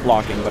clearly not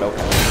blocking, but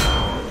okay.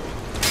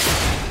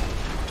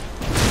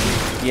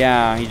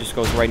 Yeah, he just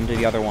goes right into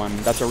the other one.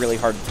 That's a really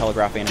hard to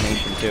telegraph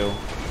animation, too.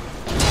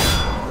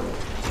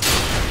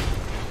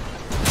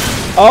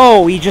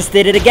 Oh, he just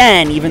did it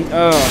again! Even...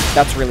 Oh,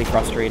 that's really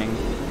frustrating.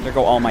 There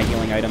go all my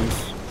healing items.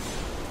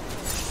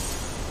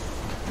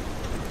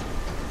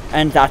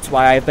 And that's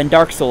why I've been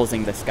Dark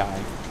Soulsing this guy.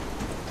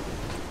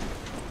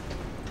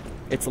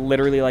 It's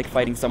literally like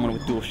fighting someone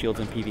with dual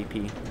shields in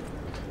PvP.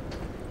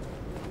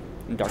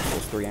 In Dark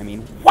Souls 3, I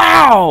mean.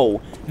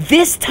 Wow!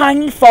 This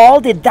tiny fall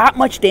did that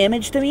much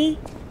damage to me?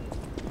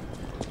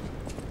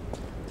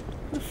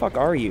 Who the fuck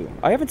are you?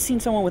 I haven't seen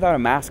someone without a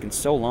mask in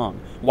so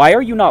long. Why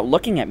are you not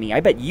looking at me? I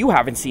bet you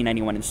haven't seen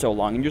anyone in so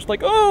long, and you're just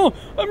like, oh,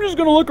 I'm just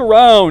gonna look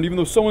around, even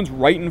though someone's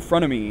right in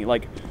front of me.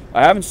 Like,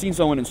 I haven't seen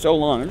someone in so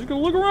long. I'm just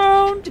gonna look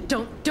around.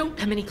 Don't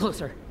come any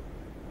closer.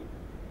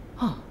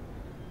 Oh.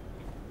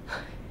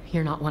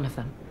 You're not one of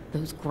them.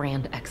 Those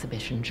grand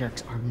exhibition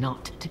jerks are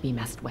not to be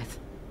messed with.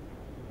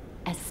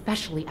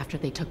 Especially after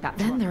they took that.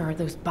 Then there are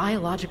those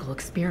biological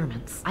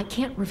experiments. I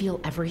can't reveal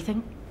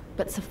everything,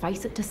 but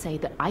suffice it to say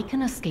that I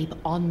can escape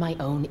on my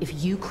own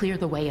if you clear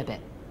the way a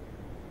bit.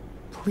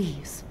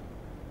 Please.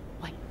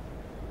 Like...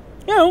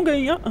 Yeah,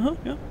 okay, yeah,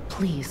 yeah.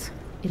 Please.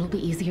 It'll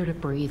be easier to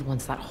breathe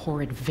once that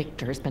horrid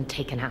Victor's been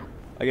taken out.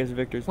 I guess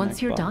Victor's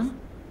Once you're boss. done,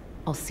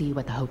 I'll see you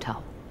at the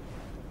hotel.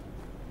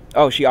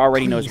 Oh, she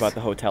already knows Please. about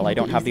the hotel. I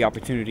don't have the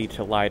opportunity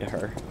to lie to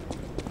her.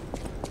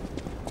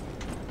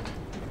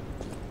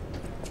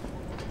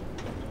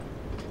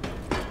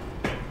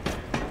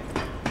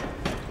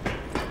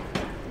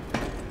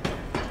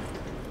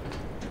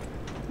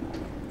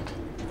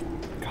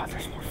 God,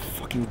 there's more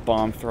fucking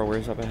bomb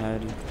throwers up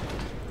ahead.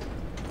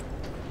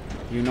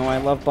 You know I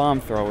love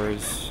bomb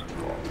throwers.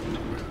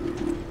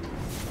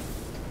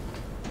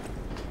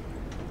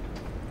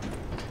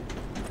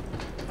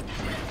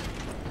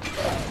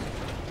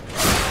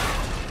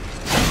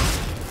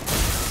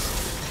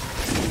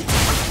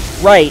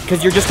 Right,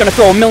 because you're just gonna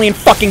throw a million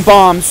fucking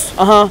bombs.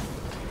 Uh-huh.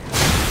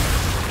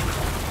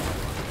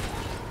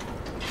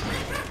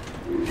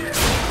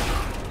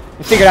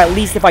 I figured at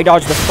least if I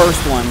dodged the first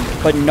one,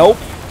 but nope.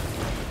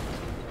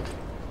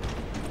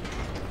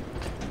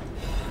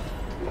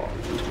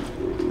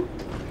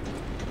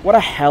 What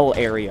a hell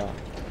area.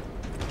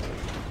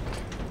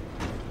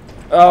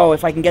 Oh,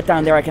 if I can get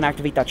down there, I can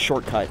activate that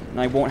shortcut,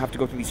 and I won't have to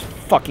go through these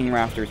fucking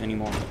rafters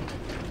anymore.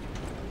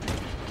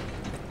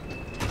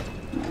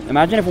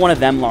 Imagine if one of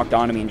them locked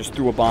onto me and just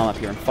threw a bomb up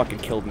here and fucking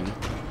killed me.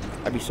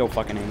 I'd be so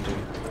fucking angry.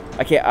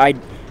 I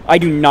can't, I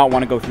do not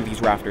want to go through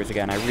these rafters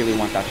again. I really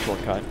want that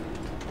shortcut.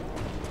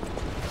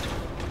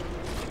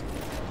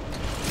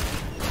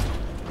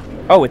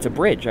 Oh, it's a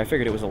bridge. I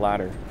figured it was a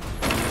ladder.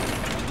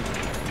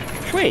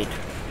 Sweet.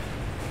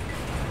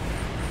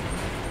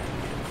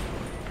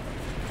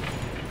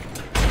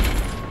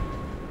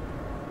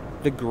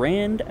 The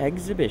Grand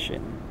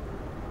Exhibition.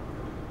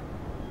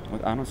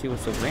 I don't see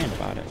what's so grand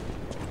about it.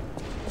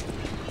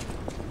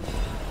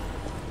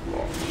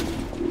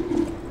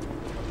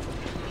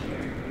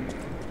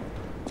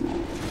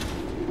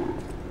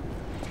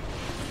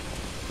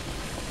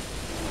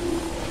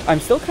 I'm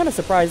still kind of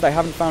surprised I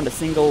haven't found a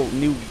single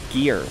new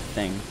gear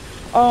thing.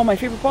 Oh, my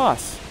favorite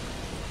boss.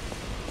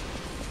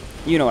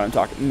 You know what I'm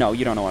talking... No,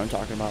 you don't know what I'm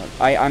talking about.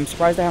 I'm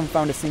surprised I haven't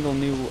found a single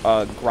new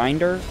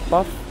grinder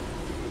buff.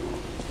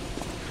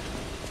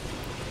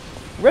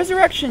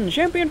 Resurrection!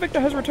 Champion Victor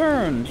has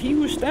returned! He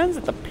who stands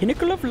at the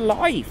pinnacle of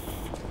life!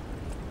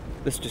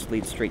 This just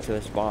leads straight to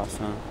this boss,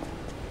 huh?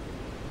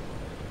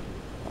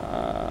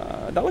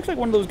 That looks like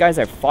one of those guys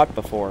I've fought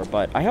before,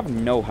 but I have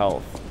no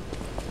health.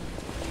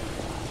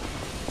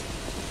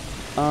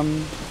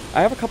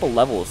 I have a couple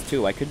levels,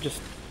 too. I could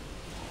just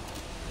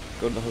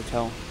go to the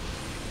hotel.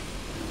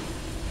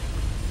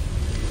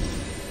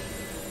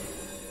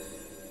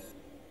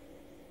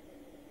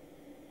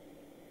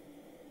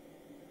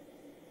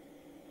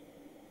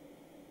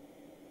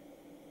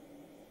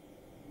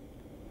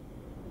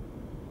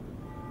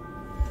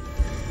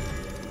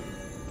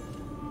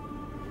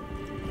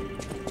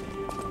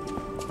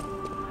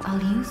 I'll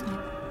use my...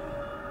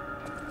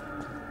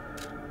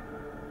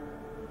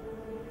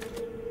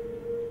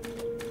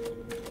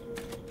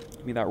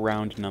 Give me that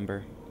round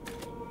number.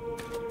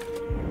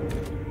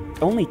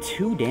 Only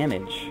 2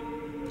 damage.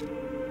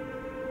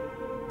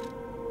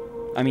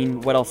 I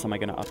mean, what else am I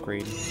gonna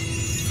upgrade?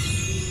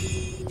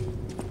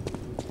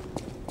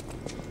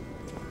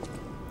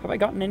 Have I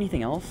gotten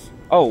anything else?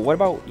 Oh, what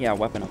about, yeah,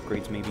 weapon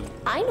upgrades maybe.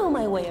 I know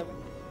my way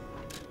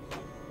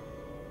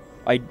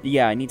around.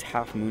 Yeah, I need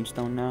half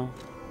moonstone now.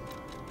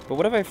 But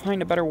what if I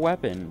find a better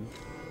weapon?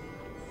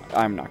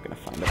 I'm not gonna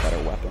find a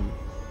better weapon.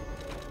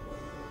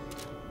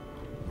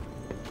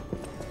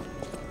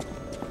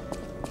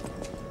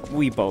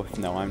 We both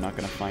know I'm not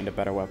gonna find a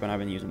better weapon. I've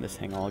been using this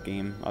thing all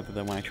game, other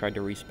than when I tried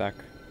to respec.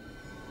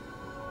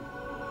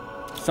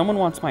 Someone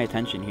wants my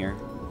attention here.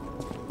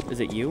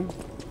 Is it you?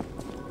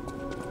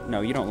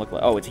 No, you don't look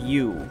like... Oh, it's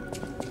you.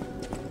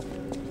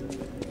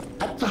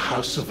 At the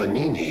House of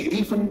Vanini,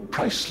 even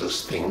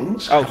priceless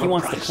things Oh, have he a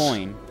wants price. the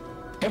coin.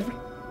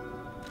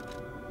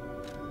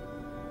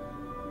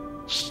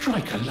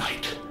 Strike a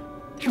light.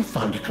 You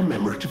found a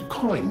commemorative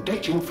coin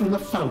dating from the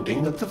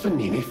founding of the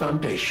Vanini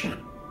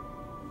Foundation.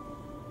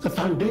 The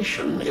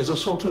Foundation is a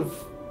sort of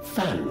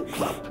fan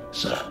club,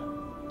 sir.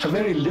 A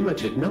very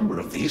limited number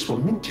of these were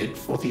minted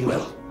for the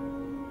well.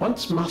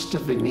 Once Master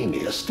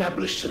Vanini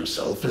established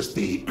himself as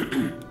the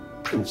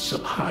Prince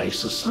of High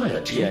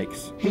Society,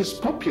 Yikes. his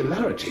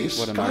popularity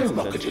What a narcissist.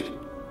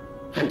 skyrocketed,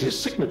 and his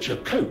signature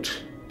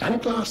coat and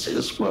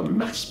glasses were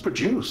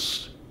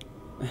mass-produced.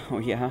 Oh,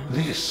 yeah?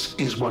 This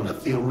is one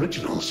of the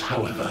originals,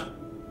 however,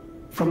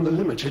 from the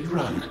limited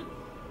run.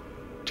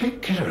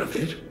 take care of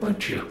it,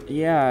 won't you?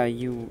 Yeah,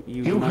 you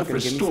You not have gonna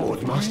give me restored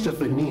something? Master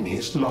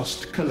Vanini's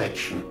lost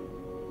collection.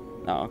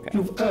 Oh, okay.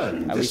 You've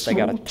earned At this least I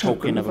got a small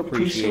token of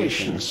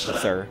appreciation, sir.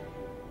 sir.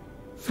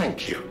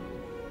 Thank you.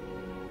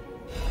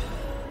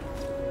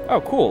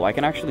 Oh, cool. I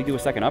can actually do a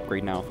second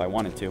upgrade now if I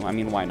wanted to. I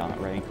mean, why not,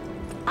 right?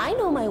 I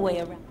know my way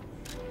around.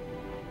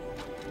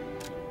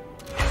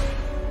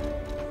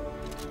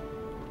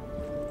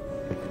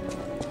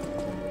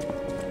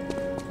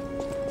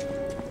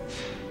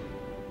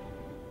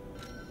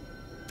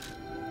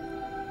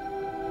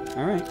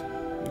 Alright.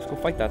 Let's go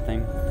fight that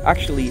thing.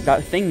 Actually,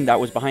 that thing that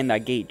was behind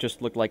that gate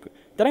just looked like...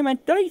 Did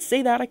I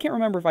say that? I can't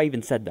remember if I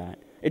even said that.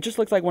 It just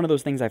looks like one of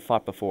those things I've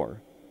fought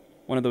before.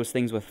 One of those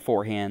things with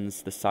 4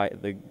 hands,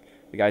 the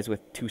guys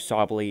with 2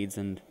 saw blades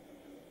and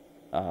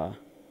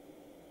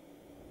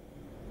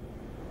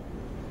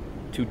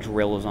 2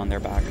 drills on their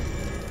back.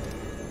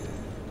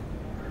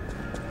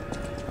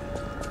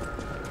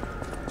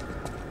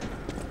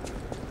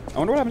 I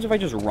wonder what happens if I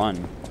just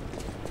run.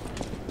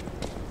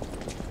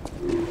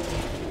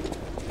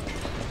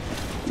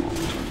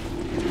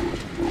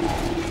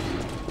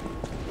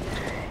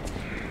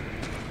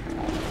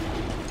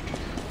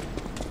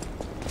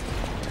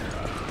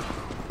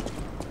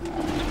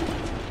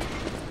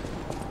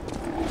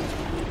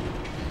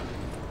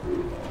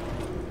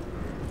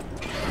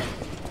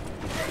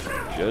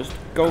 Just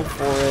go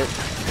for it.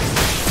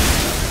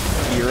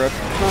 You're a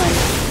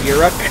cunt.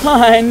 You're a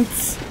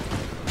cunt!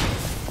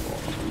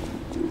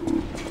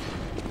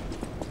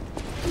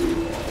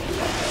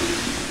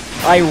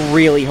 I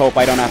really hope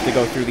I don't have to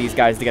go through these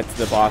guys to get to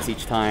the boss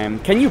each time.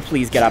 Can you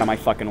please get out of my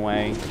fucking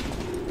way?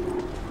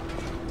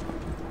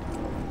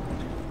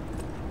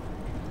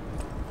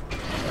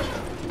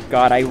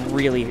 God, I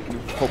really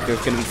hope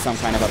there's gonna be some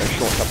kind of other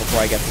shortcut before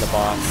I get to the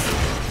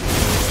boss.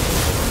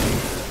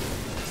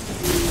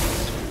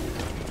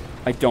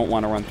 I don't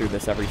want to run through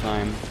this every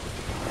time.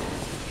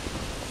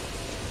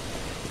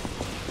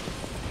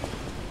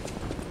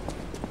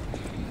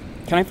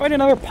 Can I fight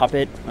another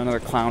puppet? Another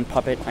clown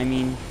puppet, I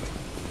mean?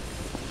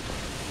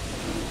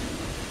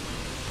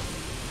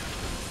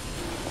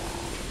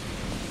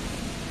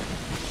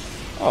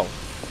 Oh.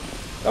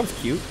 That was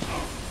cute.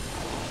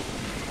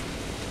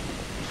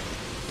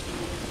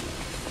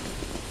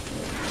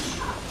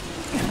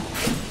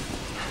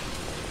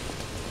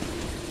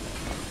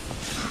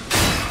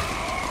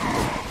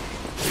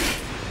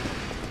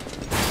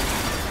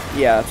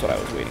 Yeah, that's what I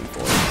was waiting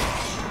for.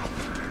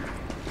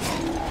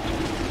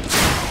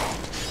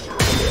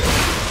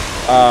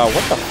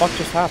 What the fuck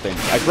just happened?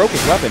 I broke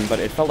his weapon, but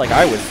it felt like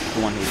I was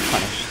the one who was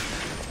punished.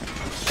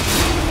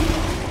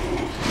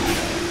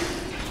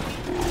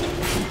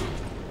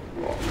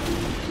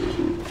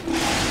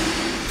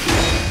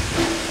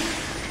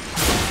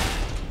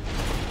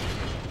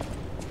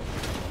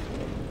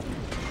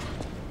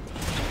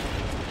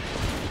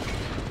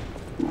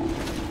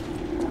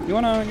 You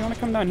wanna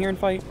come down here and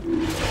fight?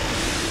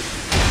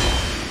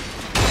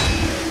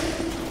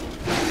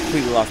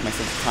 Completely lost my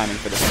sense of timing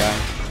for this guy.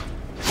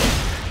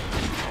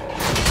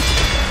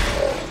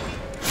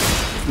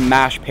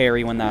 Mash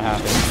parry when that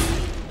happens.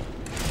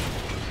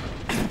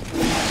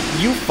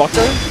 You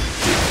fucker!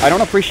 I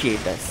don't appreciate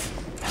this.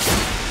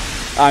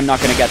 I'm not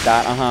gonna get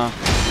that,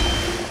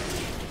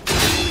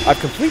 I've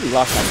completely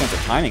lost my sense of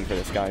timing for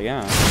this guy,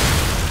 yeah.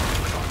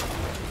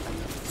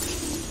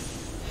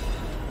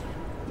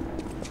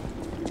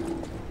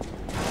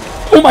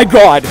 Oh my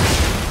god!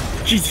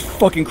 Jesus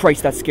fucking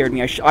Christ, that scared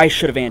me. I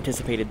should have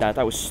anticipated that.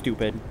 That was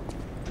stupid.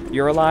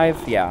 You're alive?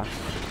 Yeah.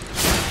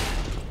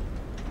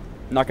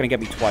 Not gonna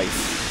get me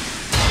twice.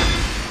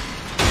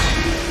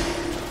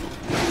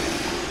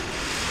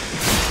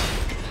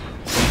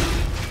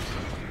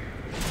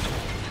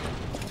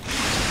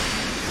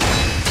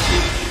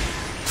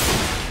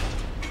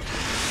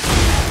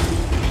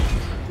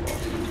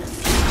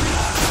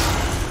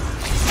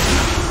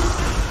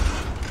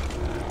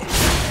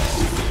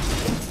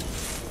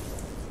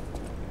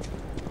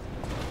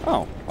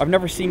 Oh, I've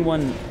never seen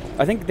one.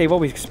 I think they've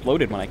always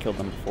exploded when I killed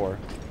them before.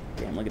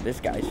 Damn, look at this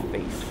guy's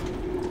face.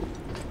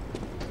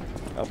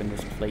 Up in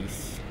this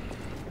place.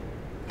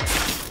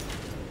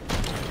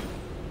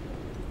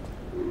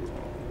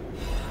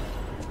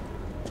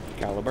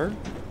 Caliber.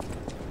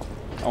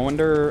 I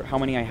wonder how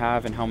many I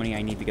have and how many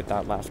I need to get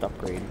that last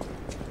upgrade.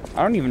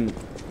 I don't even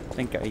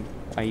think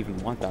I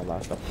even want that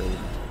last upgrade.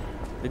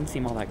 Didn't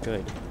seem all that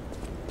good.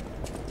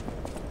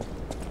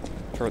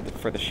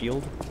 For the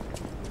shield.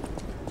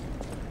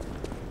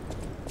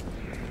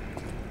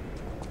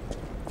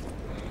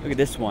 Look at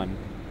this one.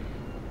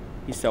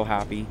 He's so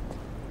happy.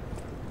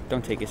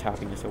 Don't take his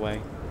happiness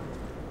away.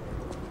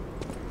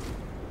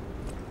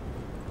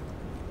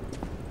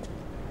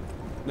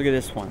 Look at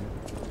this one.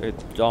 They're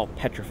all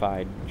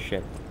petrified and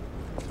shit.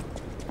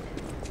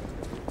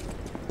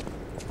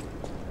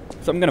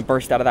 So I'm gonna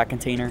burst out of that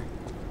container.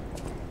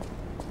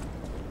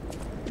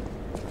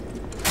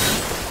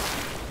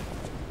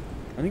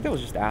 I think that was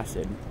just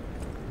acid.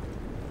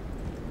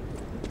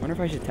 I wonder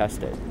if I should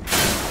test it.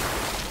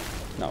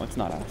 No, it's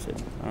not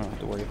acid. I don't have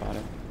to worry about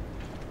it.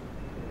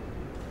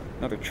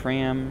 Another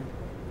tram.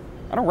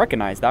 I don't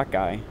recognize that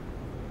guy.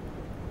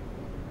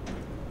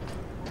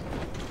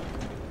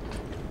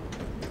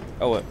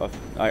 Oh,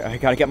 I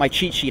gotta get my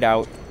cheat sheet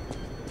out.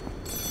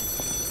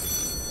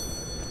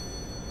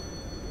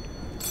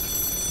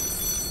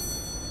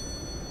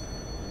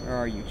 Where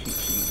are you, cheat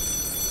sheet?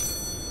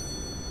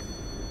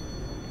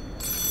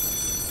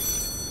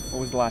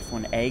 What was the last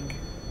one? Egg?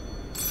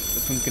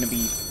 This one's gonna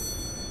be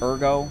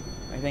Ergo,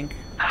 I think.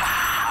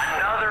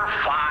 Another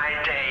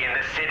fine day in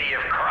the city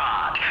of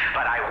Krat.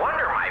 But I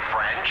wonder, my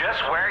friend,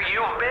 just where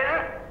you've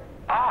been?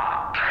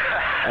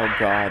 Oh,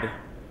 God.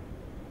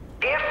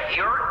 If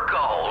your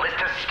goal is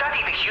to study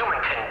the human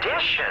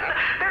condition,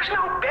 there's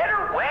no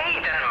better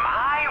way than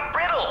my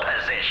riddle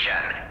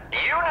position.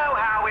 You know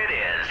how it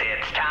is.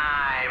 It's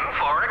time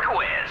for a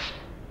quiz.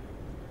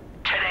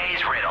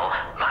 Today's riddle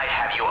might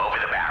have you over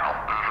the barrel.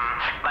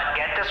 But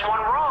get this one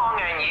wrong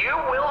and you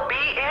will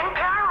be in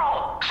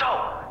peril. So,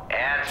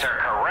 answer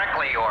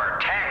correctly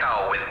or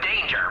tango with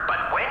danger.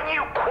 But when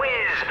you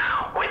quiz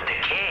with the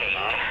king,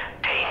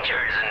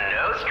 danger's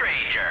no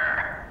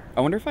stranger. I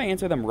wonder if I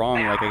answer them wrong,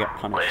 Now, like I get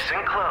punished.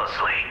 Listen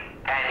closely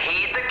and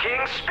heed the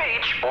king's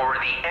speech, or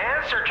the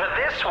answer to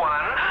this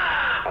one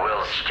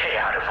will stay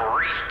out of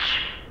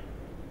reach.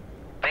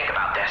 Think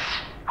about this.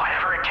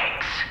 Whatever it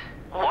takes.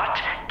 What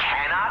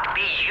cannot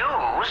be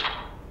used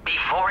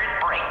before it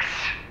breaks?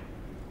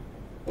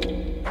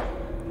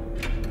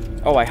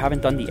 Oh, I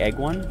haven't done the egg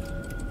one?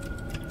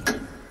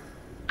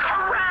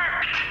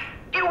 Correct!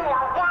 You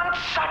were once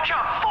such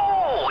a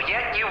fool,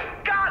 yet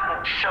you've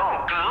gotten so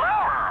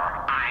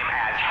clever. I'm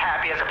as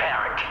happy as a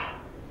parent.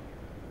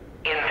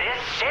 In this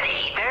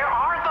city, there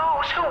are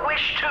those who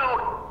wish to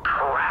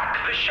crack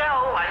the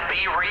shell and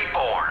be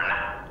reborn.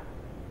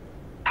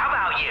 How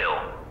about you?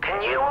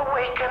 Can you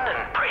awaken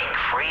and break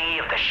free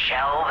of the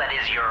shell that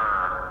is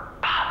your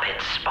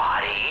puppet's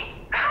body?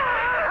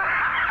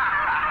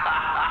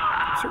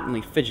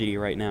 Certainly fidgety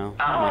right now.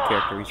 My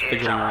character, he's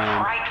fidgeting It's a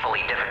around.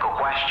 frightfully difficult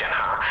question,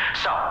 huh?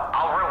 So,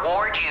 I'll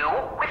reward you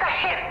with a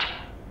hint.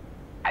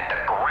 At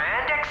the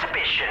grand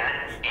exhibition,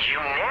 you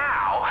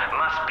now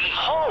must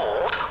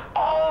behold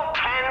all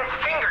 10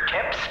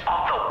 fingertips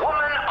of the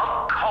woman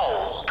of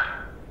cold.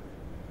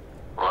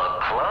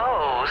 Look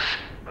close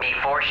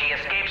before she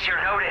escapes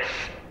your notice.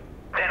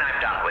 Then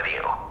I'm done with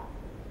you.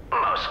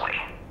 Mostly.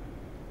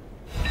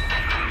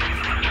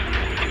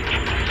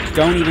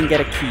 Don't even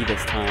get a key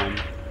this time.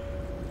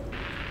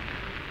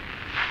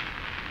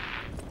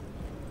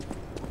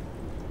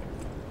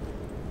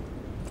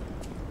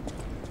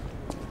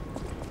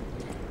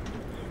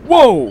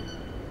 Whoa!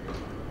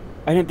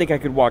 I didn't think I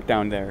could walk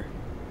down there.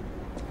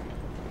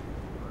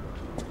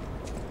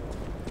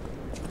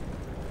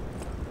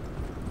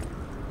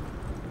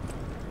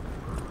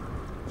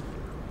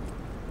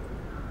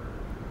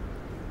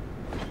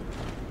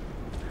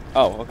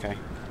 Oh, okay.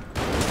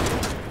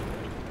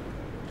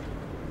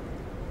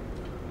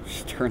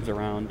 Just turns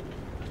around.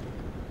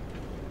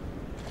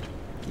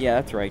 Yeah,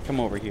 that's right. Come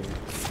over here.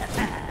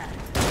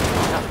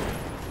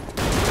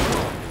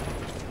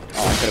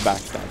 Oh, I could have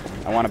backstabbed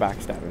him. I want to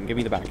backstab him. Give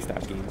me the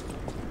backstab game.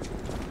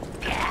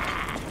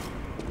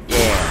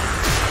 Yeah.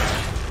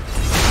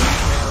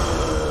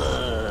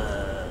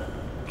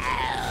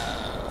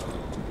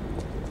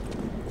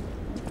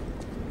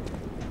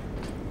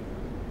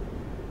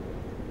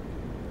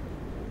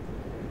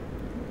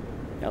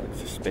 That looks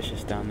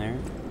suspicious down there.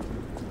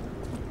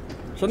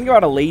 Something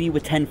about a lady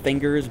with 10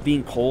 fingers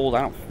being cold.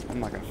 I'm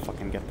not gonna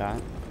fucking get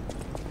that.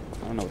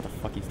 I don't know what the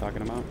fuck he's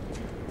talking about.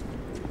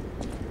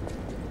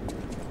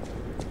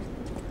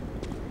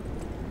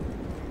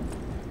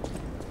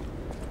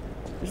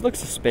 This looks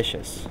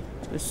suspicious.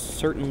 This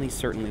certainly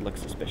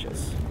looks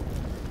suspicious.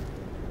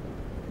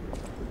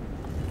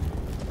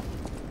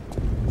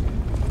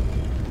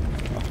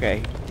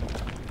 Okay.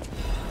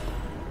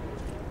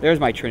 There's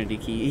my Trinity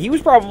key. He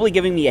was probably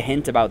giving me a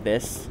hint about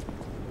this.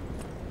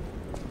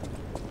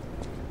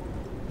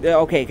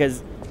 Okay,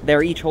 because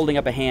they're each holding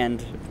up a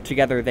hand.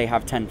 Together they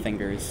have 10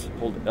 fingers,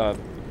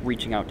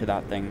 reaching out to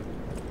that thing.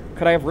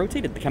 Could I have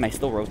rotated? Can I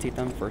still rotate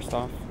them, first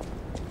off?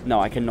 No,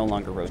 I can no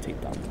longer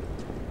rotate them.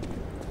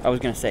 I was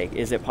going to say,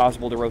 is it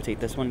possible to rotate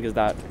this one? Because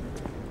that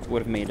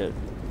would have made it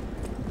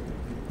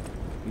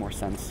more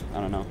sense.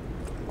 I don't know.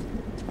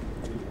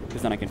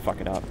 Because then I can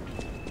fuck it up.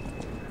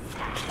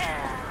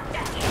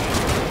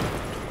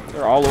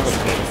 They're all over the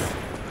place.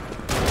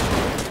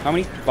 How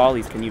many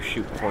volleys can you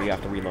shoot before you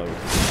have to reload?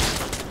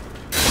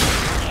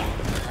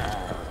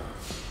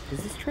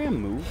 Does this tram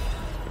move?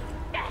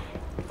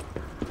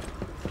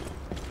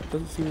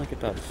 Doesn't seem like it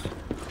does.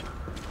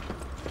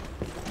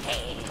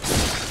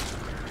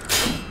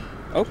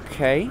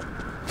 Okay.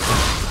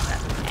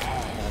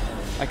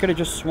 I could have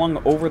just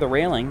swung over the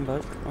railing,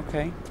 but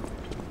okay.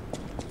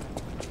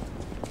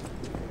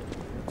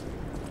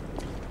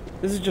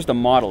 This is just a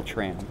model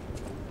tram.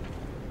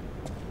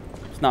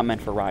 It's not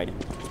meant for riding.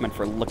 It's meant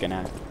for looking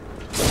at.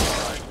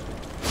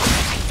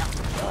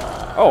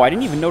 Oh, I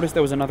didn't even notice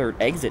there was another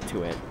exit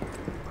to it.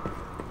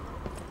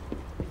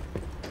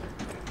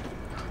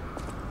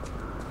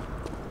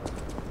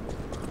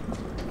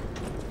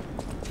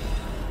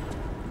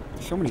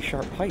 so many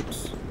sharp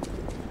pipes.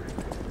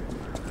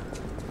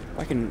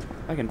 I can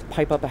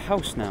pipe up a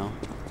house now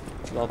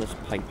with all this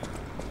pipe.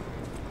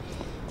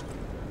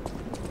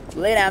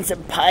 Lay down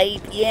some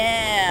pipe,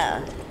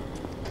 yeah!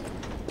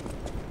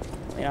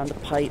 Lay down the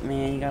pipe,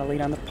 man. You gotta lay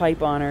down the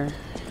pipe on her.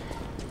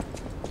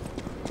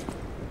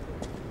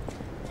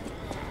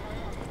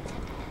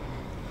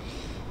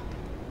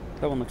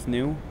 That one looks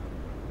new.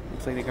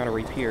 Looks like they got a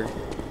repair.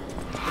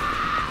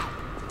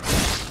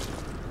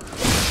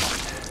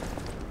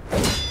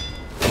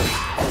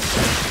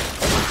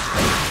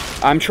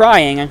 I'm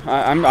trying.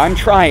 I'm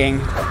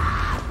trying.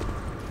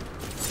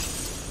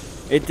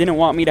 It didn't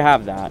want me to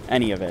have that.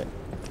 Any of it.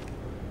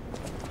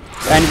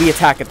 And we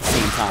attack at the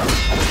same time.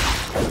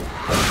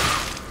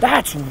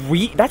 That's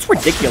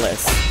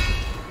ridiculous.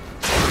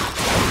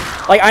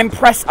 Like, I'm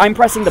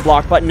pressing the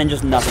block button and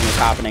just nothing is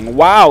happening.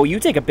 Wow, you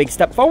take a big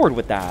step forward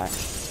with that.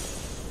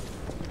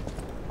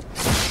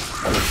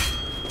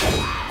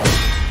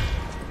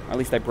 At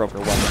least I broke her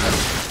weapon.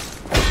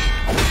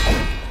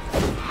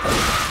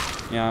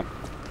 Yeah.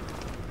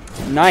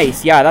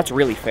 Nice. Yeah, that's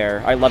really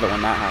fair. I love it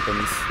when that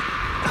happens.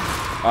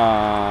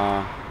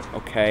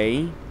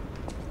 Okay.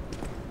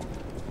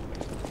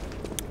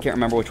 Can't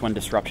remember which one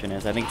disruption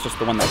is. I think it's just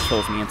the one that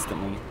kills me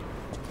instantly.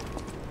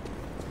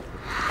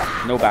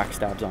 No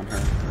backstabs on her.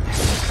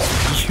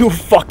 You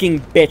fucking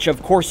bitch.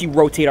 Of course you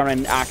rotate on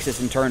an axis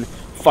and turn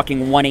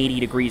fucking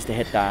 180 degrees to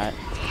hit that.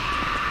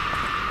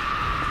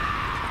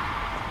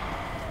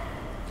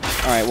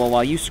 Alright, well,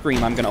 while you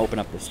scream, I'm gonna open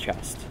up this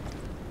chest.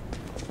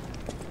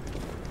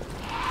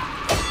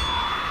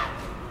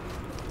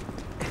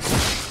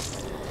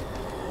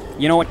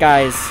 You know what,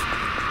 guys?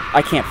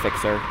 I can't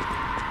fix her.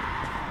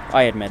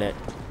 I admit it.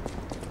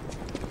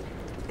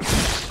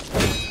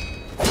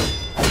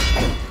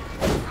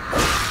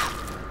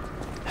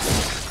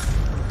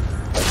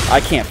 I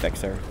can't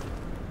fix her.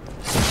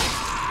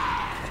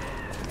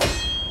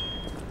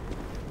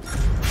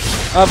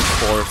 Of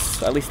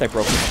course. At least I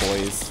broke the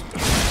toys.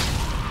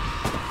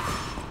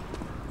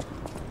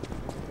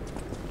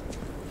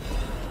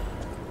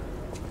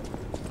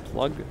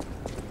 Plug?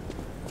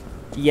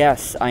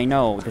 Yes, I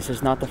know. This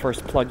is not the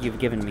first plug you've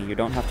given me. You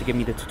don't have to give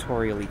me the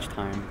tutorial each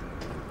time.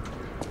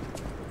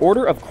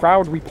 Order of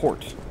Crowd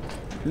Report.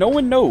 No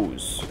one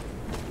knows.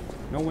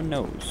 No one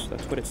knows.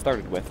 That's what it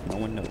started with. No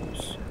one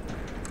knows.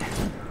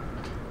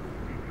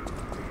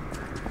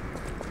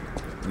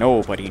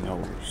 Nobody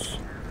knows.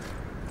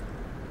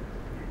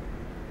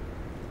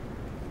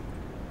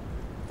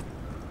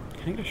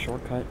 Can I get a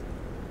shortcut?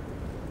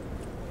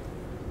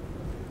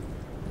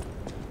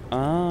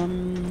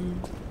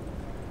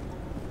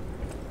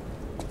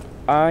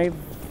 I've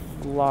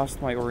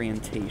lost my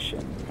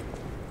orientation.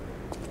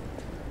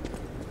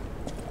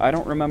 I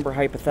don't remember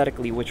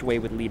hypothetically which way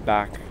would lead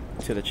back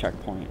to the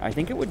checkpoint. I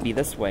think it would be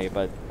this way,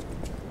 but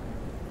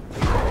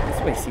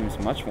this way seems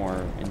much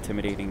more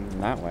intimidating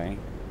than that way.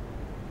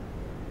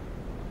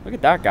 Look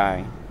at that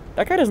guy.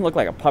 That guy doesn't look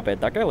like a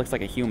puppet. That guy looks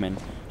like a human.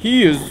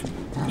 He is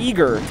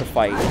eager to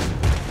fight.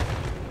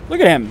 Look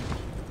at him.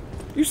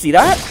 You see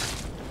that?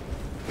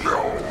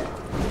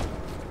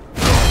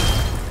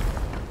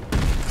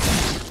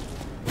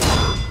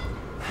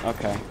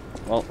 Okay.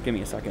 Well, give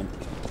me a second.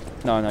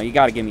 No, you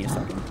gotta give me a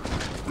second.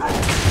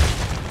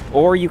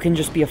 Or you can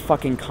just be a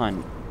fucking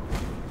cunt.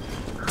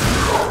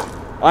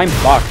 I'm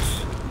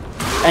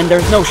fucked. And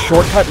there's no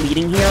shortcut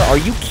leading here? Are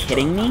you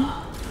kidding me?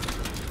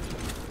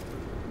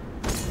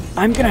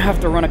 I'm gonna have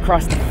to run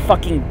across the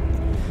fucking...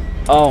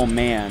 Oh,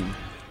 man.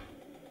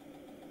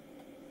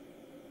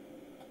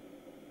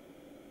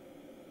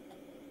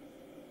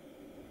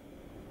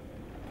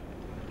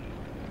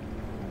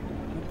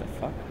 What the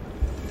fuck?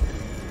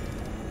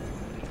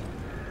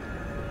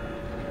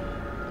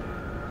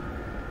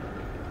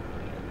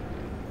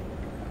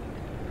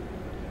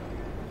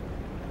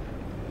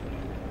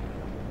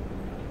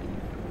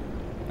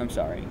 I'm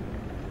sorry.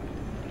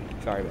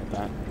 Sorry about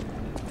that.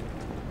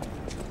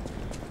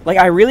 Like,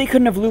 I really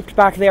couldn't have looped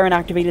back there and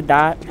activated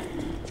that.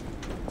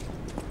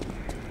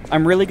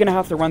 I'm really gonna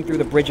have to run through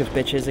the Bridge of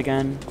Bitches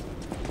again.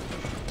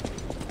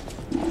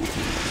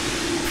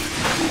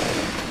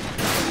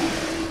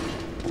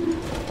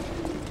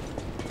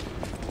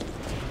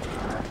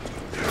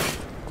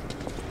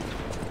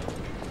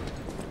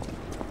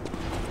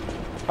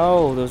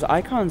 Oh, those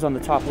icons on the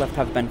top left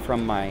have been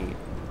from my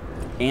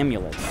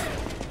amulets.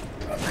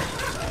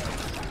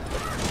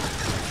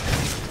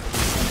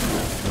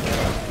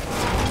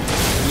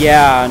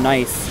 Yeah,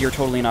 nice. You're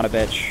totally not a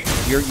bitch.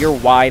 You're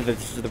why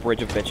this is the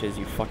Bridge of Bitches,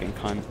 you fucking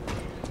cunt.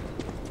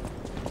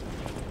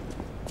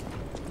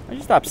 I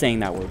just stopped saying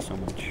that word so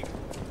much.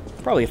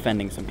 Probably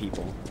offending some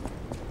people.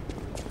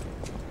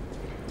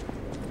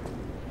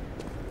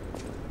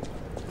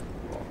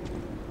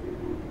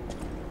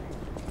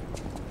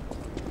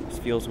 This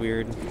feels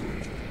weird.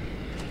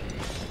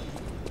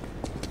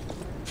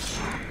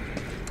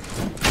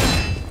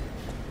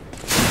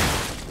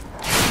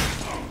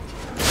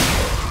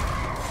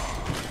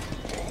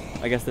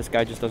 I guess this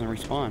guy just doesn't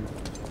respawn.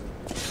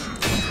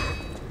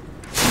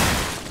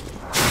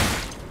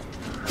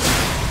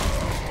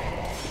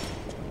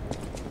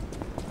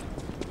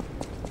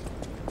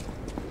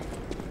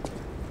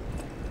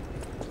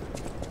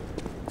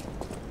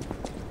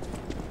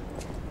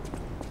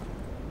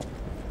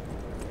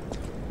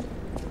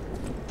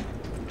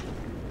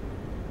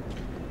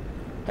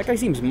 That guy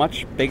seems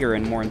much bigger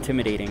and more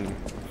intimidating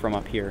from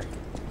up here.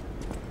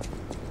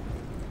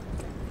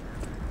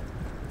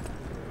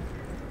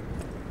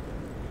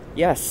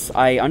 Yes,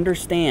 I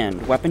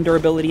understand. Weapon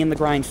durability in the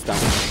grindstone.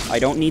 I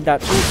don't need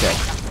that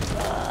toolkit.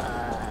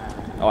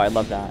 Oh, I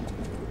love that.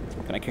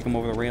 Can I kick him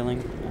over the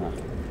railing?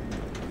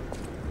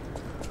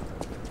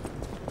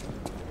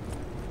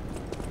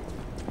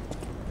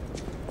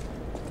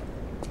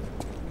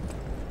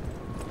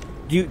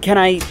 Can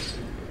I...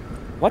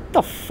 What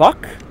the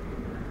fuck?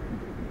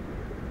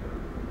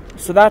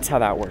 So that's how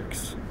that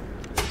works.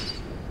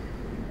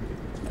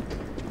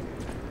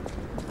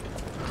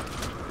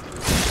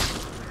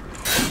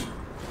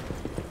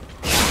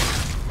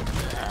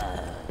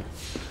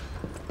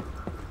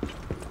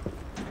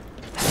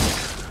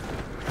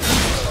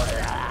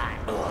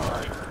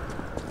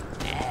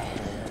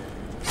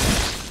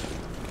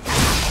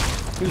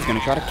 He's gonna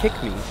try to kick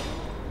me.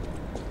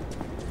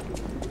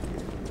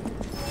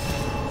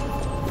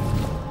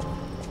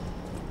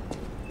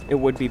 It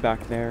would be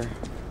back there.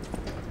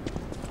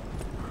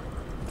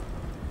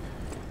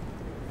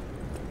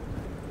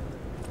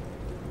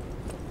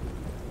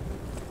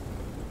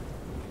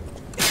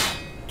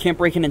 Can't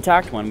break an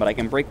intact one, but I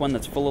can break one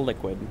that's full of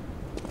liquid.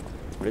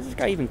 Where does this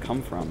guy even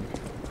come from?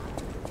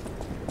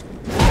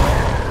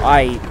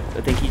 I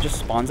think he just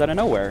spawns out of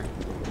nowhere.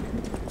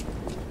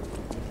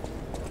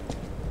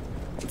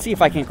 Let's see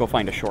if I can't go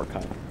find a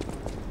shortcut.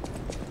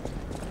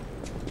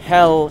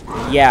 Hell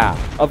yeah.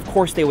 Of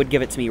course they would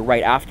give it to me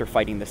right after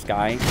fighting this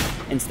guy,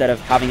 instead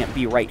of having it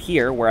be right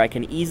here, where I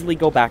can easily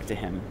go back to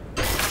him.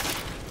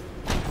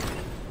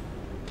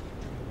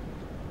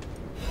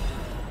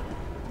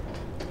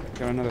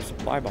 Got another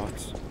supply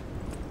box.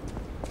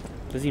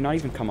 Does he not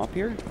even come up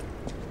here?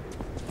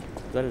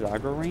 Is that his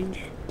aggro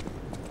range?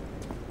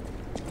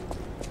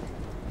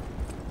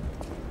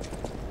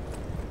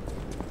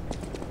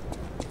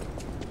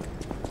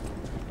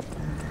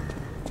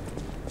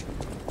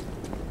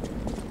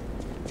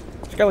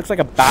 This guy looks like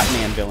a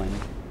Batman villain.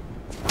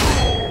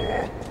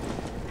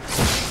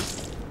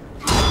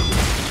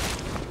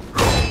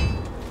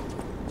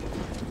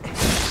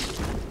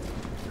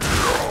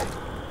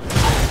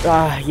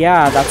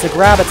 Yeah, that's a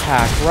grab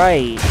attack,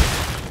 right.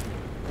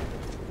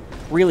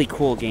 Really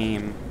cool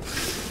game.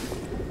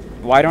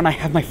 Why don't I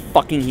have my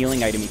fucking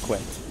healing item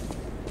equipped?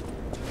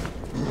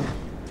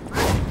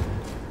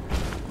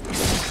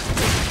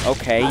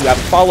 Okay, you have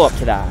a follow-up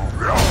to that.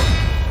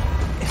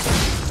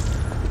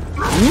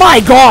 My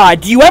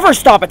god, do you ever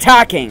stop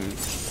attacking?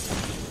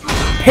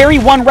 Parry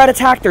one red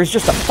attack, there's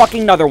just a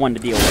fucking another one to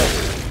deal with.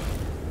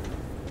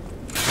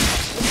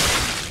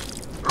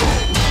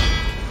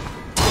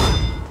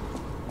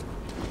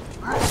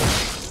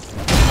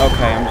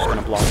 Okay, I'm just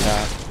gonna block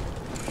that.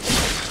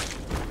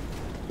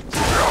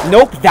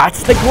 Nope,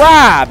 that's the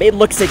grab! It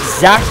looks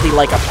exactly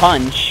like a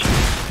punch.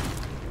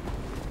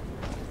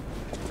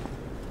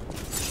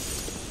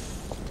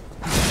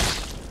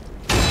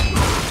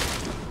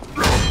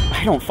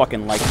 I don't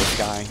fucking like this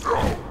guy.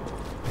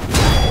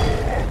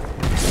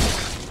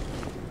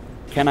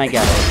 Can I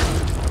get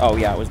it? Oh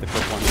yeah, it was the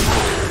quick one.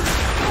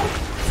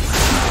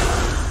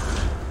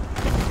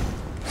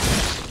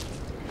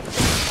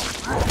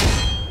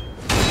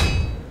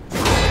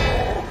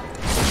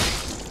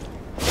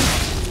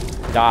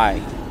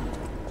 Die.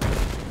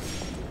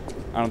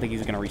 I don't think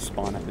he's gonna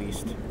respawn at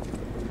least.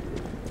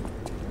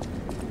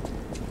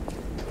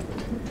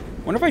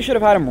 Wonder if I should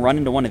have had him run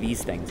into one of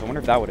these things. I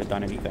wonder if that would have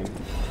done anything.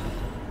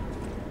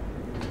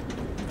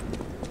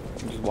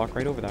 Just walk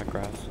right over that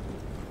grass.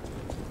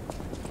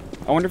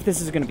 I wonder if this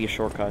is gonna be a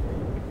shortcut.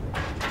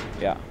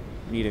 Yeah.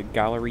 Need a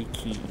gallery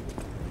key.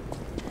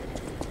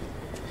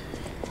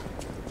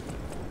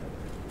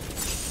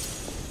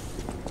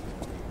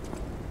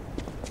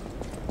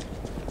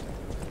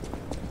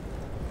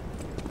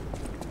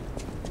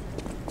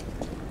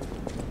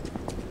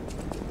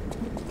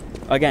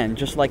 Again,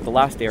 just like the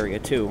last area,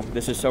 too,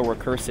 this is so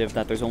recursive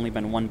that there's only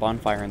been one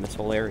bonfire in this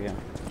whole area.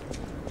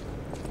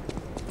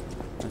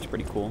 That's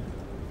pretty cool.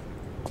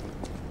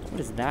 What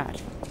is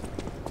that?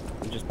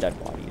 They're just dead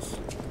bodies.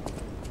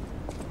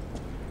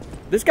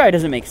 This guy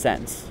doesn't make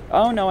sense.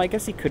 Oh, no, I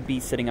guess he could be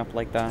sitting up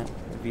like that,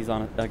 if he's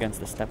on against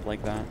the step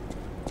like that.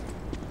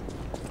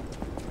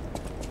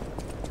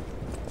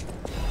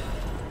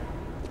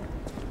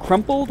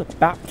 Crumpled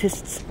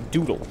Baptist's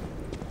Doodle.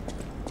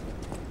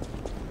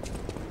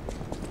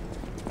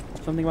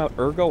 Something about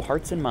Ergo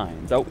Hearts and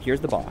Minds. Oh, here's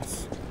the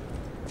boss.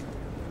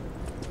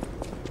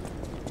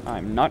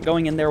 I'm not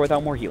going in there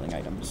without more healing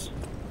items.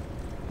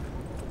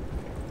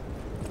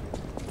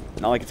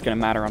 Not like it's gonna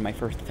matter on my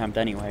first attempt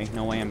anyway.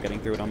 No way I'm getting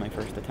through it on my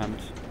first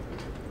attempt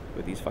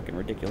with these fucking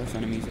ridiculous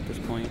enemies at this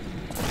point.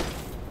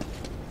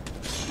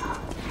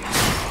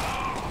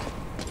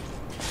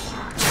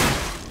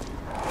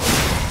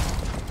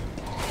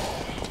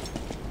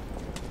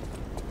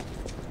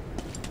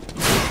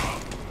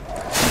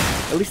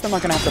 At least I'm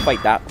not gonna have to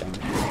fight that thing.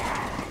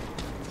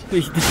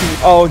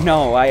 Oh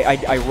no,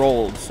 I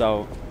rolled,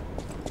 so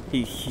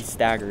he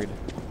staggered.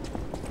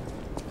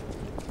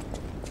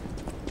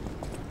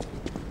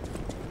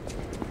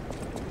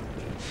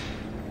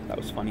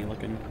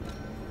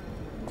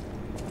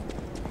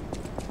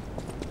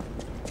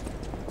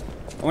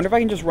 I wonder if I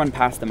can just run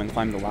past them and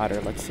climb the ladder.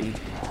 Let's see.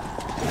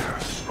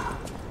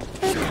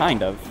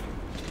 Kind of.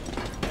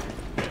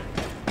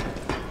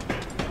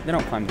 They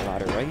don't climb the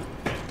ladder, right?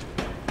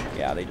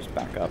 Yeah, they just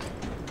back up.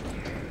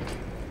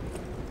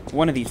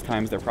 One of these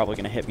times they're probably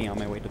going to hit me on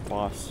my way to the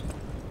boss.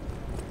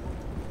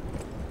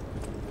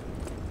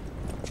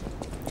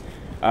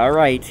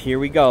 Alright, here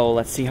we go.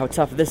 Let's see how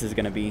tough this is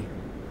going to be.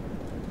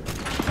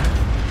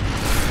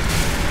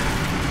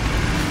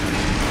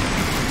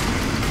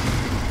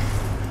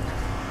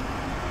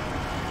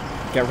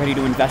 Get ready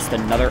to invest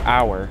another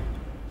hour.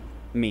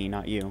 Me,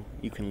 not you.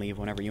 You can leave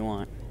whenever you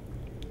want.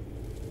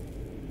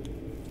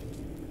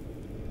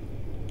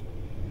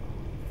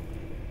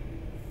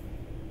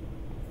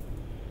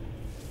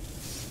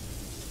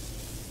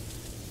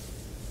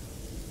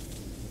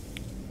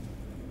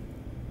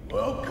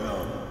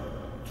 Welcome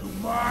to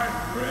my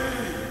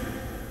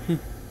grave.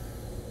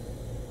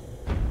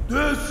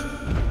 This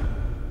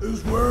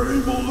is where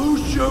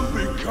evolution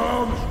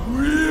becomes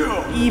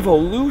real.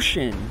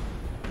 Evolution.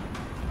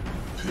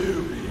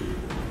 Period.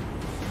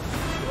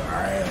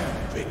 I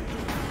am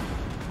Victor,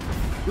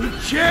 the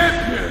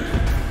champion.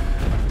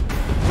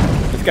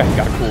 This guy's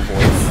got a cool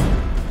voice.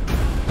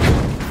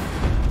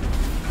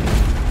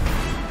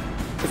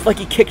 It's like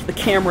he kicked the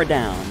camera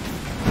down.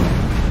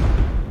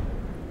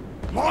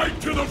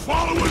 Light to the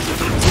followers of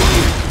the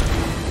truth!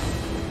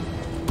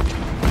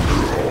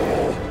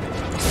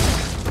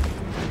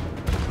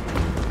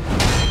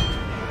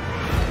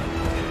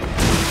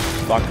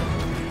 Fuck.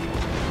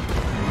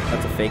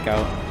 That's a fake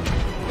out.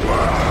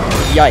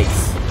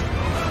 Yikes.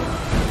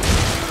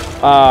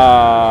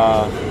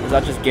 Is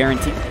that just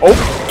guaranteed? Oh,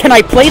 can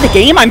I play the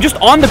game? I'm just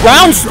on the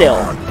ground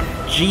still.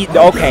 Gee,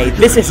 okay,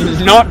 this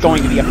is not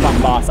going to be a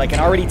fun boss. I can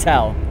already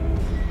tell.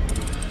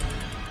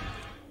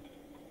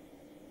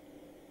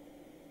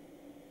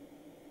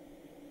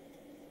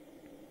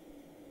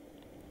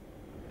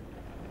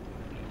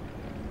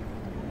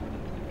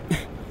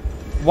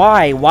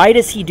 Why? Why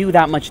does he do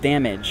that much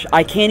damage?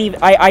 I can't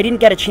even... I didn't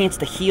get a chance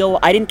to heal.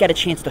 I didn't get a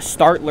chance to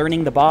start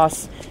learning the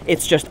boss.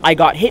 It's just, I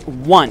got hit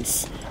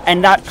once,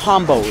 and that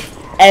comboed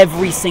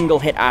every single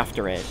hit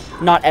after it.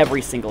 Not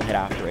every single hit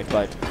after it,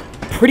 but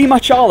pretty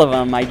much all of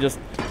them. I just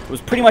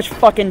was pretty much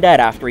fucking dead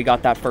after he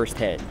got that first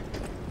hit.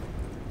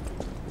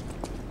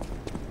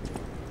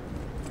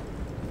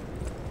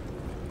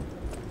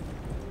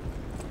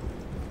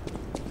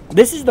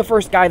 This is the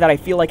first guy that I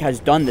feel like has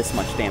done this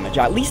much damage.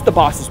 At least the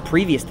bosses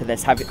previous to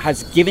this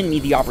has given me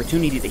the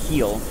opportunity to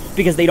heal,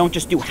 because they don't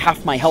just do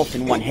half my health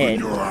in one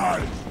hit. Open your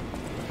eyes.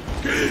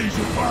 Gaze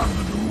upon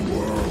the new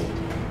world.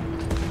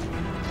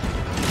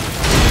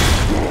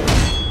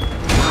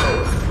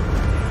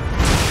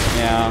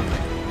 Yeah.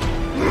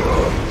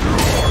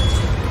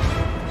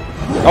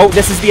 Oh,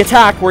 this is the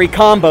attack where he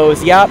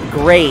combos. Yep,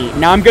 great.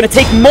 Now I'm gonna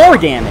take more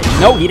damage.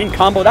 No, he didn't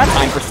combo that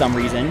time for some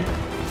reason.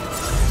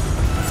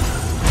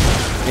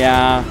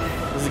 Yeah,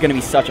 this is gonna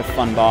be such a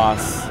fun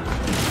boss.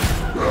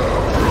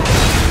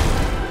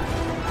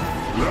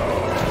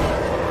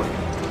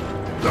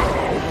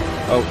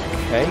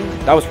 Okay,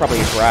 that was probably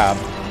a grab.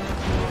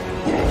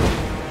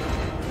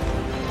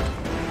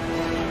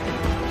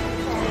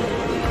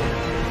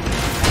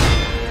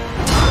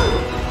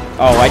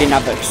 Oh, I didn't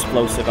have the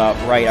explosive up.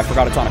 Right, I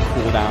forgot it's on a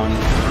cooldown.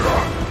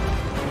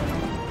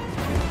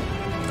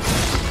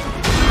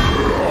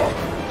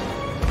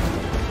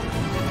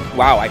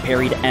 Wow, I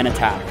parried an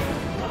attack.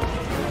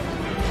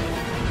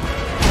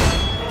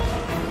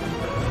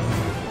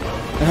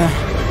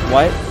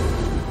 What?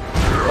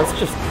 Let's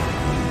just...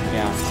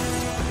 yeah.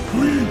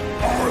 We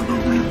are the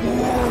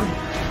reborn.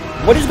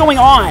 What is going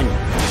on?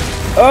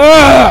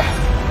 Ugh!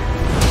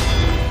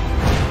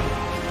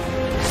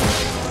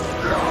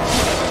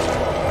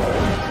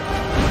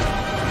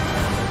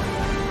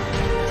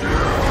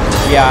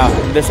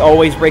 Yeah, this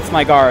always breaks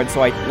my guard,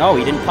 so I... No,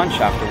 he didn't punch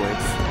afterwards.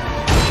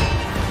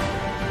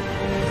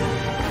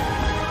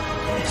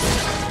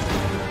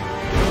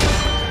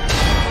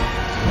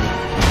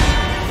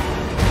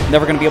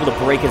 Never going to be able to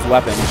break his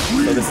weapon,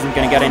 so this isn't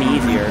going to get any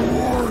easier.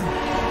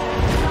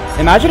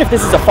 Imagine if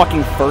this is a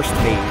fucking first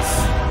phase.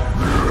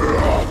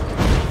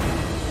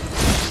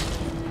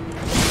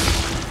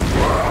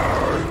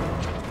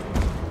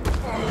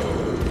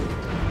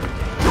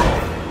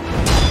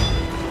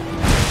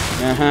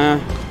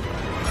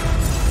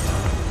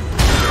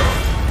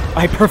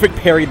 I perfect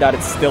parried that,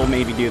 it still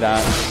made me do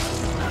that.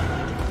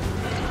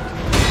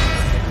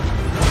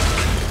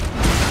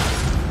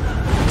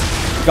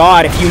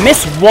 God, if you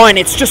miss one,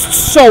 it's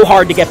just so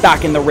hard to get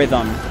back in the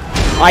rhythm.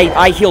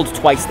 I healed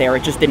twice there,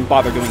 it just didn't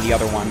bother doing the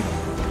other one.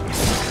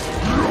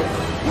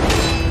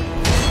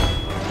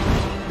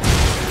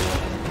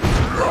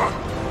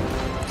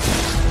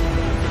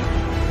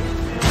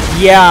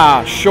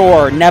 Yeah,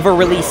 sure, never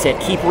release it,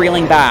 keep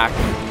reeling back.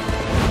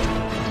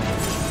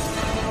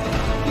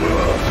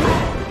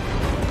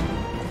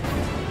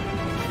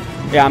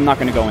 Yeah, I'm not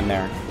gonna go in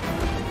there.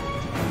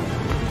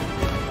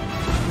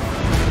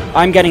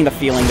 I'm getting the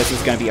feeling this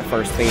is going to be a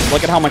first phase.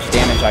 Look at how much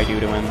damage I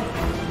do to him.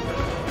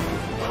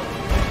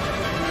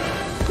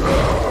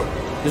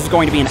 This is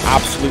going to be an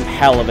absolute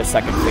hell of a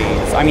second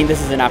phase. I mean,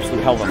 this is an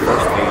absolute hell of a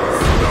first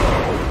phase.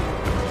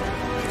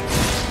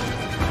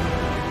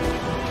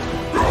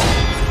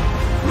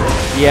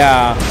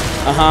 Yeah.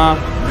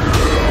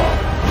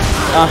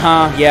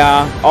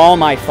 Yeah. All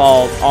my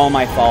fault. All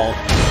my fault.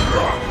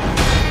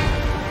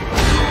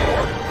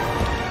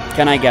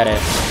 Can I get it?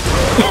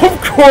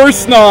 Of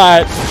course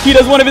not! He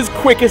does one of his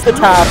quickest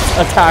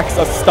attacks,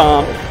 a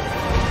stomp.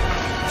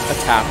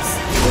 Attacks.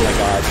 Oh my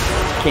god.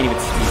 Can't even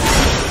speak.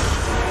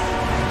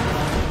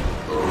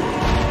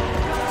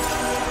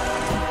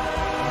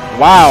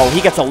 Wow,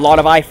 he gets a lot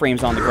of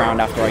iframes on the ground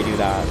after I do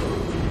that.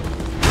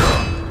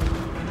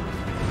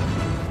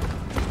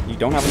 You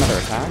don't have another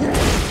attack?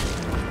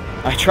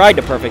 I tried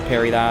to perfect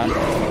parry that.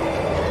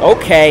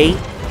 Okay.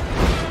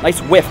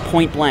 Nice whiff,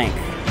 point blank.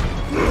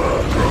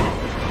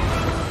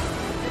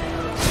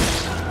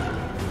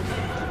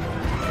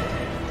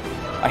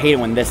 I hate it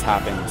when this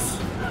happens.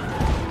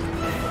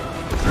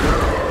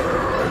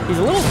 He's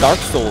a little Dark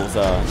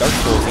Souls-y.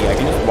 I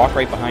can just walk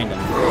right behind him.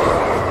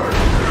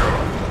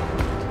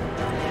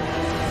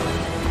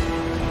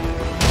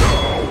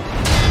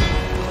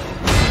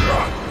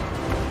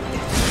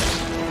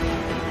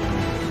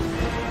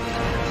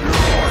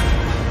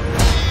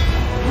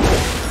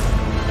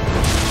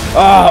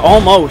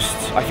 Almost.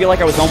 I feel like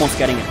I was almost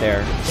getting it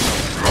there.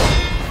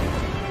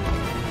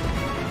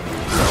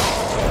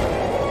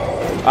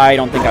 I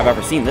don't think I've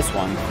ever seen this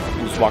one. I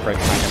can just walk right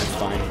behind him, it's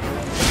fine.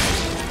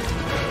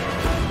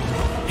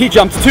 He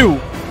jumped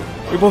too!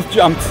 We both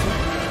jumped.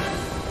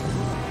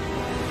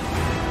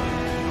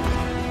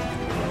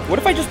 What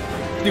if I just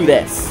do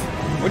this?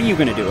 What are you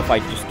gonna do if I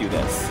just do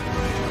this?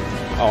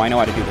 Oh, I know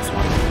how to do this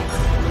one.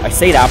 I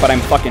say that, but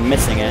I'm fucking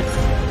missing it.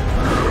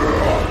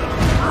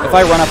 If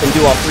I run up and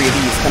do all three of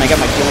these, can I get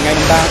my healing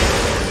item back?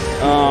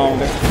 Oh,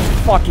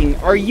 there's fucking...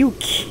 Are you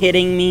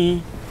kidding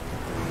me?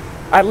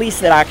 At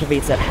least it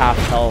activates at half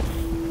health.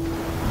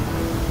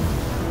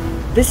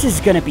 This is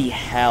gonna be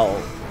hell.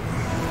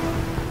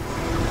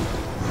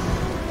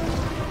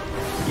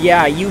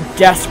 Yeah, you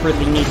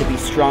desperately need to be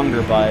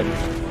stronger, bud.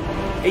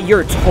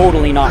 You're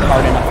totally not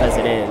hard enough as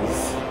it is.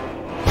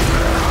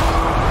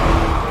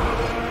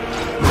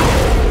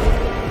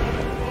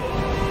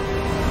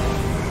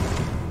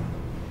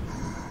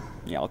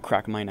 Yeah, I'll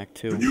crack my neck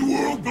too. The new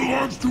world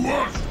belongs to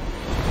us!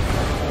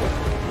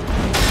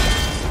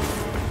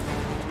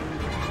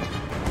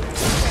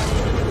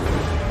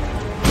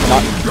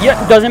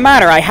 Yeah, doesn't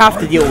matter. I have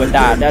to deal with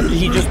that.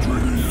 He just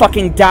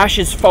fucking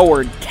dashes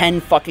forward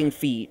 10 fucking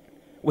feet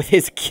with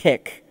his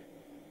kick.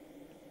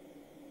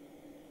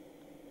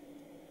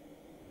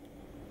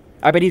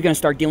 I bet he's gonna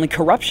start dealing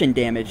corruption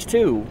damage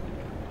too.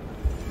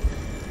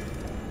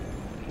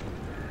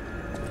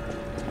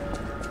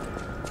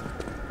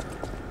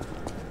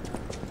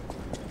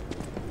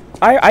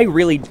 I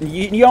really,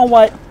 you know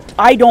what?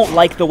 I don't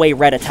like the way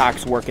red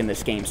attacks work in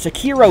this game.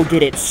 Sekiro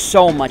did it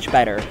so much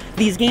better.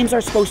 These games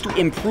are supposed to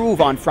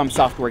improve on From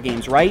Software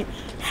games, right?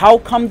 How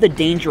come the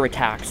danger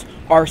attacks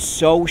are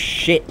so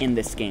shit in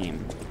this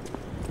game?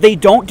 They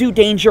don't do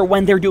danger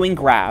when they're doing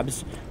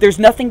grabs. There's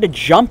nothing to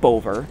jump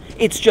over.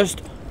 It's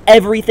just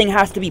everything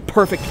has to be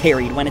perfect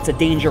parried when it's a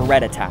danger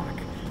red attack.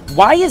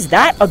 Why is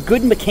that a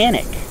good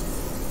mechanic?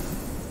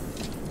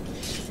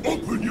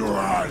 Open your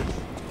eyes.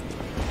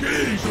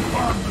 Gaze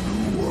upon the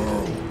new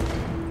world.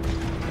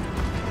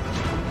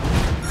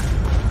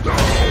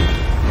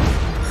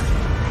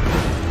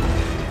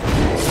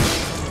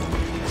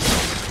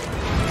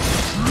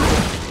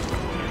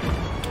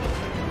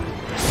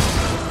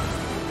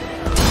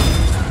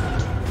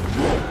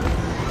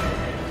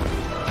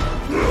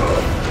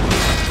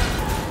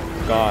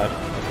 God,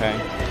 okay.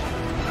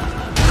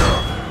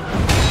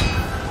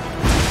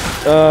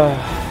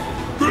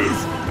 This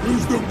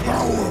is the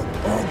power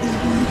of the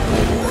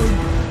reborn.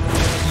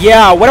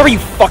 Yeah, whatever you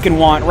fucking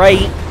want,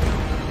 right?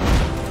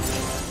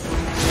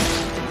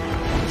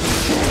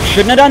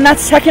 Shouldn't have done that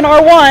second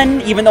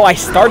R1, even though I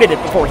started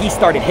it before he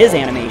started his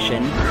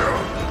animation.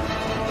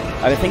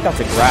 I think that's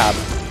a grab.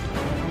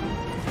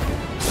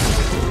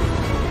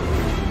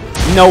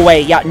 No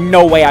way, yeah,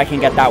 no way I can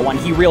get that one.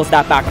 He reels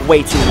that back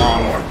way too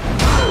long.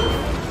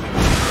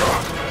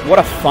 What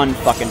a fun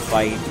fucking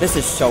fight. This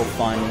is so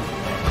fun.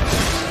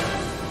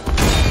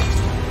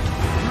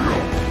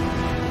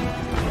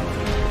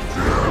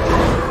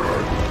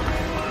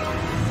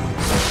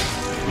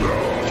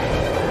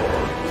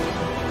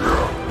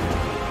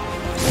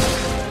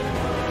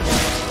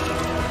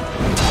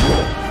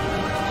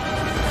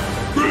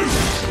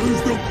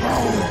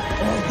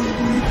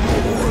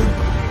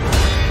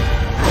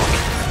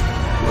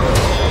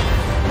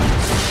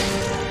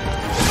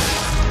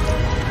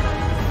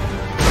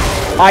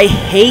 I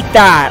hate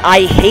that.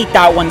 I hate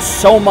that one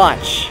so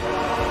much.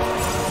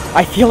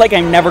 I feel like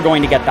I'm never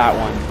going to get that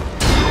one.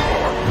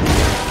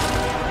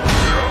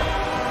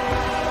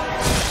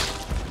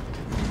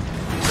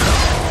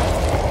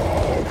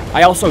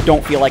 I also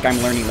don't feel like I'm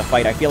learning the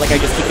fight. I feel like I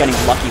just keep getting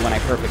lucky when I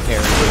perfect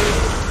parry.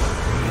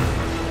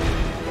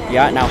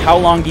 Yeah, now how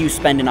long do you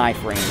spend in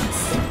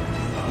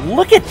iframes?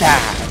 Look at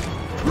that!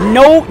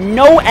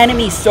 No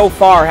enemy so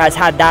far has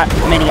had that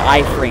many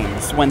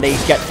iframes when they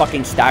get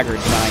fucking staggered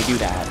when I do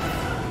that.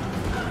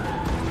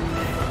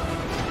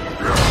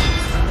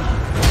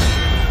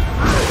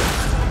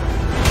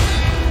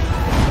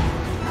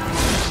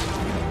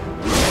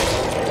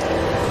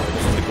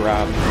 This is the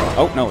grab.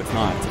 Oh, no, it's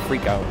not. It's a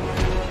freak out.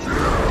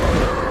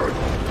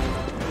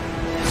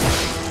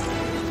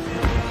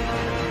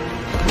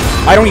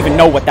 I don't even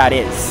know what that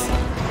is.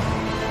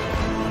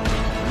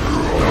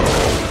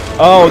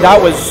 Oh,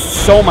 that was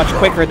so much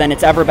quicker than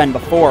it's ever been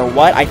before.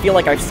 What? I feel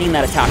like I've seen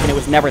that attack and it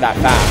was never that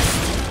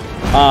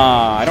fast.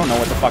 I don't know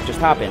what the fuck just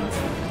happened.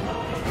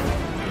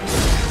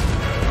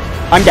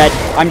 I'm dead.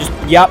 I'm just,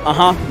 yep,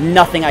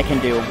 nothing I can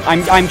do.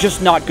 I'm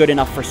just not good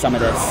enough for some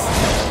of this.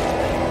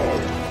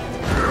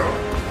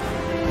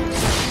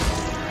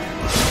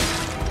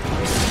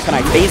 Can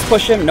I phase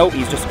push him? Nope,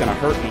 he's just gonna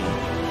hurt me.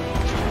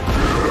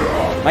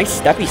 Nice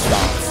steppy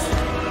stomps.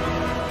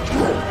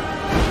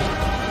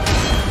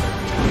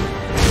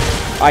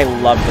 I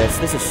love this.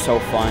 This is so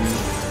fun.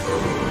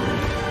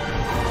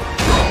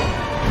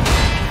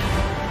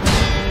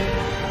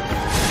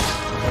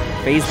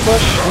 Phase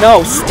push?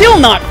 No, still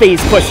not phase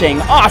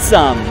pushing.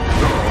 Awesome.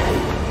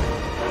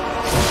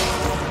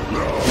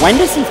 When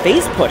does he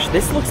phase push?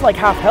 This looks like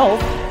half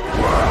health.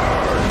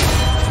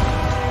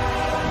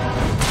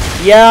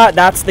 Yeah,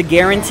 that's the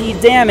guaranteed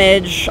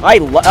damage.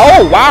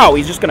 Oh, wow.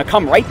 He's just going to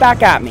come right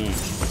back at me.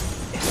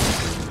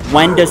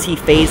 When does he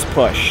phase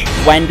push?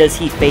 When does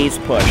he phase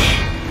push?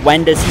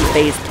 When does he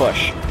phase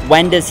push?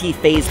 When does he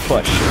phase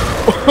push?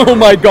 Oh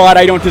my god,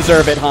 I don't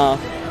deserve it, huh?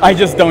 I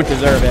just don't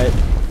deserve it.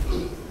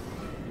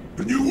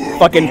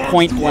 Fucking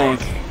point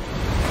blank.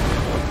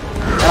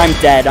 And I'm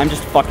dead. I'm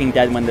just fucking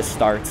dead when this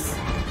starts.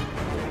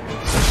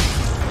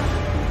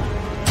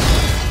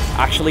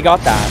 Actually got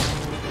that.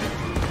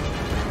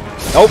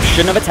 Nope,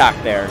 shouldn't have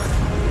attacked there.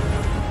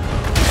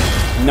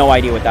 No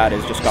idea what that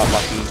is, just got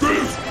lucky.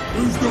 This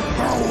is the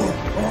power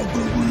of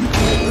the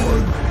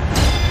Reborn.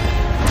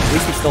 At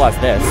least he still has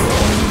this.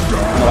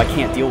 No, I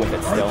can't deal with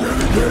it still. I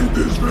dedicate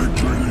this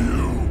victory to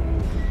you.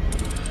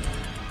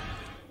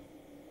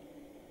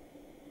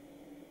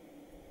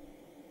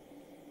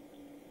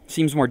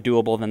 Seems more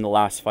doable than the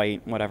last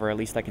fight. Whatever, at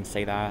least I can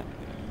say that.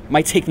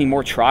 Might take me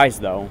more tries,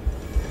 though.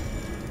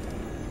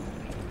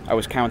 I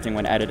was counting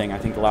when editing. I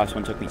think the last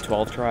one took me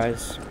 12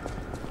 tries.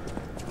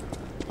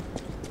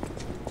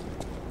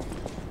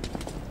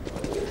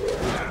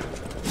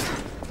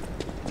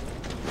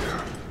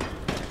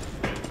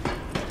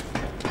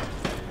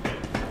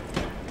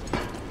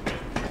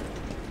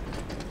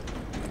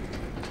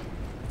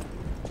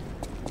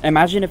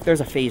 Imagine if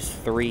there's a phase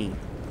 3.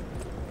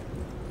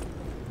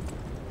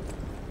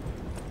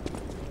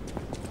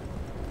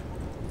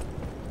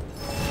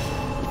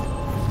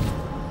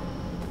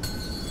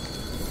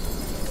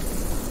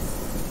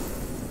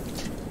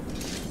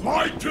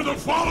 Light to the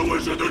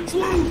followers of the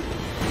truth!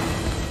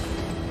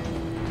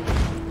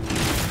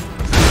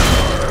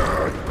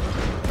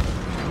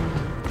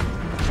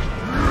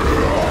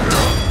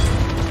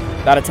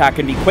 That attack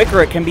can be quick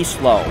or it can be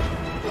slow.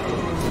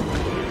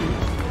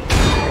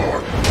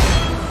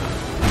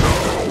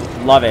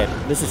 Love it.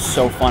 This is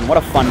so fun. What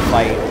a fun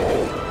fight.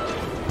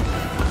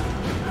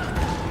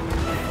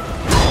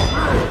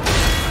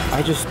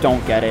 I just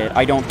don't get it.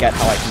 I don't get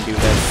how I can do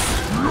this.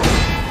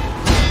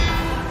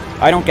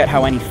 I don't get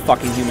how any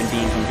fucking human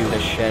being can do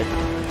this shit.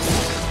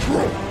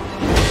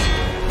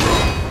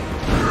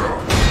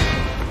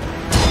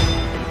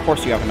 Of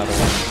course you have another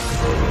one.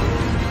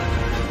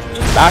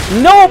 Just back.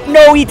 Nope!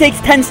 No, he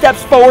takes 10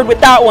 steps forward with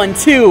that one,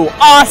 too.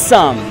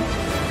 Awesome!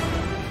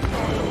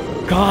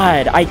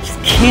 God, I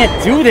just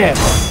can't do this.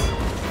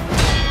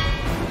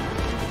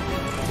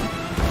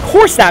 Of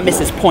course that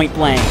misses point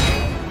blank.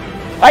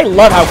 I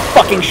love how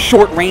fucking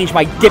short range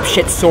my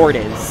dipshit sword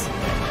is.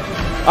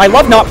 I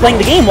love not playing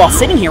the game while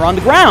sitting here on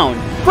the ground.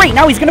 Great,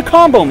 now he's gonna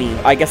combo me.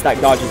 I guess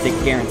that dodge is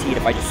guaranteed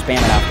if I just spam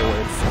it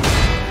afterwards.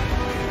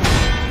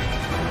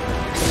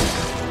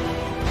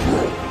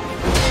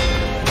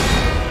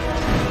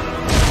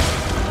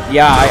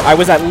 Yeah, I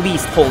was at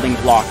least holding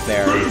block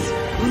there. This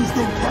is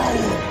the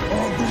power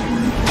of the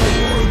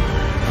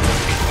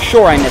Reborn.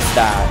 Sure, I missed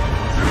that.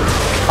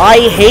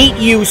 I hate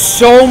you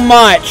so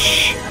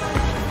much.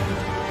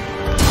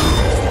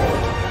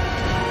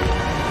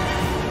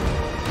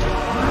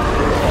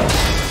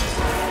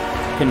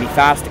 It can be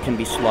fast, it can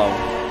be slow.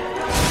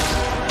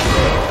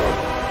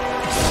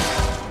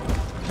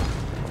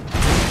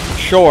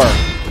 Sure.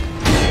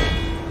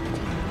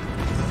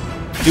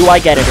 Do I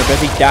get it, or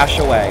does he dash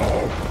away?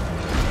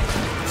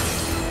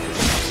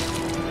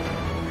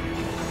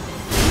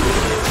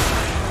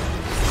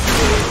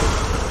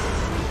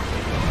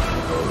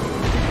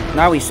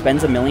 Now he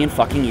spends a million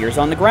fucking years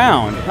on the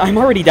ground. I'm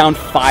already down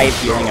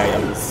 5 healing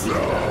items.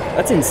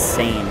 That's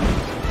insane.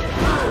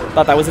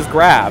 Thought that was his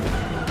grab.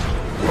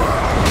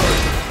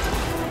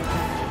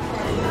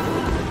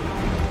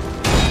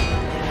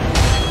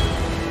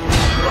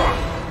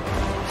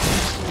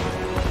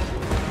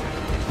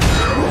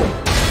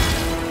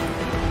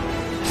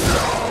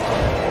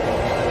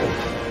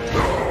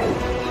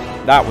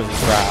 That was a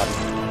grab.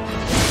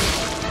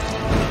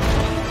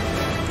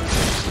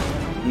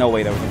 No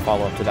way there was a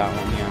follow-up to that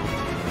one, yeah.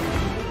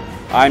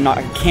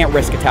 I can't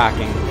risk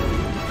attacking.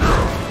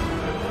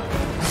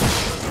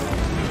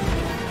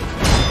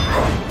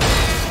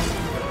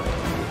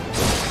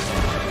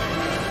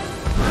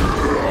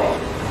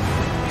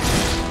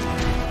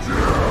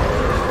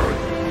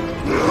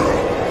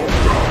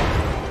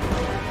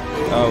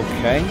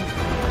 Okay.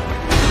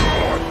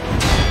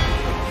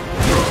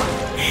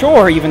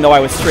 Sure, even though I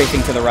was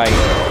strafing to the right.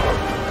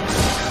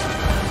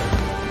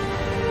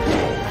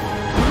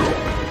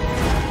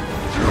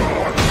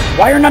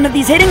 Why are none of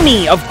these hitting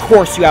me? Of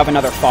course you have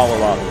another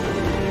follow-up.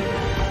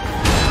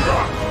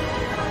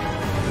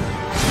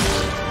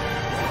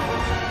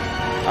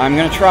 I'm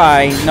gonna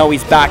try. No,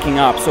 he's backing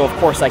up, so of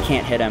course I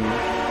can't hit him.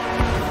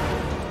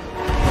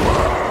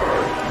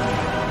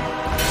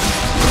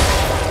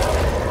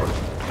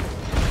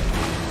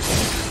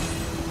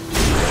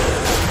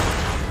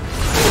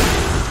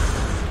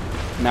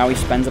 Now he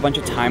spends a bunch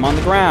of time on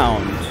the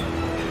ground.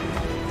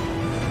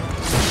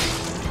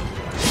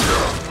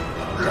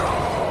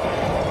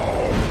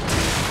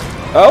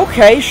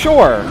 Okay,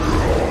 sure.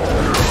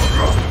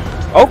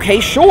 Okay,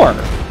 sure.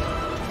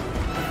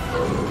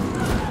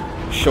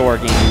 Sure,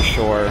 game,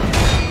 sure.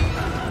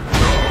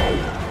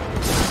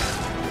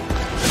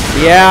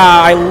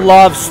 Yeah, I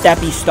love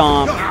Steppy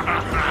Stomp.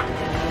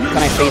 Can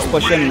I face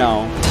push him?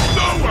 No.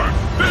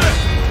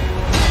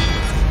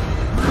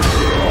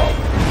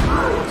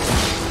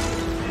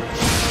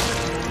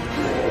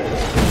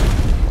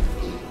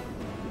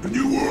 The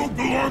new world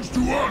belongs to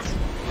us.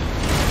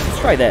 Let's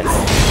try this.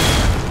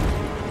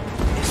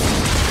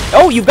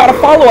 Oh, you've got a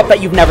follow-up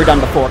that you've never done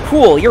before.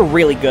 Cool, you're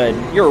really good.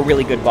 You're a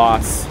really good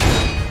boss.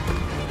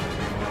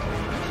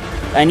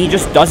 And he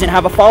just doesn't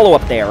have a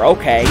follow-up there.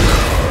 Okay.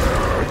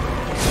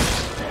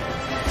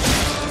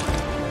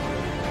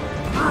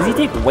 Does he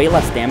take way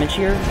less damage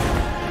here?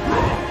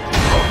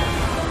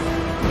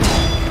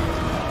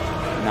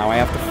 Now I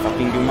have to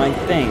fucking do my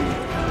thing.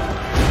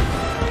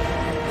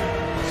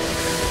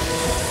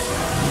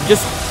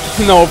 Just...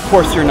 No, of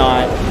course you're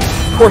not.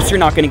 Of course you're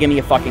not gonna give me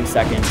a fucking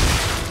second.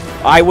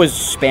 I was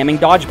spamming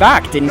dodge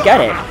back, didn't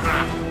get it.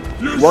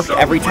 Worked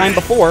every time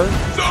before.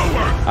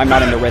 I'm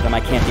not in the rhythm, I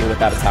can't deal with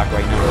that attack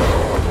right now.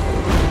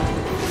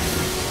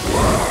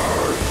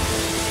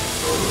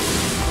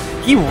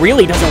 He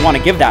really doesn't want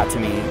to give that to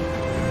me.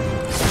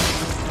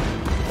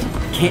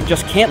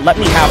 Just can't let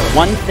me have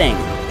one thing.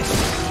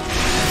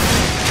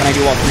 Can I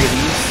do all three of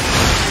these?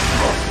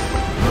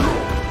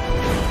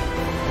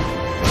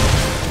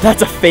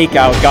 That's a fake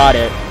out, got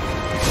it.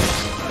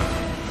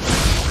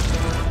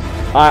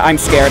 I'm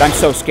scared. I'm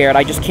so scared.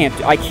 I just can't.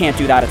 I can't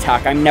do that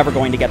attack. I'm never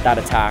going to get that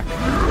attack.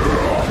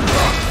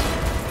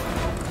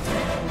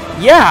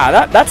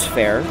 Yeah, that's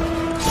fair.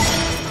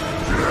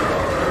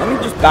 Let me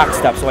just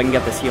backstep so I can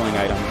get this healing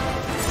item.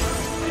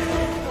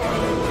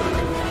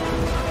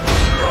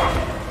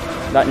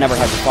 That never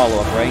has a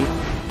follow-up, right?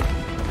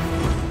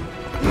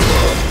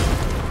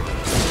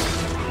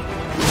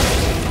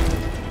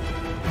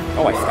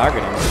 Oh, I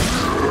staggered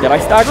him. Did I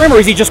stagger him, or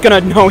is he just gonna...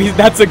 No,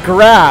 that's a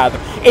grab.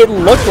 It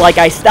looked like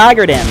I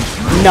staggered him.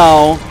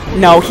 No,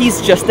 he's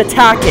just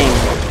attacking.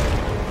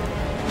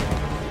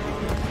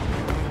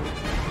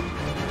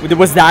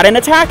 Was that an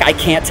attack? I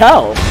can't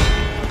tell.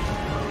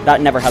 That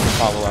never has a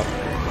follow-up.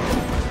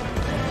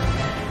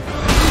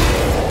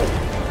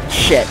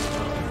 Shit.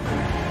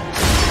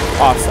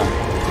 Awesome.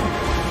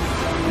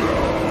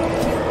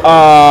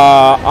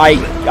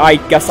 I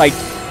guess I...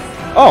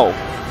 Oh.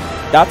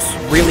 That's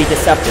really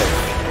deceptive.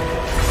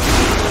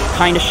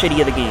 Kinda shitty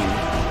of the game.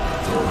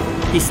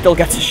 He still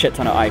gets a shit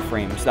ton of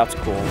iframes. That's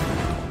cool.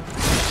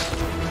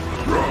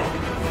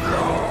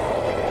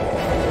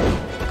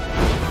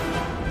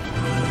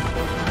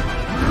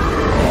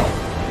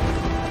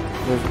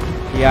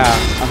 Yeah,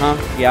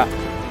 yeah.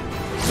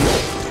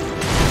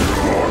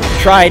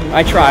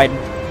 I tried.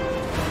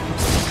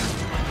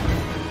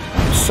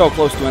 I'm so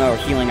close to another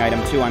healing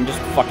item, too. I'm just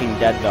fucking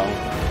dead, though.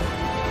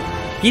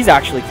 He's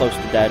actually close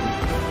to dead.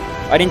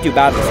 I didn't do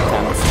bad this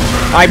attempt.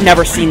 I've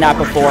never seen that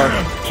before.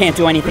 Can't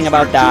do anything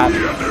about that.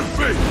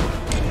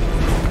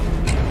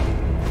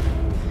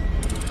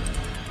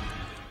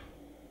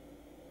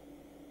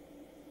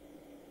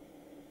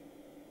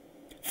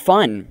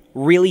 Fun.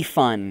 Really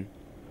fun.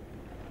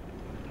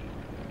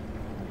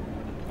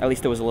 At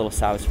least it was a little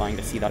satisfying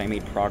to see that I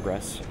made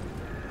progress.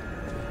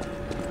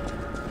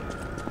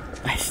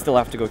 I still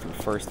have to go through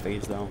first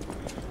phase, though.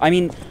 I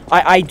mean,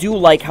 I do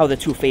like how the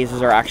two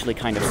phases are actually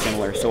kind of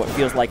similar, so it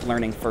feels like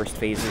learning first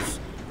phase is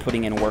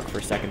putting in work for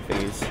second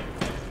phase.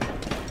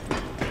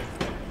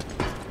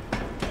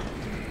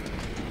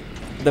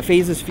 The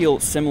phases feel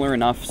similar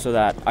enough so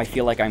that I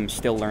feel like I'm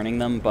still learning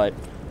them, but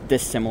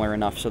dissimilar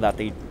enough so that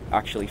they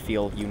actually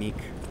feel unique.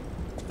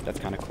 That's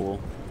kind of cool.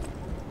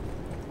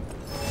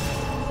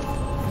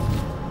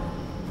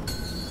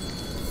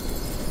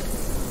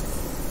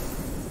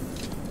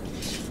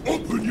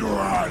 Open your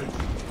eyes.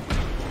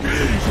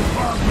 Gaze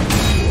upon the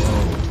new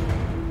world.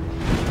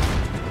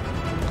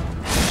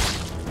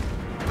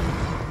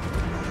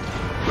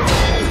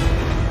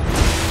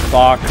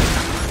 Fuck.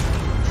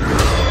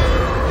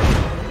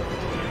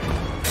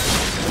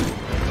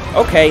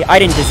 Okay, I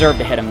didn't deserve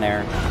to hit him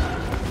there.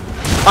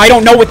 I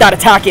don't know what that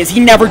attack is. He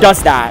never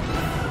does that.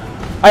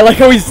 I like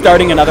how he's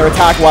starting another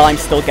attack while I'm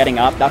still getting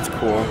up. That's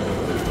cool.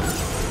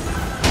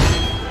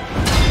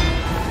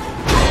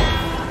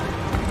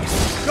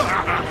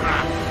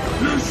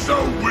 You're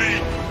so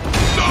weak.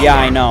 Yeah,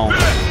 I know.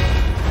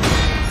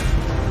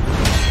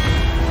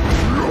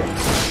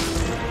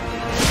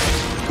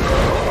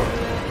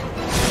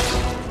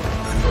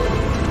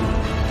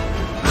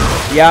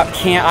 Yeah,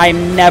 can't.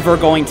 I'm never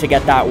going to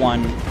get that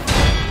one.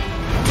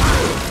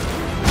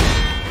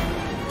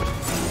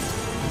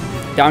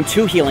 Down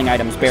 2 healing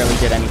items, barely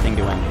did anything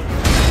to him.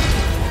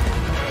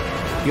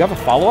 Do you have a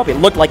follow-up? It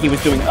looked like he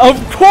was doing... Of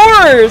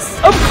course!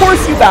 Of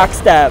course you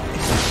backstep!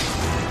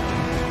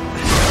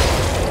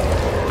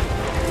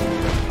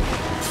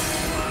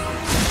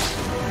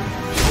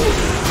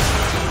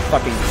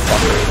 Fucking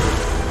fucker.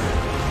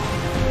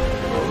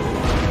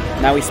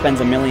 Now he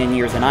spends 1,000,000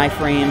 years in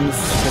iframes,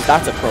 because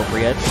that's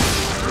appropriate.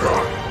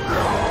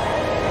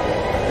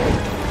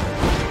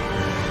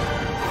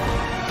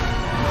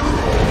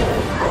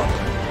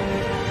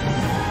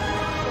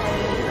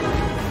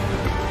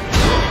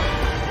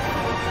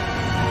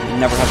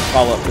 Never had to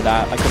follow up to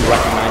that. I couldn't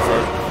recognize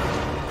it.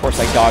 Of course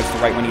I dodged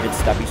right when he did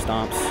steppy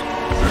stomps.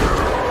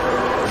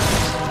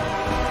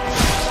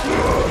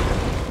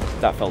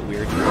 That felt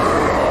weird.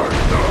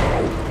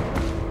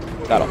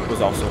 That was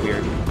also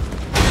weird.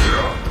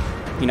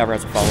 He never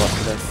has a follow-up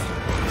to this.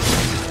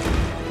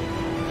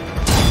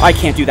 I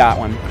can't do that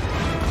one.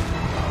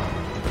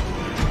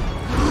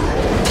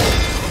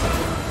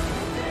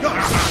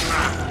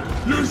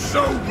 You're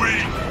so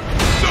weak.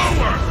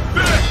 Nowhere.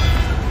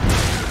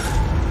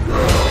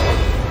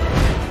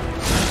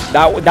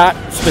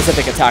 That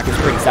specific attack is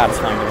pretty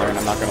satisfying to learn,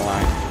 I'm not gonna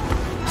lie.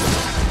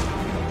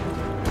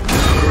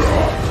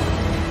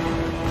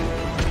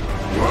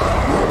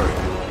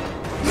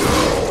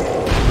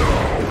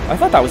 I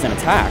thought that was an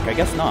attack, I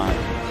guess not.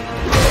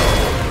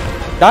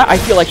 That, I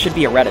feel like, should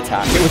be a red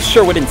attack. It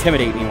sure would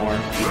intimidate me more.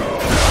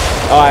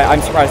 Oh,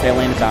 I'm surprised I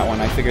landed that one.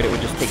 I figured it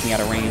would just take me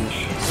out of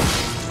range.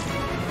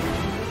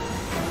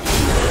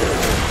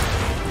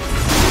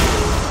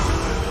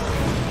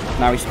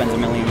 Now he spends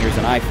 1,000,000 years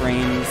in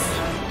iframes.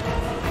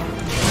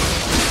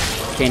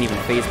 Can't even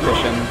phase push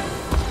him.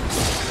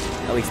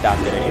 At least that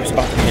did it. He was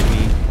about to hit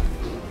me.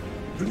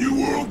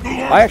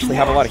 I actually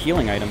have a lot of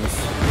healing items.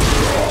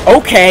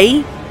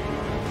 Okay!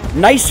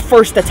 Nice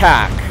first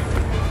attack.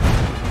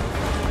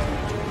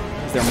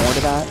 Is there more to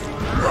that?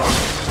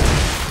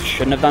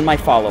 Shouldn't have done my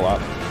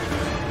follow-up.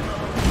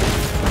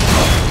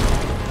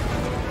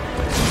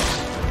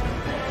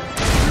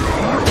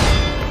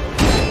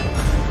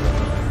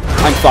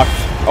 I'm fucked.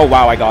 Oh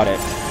wow, I got it.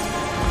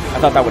 I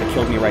thought that would have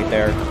killed me right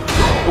there.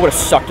 It would have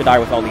sucked to die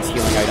with all these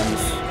healing items.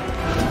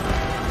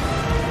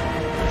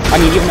 I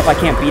mean, even if I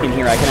can't beat him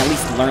here, I can at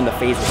least learn the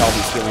phase with all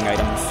these healing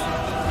items.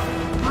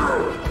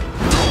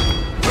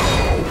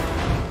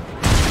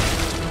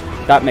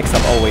 That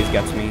mix-up always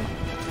gets me.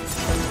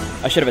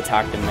 I should have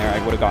attacked him there. I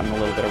would have gotten a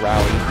little bit of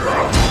rally.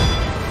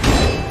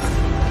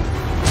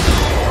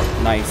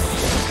 Nice.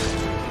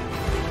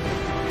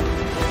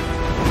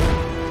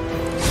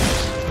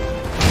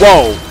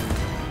 Whoa!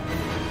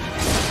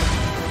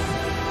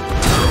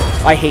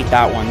 I hate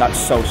that one. That's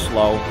so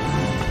slow.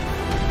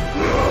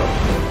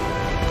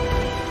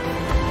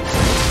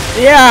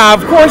 Yeah,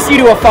 of course you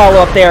do a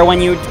follow-up there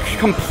when you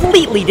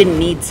completely didn't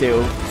need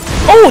to.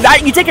 Oh,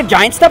 that you take a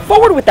giant step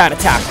forward with that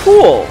attack.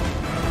 Cool.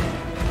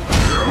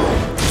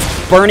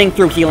 Burning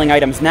through healing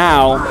items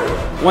now.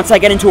 Once I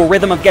get into a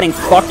rhythm of getting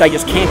fucked, I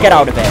just can't get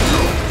out of it.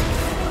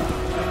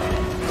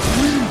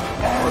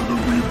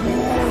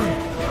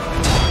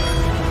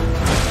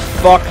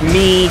 Fuck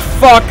me.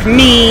 Fuck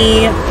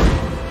me.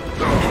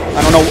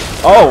 I don't know.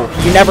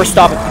 Oh, you never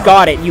stop.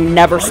 Got it. You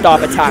never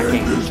stop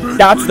attacking.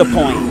 That's the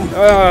point.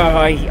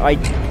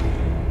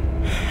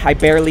 I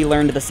barely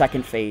learned the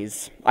second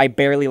phase. I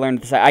barely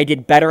learned the I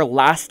did better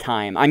last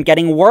time. I'm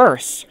getting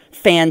worse.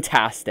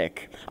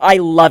 Fantastic. I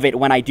love it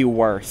when I do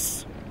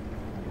worse.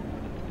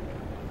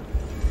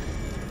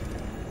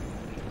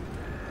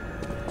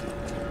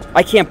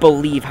 I can't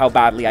believe how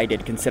badly I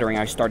did considering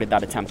I started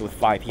that attempt with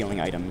 5 healing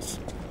items.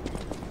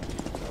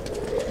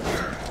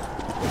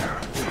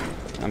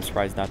 I'm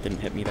surprised that didn't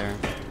hit me there.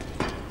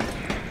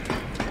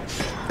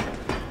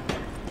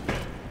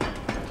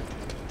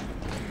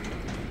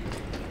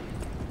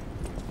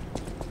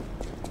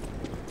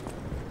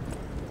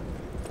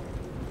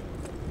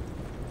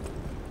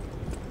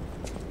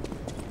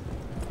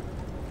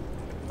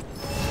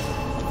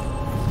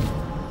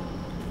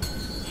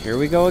 Here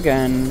we go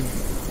again.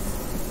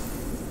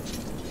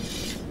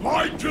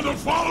 Light to the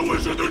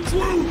followers of the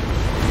truth!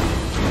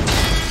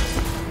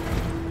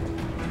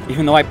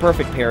 Even though I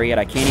perfect parry it,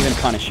 I can't even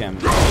punish him.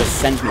 It just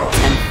sends me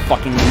 10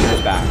 fucking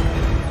meters back.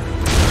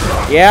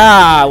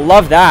 Yeah,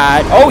 love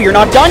that. Oh, you're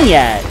not done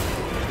yet!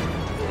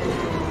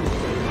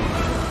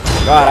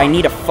 God, I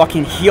need a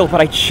fucking heal,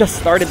 but I just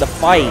started the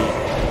fight.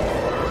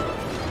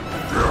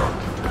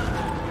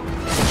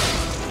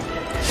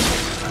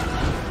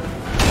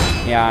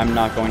 Yeah, I'm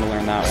not going to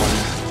learn that one.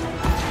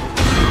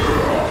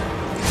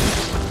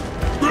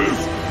 This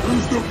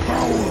is the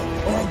power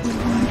of the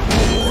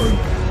Reborn!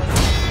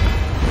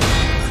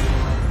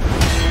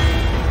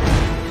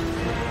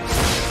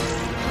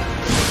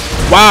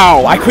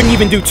 Wow, I couldn't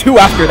even do 2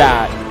 after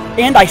that.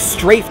 And I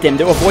strafed him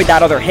to avoid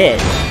that other hit.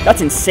 That's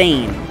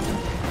insane.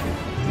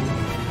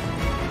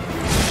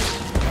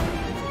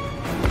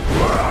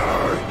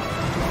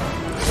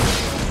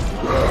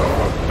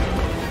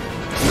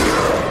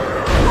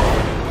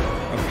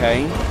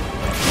 Okay.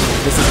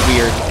 This is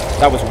weird.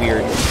 That was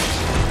weird.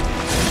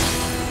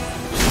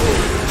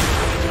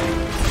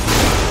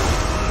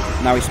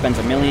 Now he spends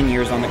 1,000,000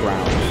 years on the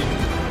ground.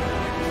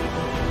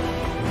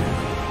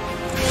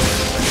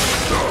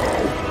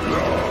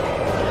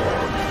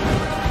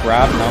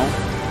 Grab, no.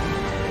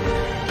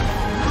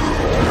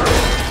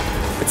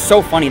 It's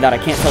so funny that I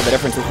can't tell the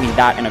difference between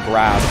that and a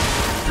grab.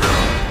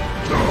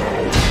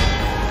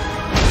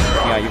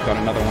 Yeah, you've got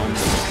another one.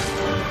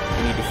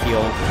 I need to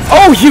heal.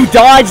 Oh, you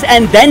dodged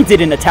and then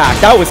did an attack.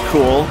 That was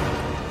cool.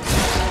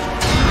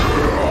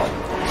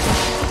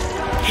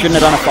 Shouldn't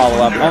have done a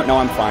follow-up. Oh, no,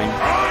 I'm fine.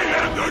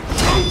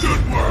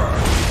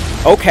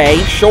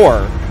 Okay,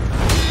 sure.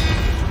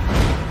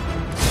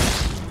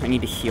 I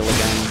need to heal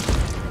again.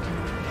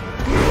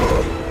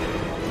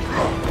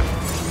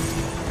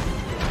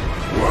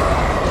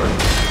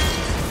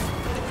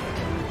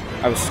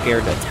 I was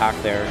scared to attack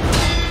there.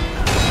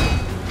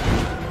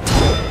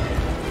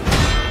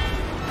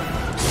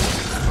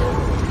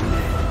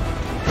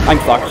 I'm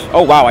fucked.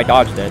 Oh wow, I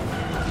dodged it.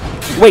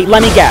 Wait,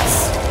 let me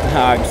guess.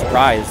 I'm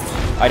surprised.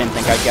 I didn't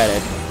think I'd get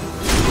it.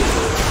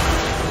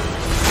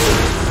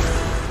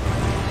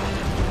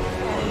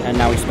 And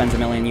now he spends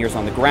 1,000,000 years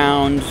on the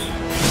ground,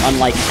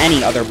 unlike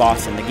any other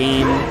boss in the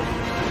game.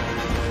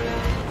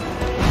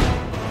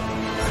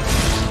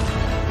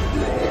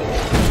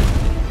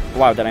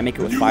 Wow, did I make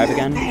it with 5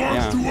 again?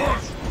 Yeah.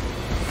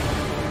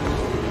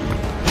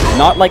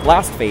 Not like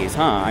last phase,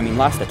 huh? I mean,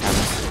 last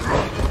attempt.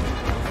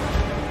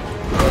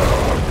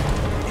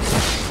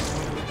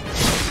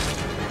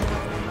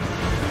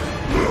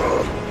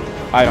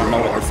 I don't know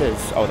what this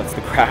is. Oh, that's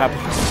the crab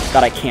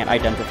that I can't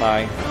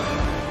identify.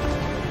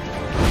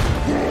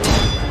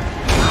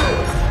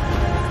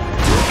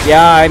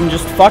 Yeah, I'm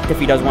just fucked if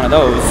he does one of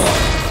those.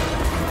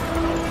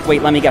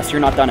 Wait, let me guess,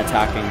 you're not done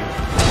attacking.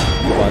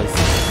 He was.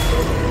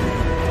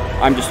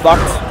 I'm just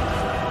fucked.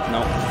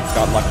 Nope,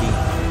 got lucky.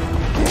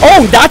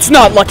 Oh, that's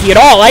not lucky at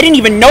all! I didn't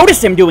even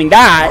notice him doing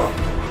that!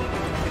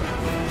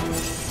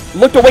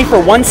 Looked away for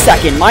 1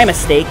 second, my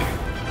mistake.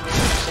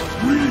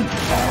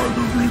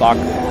 Fuck.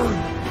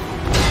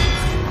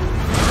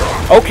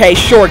 Okay,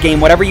 sure, game,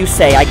 whatever you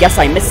say. I guess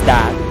I missed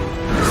that.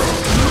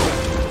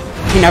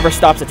 He never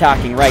stops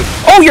attacking, right?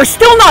 Oh, you're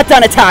still not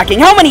done attacking!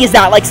 How many is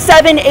that? Like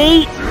 7,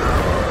 8?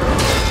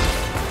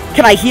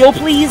 Can I heal,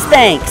 please?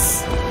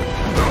 Thanks.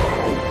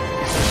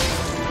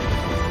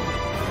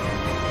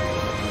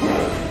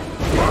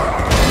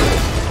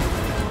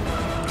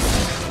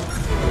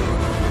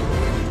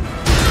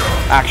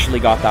 Actually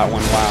got that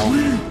one, wow.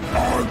 We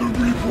are the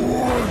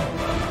Reborn!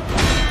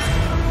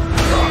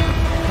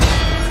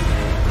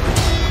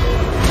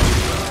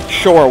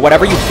 Sure,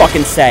 whatever you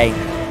fucking say.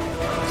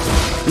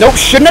 Nope,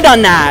 shouldn't have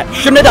done that.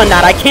 Shouldn't have done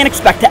that. I can't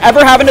expect to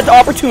ever have an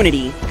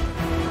opportunity.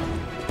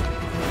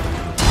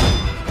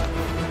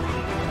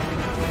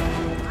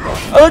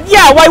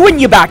 Yeah, why wouldn't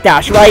you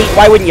backdash, right?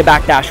 Why wouldn't you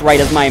backdash right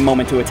as my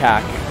moment to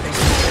attack?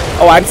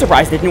 Oh, I'm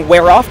surprised it didn't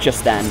wear off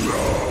just then.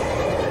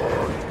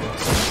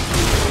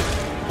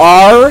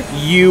 Are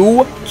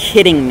you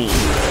kidding me?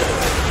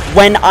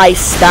 When I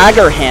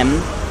stagger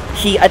him,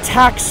 he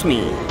attacks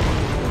me.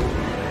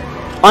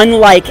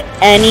 Unlike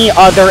any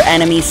other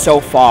enemy so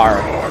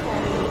far.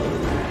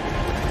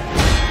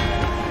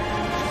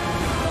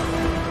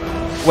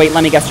 Wait,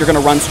 let me guess, you're gonna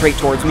run straight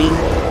towards me?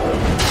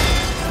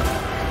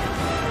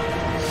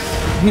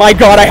 My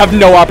god, I have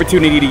no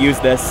opportunity to use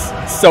this.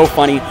 So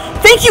funny.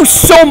 Thank you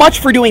so much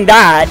for doing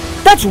that!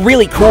 That's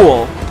really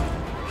cool.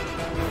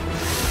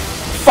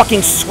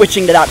 Fucking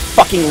switching to that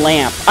fucking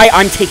lamp.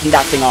 I'm taking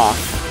that thing off.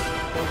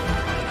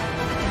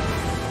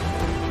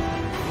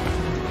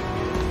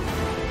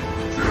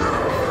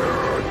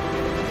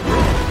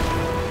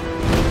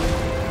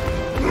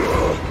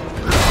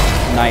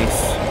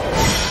 Nice.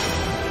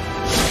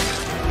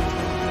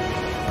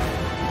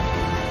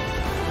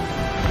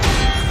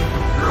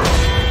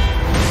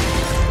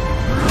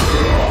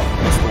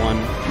 Missed one.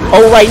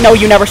 Oh, right, no,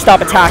 you never stop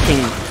attacking.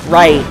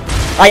 Right.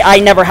 I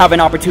never have an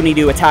opportunity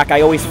to attack.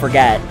 I always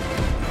forget.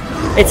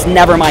 It's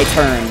never my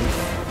turn.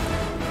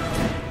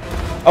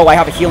 Oh, I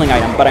have a healing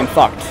item, but I'm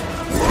fucked.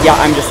 Yeah,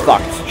 I'm just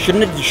fucked.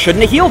 Shouldn't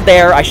have healed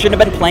there. I shouldn't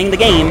have been playing the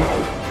game.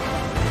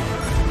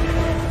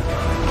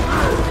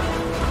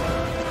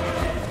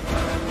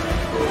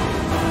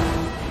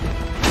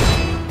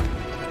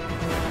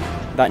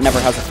 That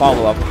never has a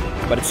follow-up,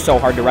 but it's so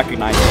hard to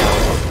recognize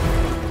now.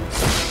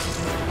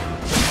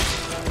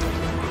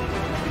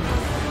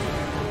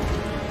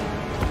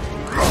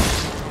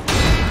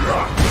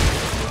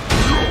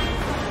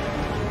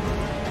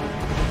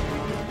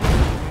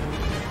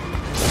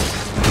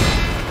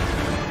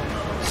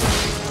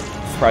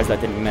 surprised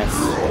that didn't miss.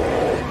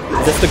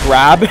 Is this the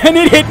grab? And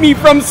it hit me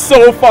from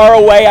so far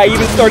away. I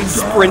even started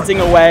sprinting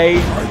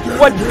away.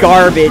 What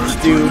garbage,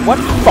 dude. What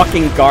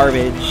fucking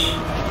garbage.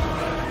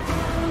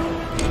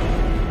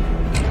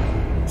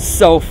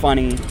 So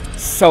funny.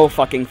 So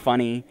fucking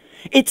funny.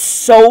 It's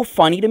so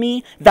funny to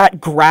me that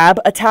grab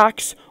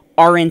attacks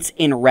aren't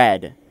in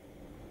red.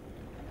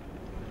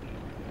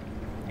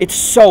 It's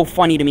so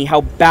funny to me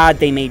how bad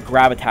they made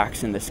grab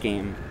attacks in this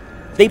game.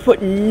 They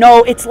put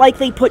no... It's like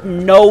they put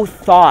no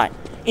thought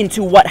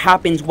into what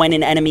happens when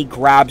an enemy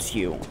grabs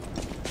you.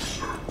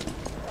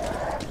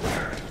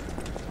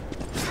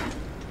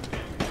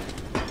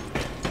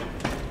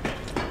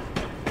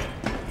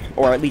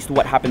 Or at least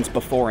what happens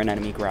before an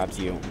enemy grabs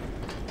you.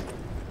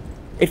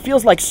 It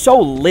feels like so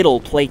little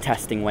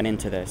playtesting went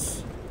into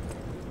this.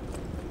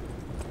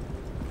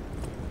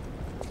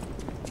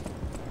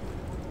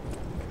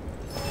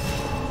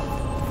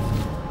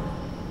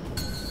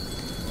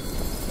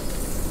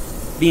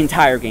 The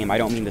entire game, I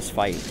don't mean this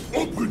fight.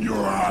 Open your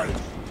eyes.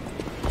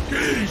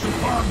 Gaze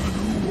upon the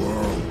new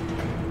world.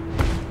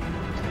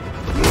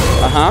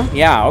 Uh-huh,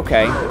 yeah,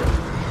 okay.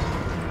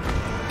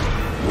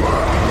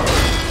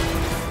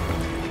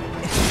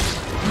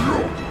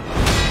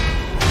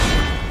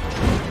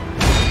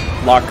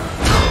 Luck.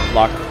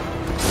 Luck.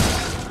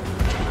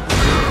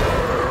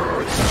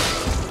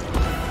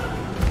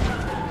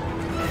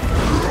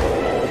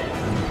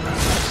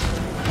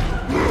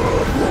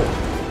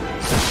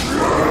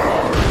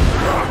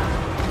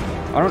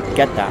 I don't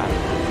get that.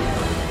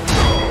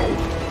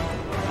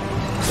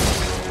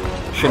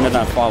 Shouldn't have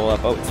done a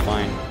follow-up. Oh, it's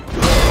fine.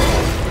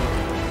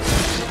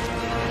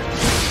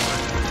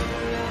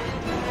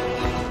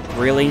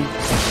 Really?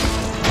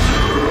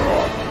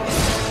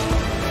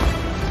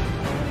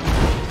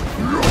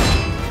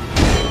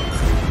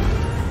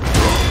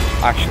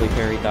 Actually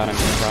parried that, I'm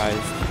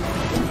surprised.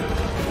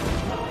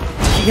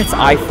 He gets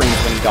iframes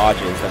when he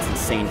dodges. That's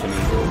insane to me.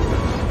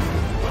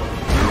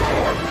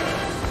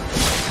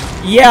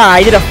 Yeah,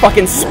 I did a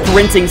fucking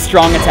sprinting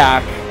strong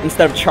attack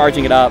instead of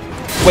charging it up.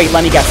 Wait,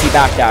 let me guess, he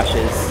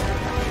backdashes.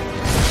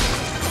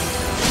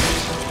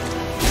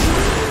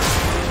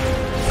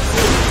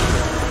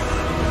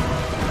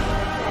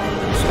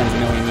 Spends a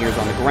million years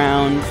on the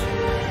ground.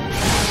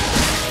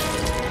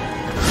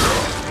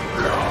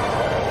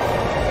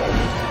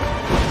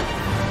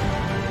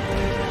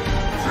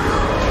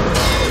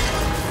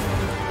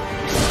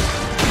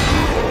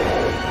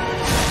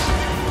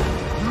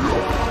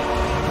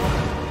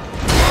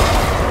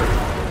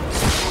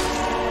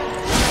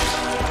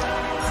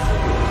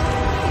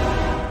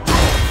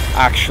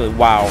 Actually,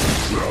 wow.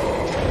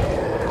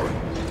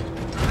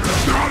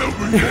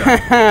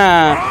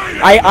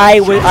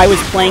 I was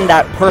playing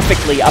that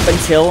perfectly up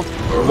until,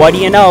 what do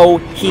you know,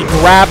 he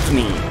grabbed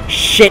me.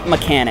 Shit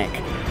mechanic.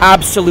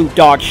 Absolute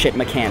dog shit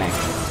mechanic.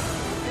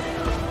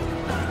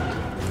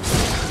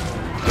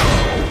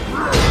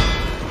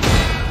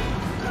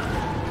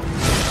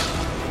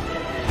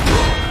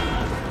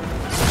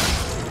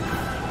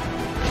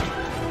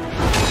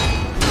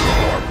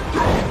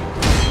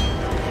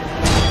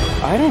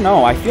 I don't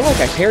know, I feel like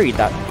I parried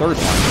that third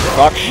one.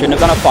 Fuck, shouldn't have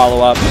done a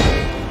follow-up.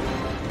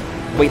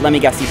 Wait, let me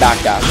guess, he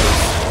backdashes.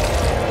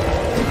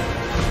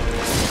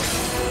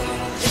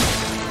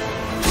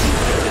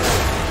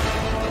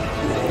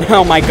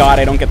 Oh my god,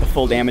 I don't get the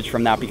full damage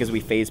from that because we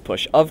phase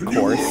push. Of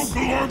course.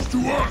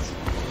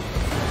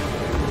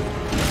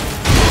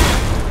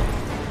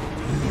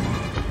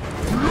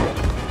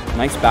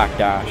 Nice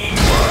backdash.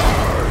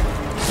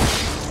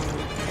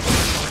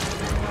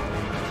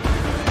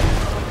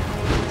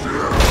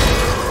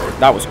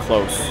 That was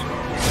close.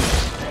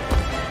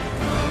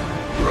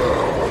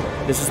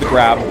 This is the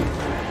grab.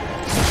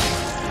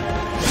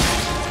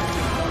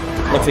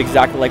 Looks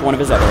exactly like one of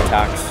his other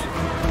attacks.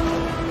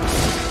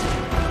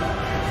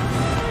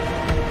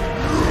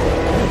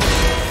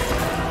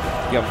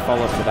 Do you have a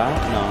follow-up to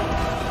that? No.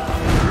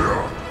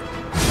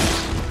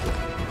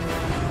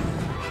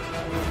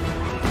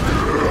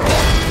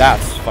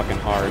 That's fucking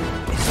hard.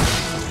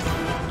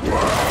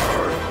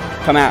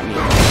 Come at me.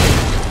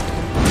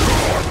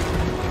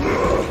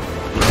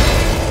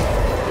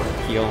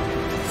 Heal.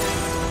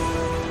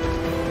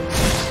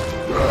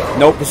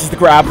 Nope, this is the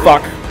grab,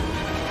 fuck.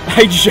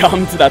 I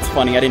jumped, that's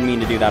funny, I didn't mean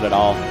to do that at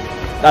all.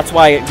 That's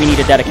why we need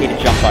a dedicated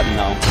jump button,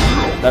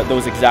 though.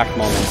 Those exact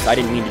moments, I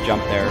didn't mean to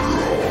jump there.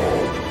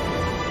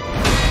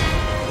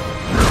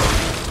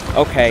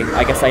 Okay,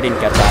 I guess I didn't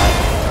get that.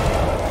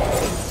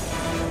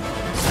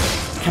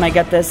 Can I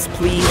get this,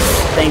 please?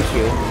 Thank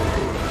you.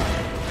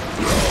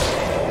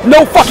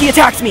 No, fuck, he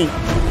attacked me!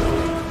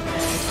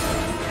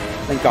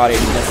 Thank God I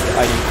didn't miss it.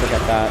 I didn't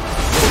forget that.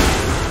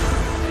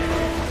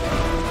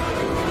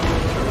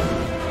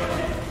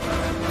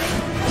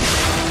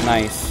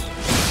 Nice.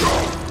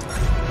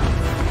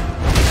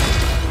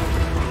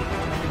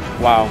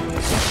 Wow.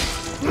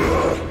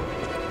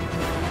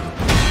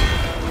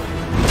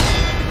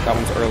 That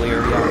one's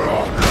earlier,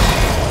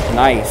 yeah.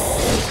 Nice.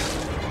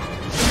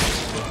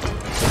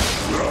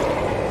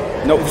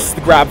 No, this is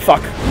the grab,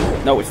 fuck.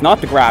 No, it's not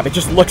the grab. It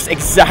just looks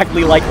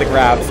exactly like the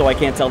grab, so I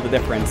can't tell the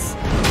difference.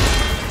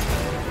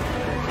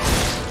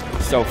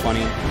 So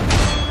funny.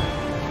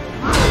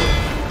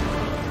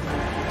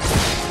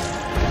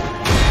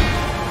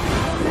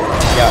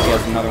 Yeah, he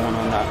has another one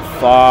on that.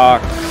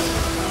 Fuck.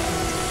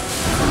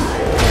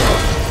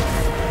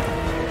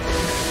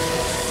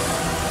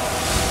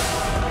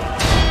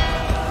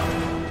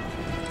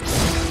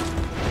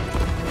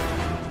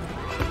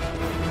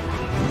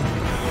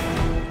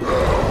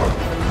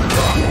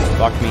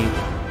 Fuck me.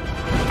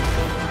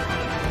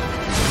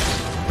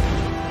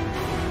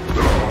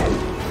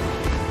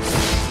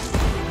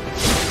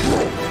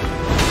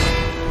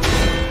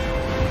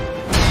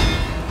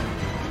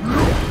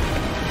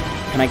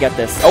 Can I get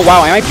this? Oh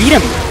wow, I might beat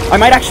him! I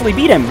might actually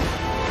beat him!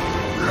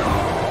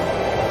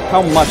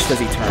 How much does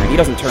he turn? He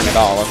doesn't turn at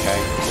all, okay.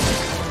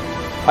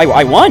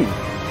 I won!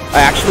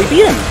 I actually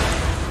beat him!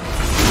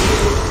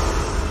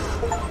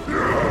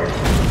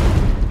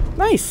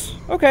 Nice,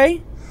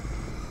 okay.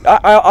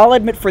 I'll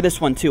admit for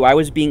this one too, I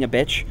was being a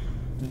bitch.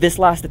 This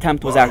last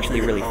attempt was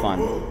actually really fun.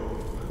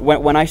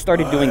 When I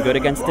started doing good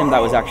against him,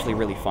 that was actually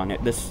really fun.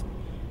 This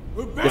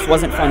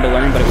wasn't fun to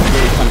learn, but it was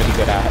really fun to be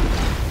good at.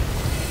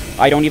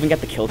 I don't even get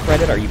the kill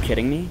credit, are you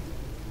kidding me?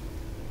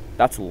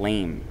 That's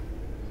lame.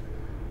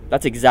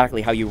 That's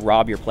exactly how you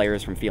rob your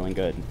players from feeling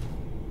good.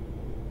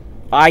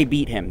 I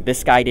beat him.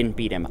 This guy didn't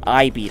beat him.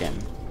 I beat him.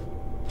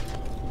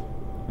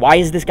 Why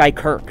is this guy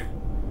Kirk?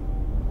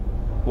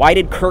 Why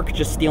did Kirk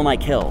just steal my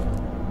kill?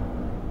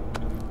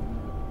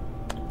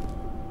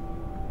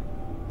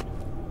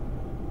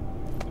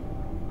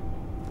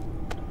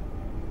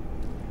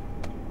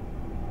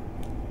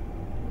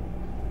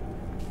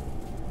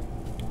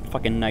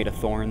 Fucking Knight of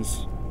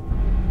Thorns.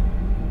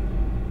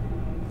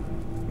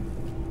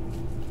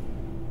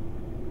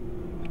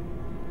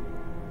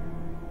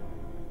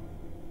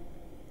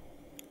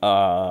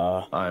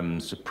 I'm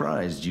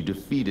surprised you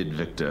defeated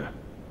Victor.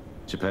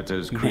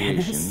 Geppetto's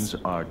creations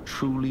are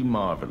truly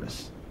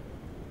marvelous.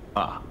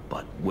 Ah,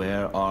 but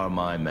where are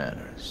my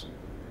manners?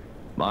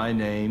 My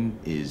name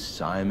is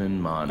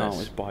Simon Manus,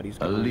 his body's a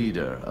gone.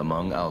 leader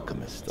among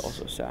alchemists. It's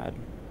also sad.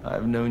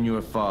 I've known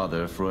your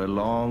father for a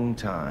long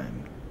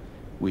time.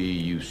 We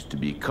used to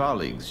be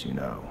colleagues, you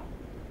know.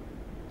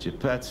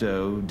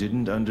 Geppetto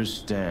didn't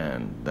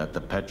understand that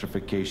the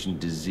petrification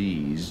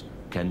disease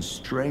can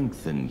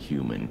strengthen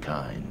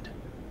humankind.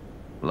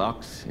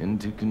 Locked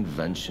into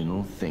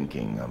conventional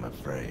thinking, I'm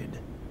afraid.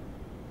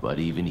 But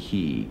even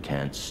he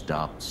can't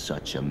stop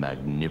such a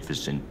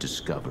magnificent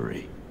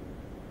discovery.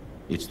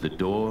 It's the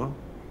door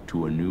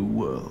to a new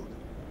world.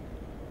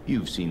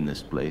 You've seen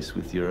this place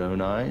with your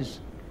own eyes.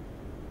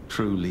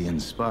 Truly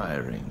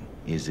inspiring,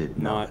 is it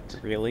not?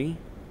 Not really.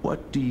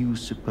 What do you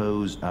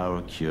suppose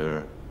our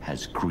cure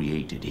has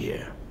created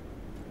here?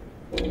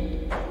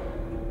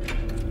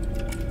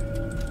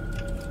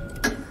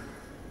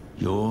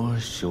 You're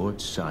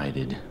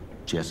short-sighted,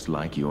 just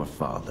like your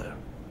father.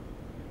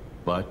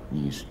 But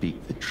you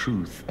speak the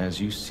truth as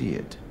you see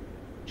it,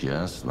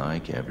 just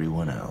like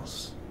everyone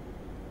else.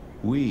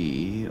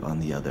 We,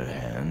 on the other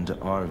hand,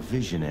 are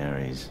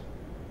visionaries.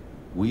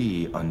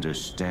 We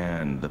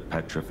understand the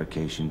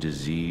petrification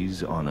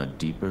disease on a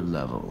deeper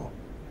level.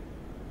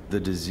 The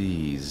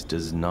disease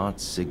does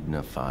not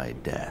signify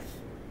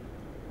death.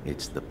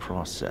 It's the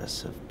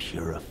process of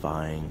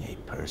purifying a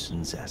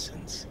person's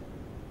essence.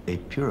 A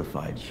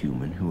purified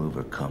human who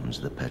overcomes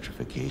the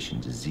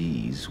petrification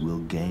disease will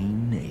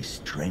gain a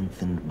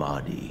strengthened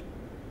body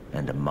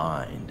and a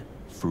mind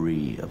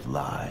free of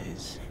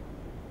lies.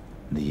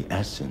 The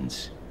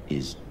essence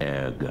is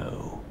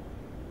ergo.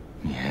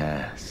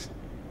 Yes,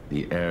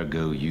 the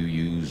ergo you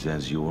use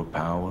as your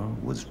power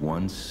was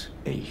once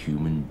a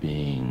human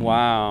being.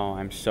 Wow,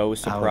 I'm so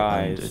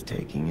surprised. Our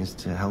undertaking is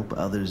to help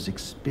others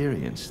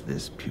experience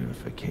this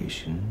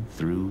purification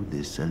through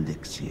this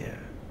elixir.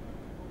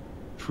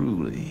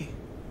 Truly,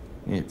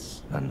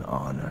 it's an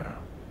honor.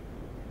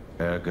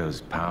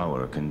 Ergo's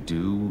power can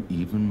do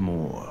even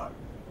more.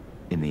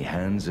 In the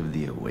hands of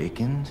the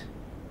awakened,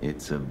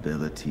 its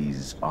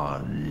abilities are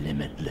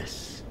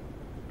limitless.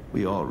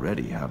 We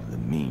already have the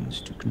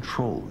means to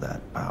control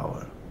that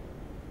power.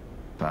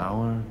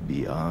 Power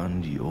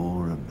beyond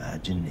your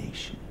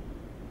imagination.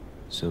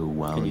 So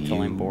while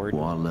you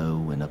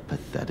wallow in a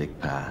pathetic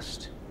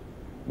past,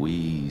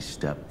 we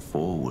step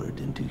forward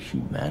into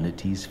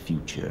humanity's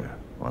future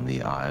on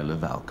the Isle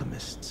of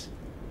Alchemists.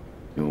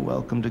 You're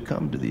welcome to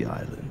come to the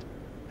island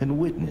and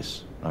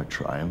witness our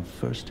triumph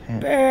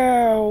firsthand.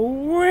 Bear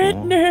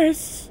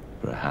witness!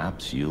 Or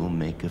perhaps you'll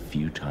make a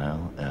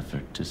futile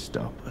effort to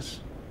stop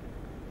us.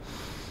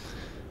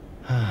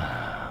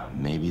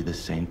 Maybe the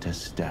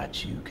Saintess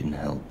statue can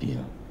help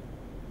you.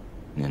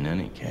 In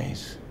any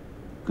case,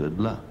 good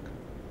luck.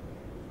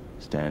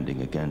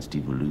 Standing against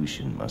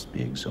evolution must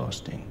be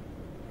exhausting,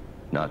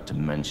 not to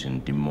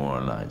mention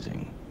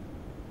demoralizing.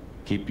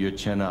 Keep your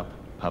chin up,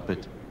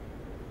 puppet,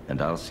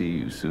 and I'll see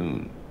you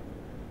soon.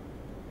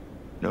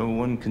 No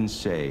one can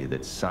say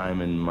that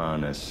Simon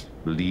Manus,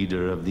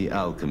 leader of the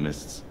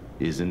alchemists,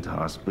 isn't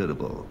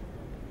hospitable.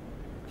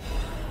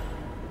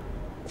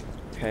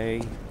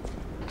 Okay.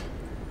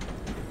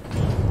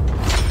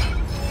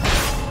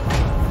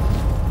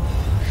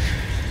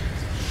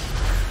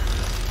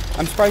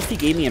 I'm surprised he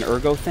gave me an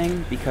ergo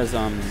thing, because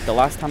the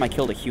last time I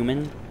killed a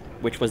human,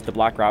 which was the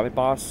Black Rabbit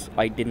boss,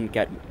 I didn't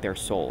get their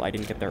soul. I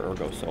didn't get their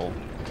ergo soul.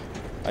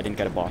 I didn't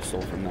get a boss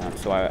soul from that,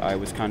 so I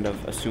was kind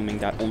of assuming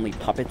that only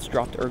puppets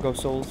dropped ergo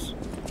souls.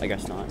 I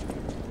guess not.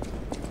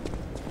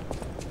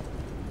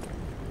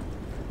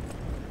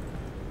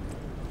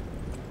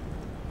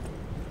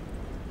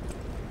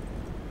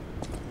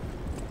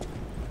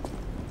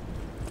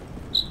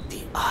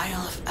 The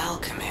Isle of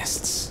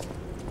Alchemists.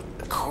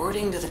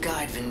 According to the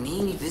guide,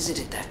 Vanini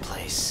visited that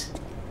place.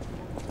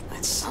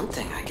 That's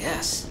something, I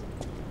guess.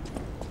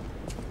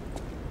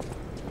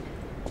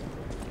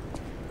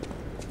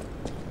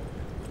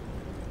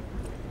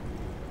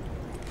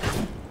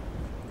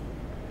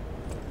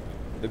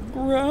 The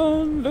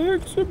Grand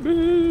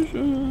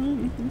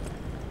Exhibition.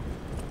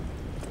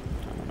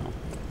 I don't know.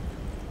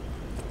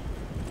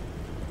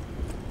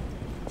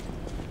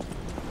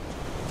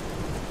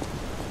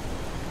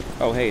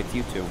 Oh, hey, it's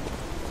you two.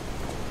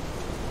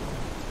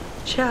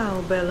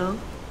 Ciao, Bello.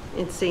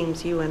 It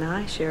seems you and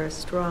I share a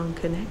strong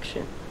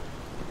connection.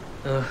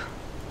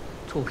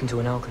 Talking to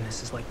an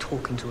alchemist is like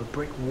talking to a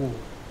brick wall.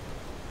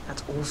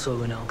 That's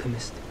also an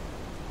alchemist.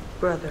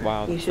 Brother,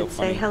 wow, you should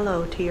so say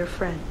hello to your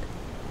friend.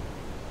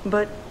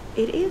 But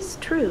it is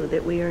true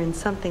that we are in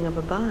something of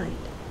a bind.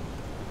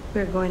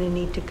 We're going to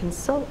need to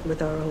consult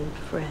with our old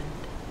friend.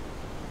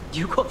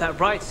 You got that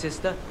right,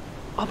 sister.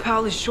 Our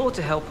pal is sure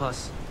to help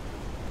us.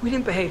 We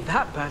didn't behave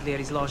that badly at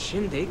his last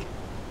shindig.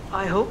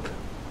 I hope.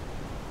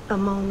 A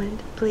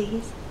moment,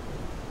 please.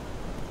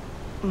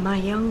 My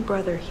young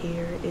brother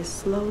here is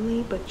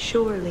slowly but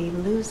surely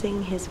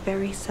losing his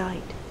very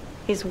sight,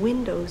 his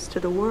windows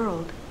to the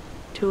world,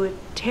 to a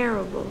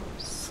terrible,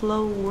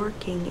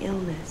 slow-working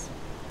illness.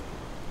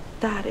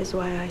 That is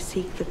why I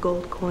seek the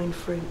gold coin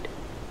fruit.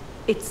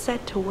 It's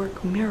said to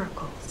work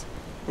miracles,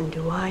 and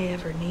do I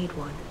ever need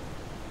one?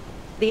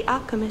 The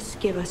alchemists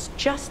give us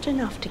just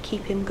enough to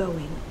keep him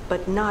going,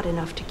 but not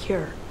enough to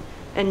cure.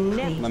 And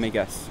let me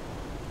guess.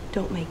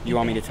 Don't make me You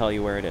want me beg. to tell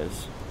you where it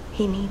is?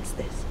 He needs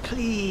this.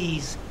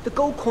 Please. The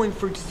gold coin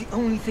fruit is the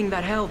only thing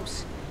that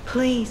helps.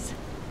 Please.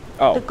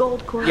 Oh. The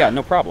gold coin. Yeah,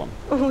 no problem.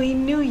 We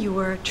knew you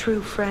were a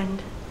true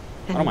friend.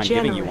 And I don't mind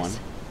generous. giving you one.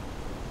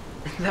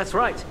 That's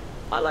right.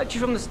 I liked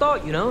you from the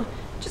start, you know?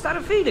 Just had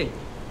a feeling.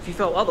 If you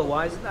felt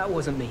otherwise, that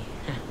wasn't me.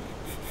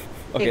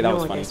 Okay, Ignore that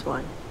was funny. this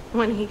one.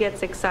 When he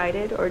gets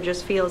excited or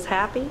just feels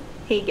happy,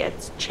 he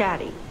gets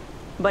chatty.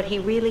 But he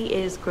really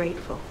is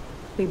grateful.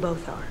 We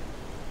both are.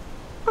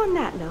 On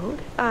that note,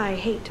 I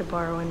hate to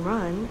borrow and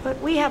run,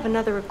 but we have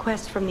another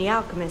request from the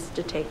alchemist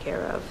to take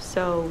care of,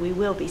 so we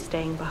will be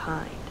staying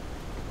behind.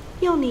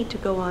 You'll need to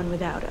go on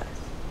without us,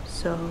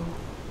 so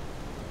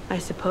I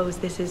suppose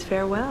this is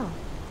farewell.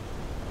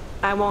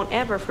 I won't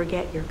ever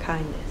forget your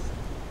kindness.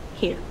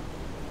 Here,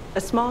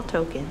 a small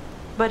token,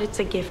 but it's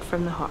a gift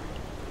from the heart.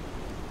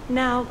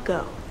 Now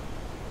go.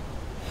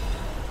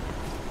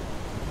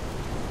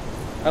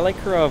 I like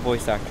her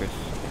voice actress.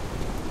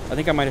 I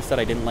think I might have said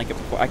I didn't like it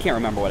before. I can't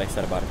remember what I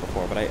said about it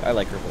before, but I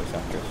like her voice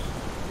actress.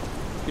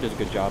 She does a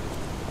good job.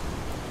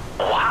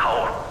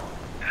 Wow.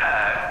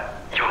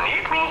 You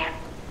need me?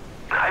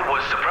 I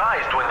was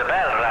surprised when the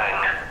bell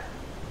rang.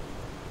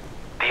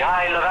 The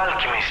Isle of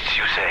Alchemists,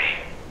 you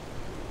say?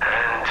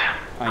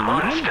 And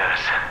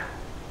monsters.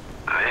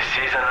 This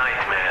is a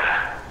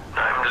nightmare.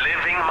 I'm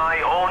living my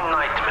own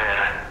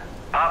nightmare.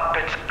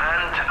 Puppets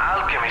and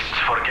alchemists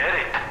forget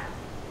it.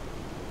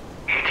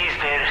 It is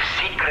their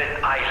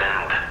secret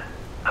island,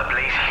 a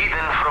place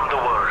hidden from the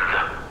world.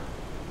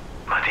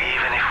 But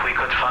even if we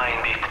could find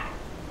it,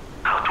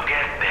 how to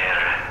get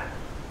there?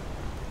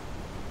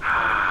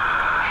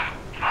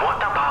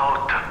 What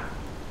about...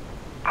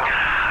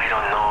 I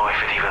don't know if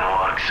it even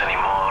works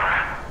anymore.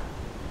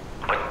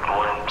 But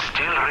one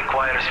still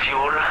requires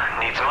fuel,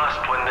 needs must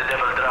when the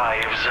devil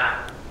drives.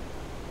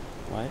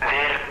 What?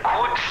 There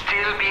could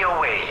still be a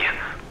way.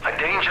 A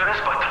dangerous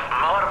but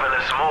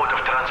marvelous mode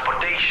of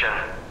transportation.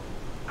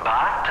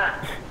 But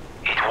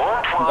it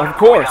won't work. Of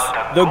course,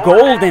 without a the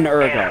golden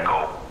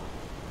ergo.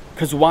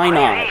 Because why My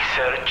not?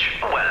 research,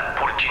 well,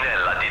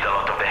 Purginella did a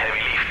lot of the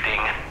heavy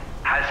lifting,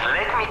 has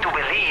led me to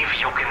believe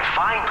you can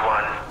find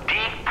one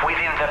deep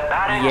within the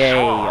barren Yay,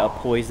 swamp. a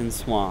poison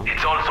swamp.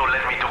 It's also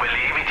led me to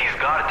believe it is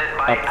guarded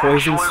by A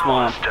poison actual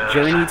swamp. monsters.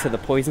 Journey to the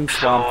poison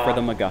swamp for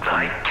the I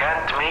MacGuffin.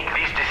 can't make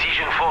this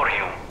decision for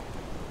you.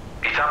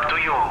 It's up to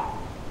you.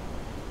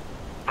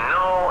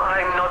 No,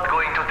 I'm not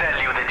going to tell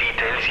you the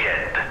details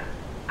yet.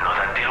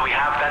 Not until we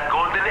have that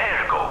golden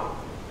ergo.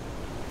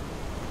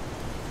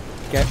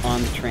 Get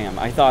on the tram.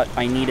 I thought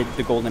I needed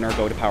the golden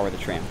ergo to power the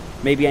tram.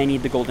 Maybe I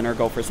need the golden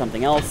ergo for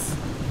something else.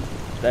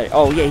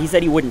 Oh yeah, he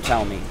said he wouldn't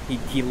tell me.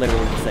 He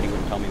literally just said he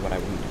wouldn't tell me what I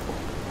would need it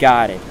for.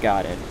 Got it,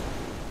 got it.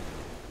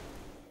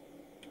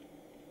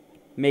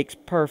 Makes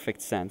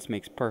perfect sense,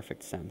 makes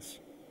perfect sense.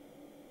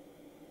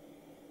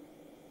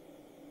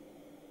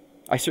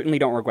 I certainly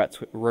don't regret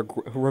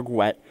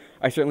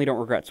I certainly don't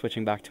regret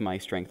switching back to my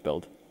strength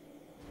build.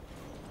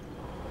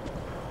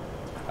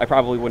 I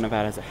probably wouldn't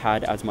have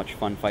had as much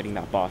fun fighting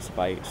that boss if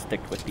I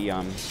sticked with the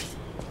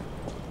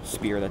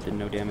spear that did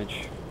no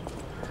damage.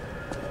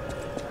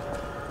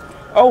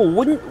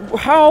 Oh,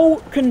 how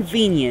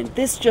convenient.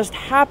 This just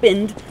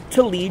happened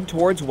to lead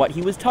towards what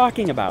he was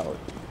talking about.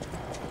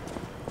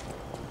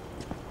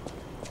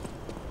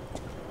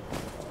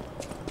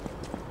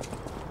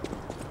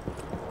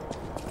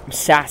 I'm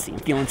sassy. I'm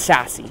feeling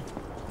sassy.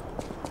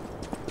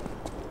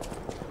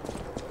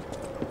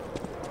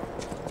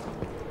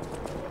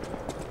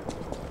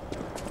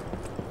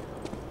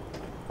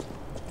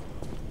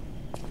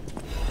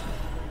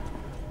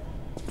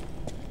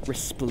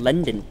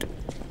 Resplendent.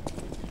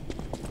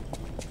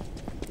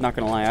 Not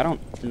gonna lie, I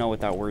don't know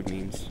what that word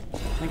means. I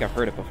think I've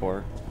heard it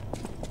before.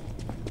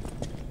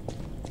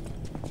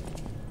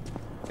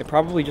 It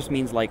probably just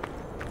means, like,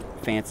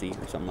 fancy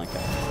or something like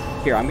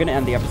that. Here, I'm gonna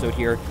end the episode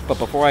here, but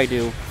before I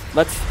do,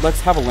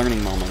 let's have a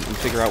learning moment and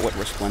figure out what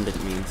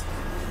resplendent means.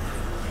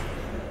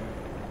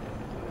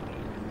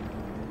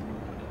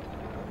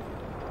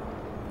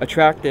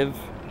 Attractive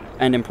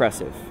and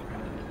impressive.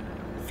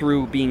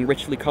 Through being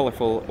richly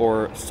colorful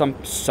or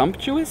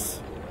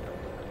sumptuous?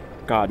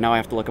 God, now I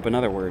have to look up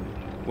another word.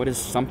 What is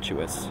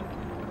sumptuous?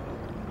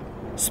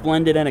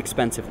 Splendid and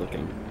expensive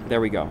looking. There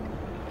we go.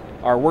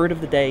 Our word of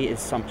the day is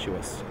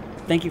sumptuous.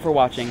 Thank you for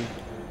watching.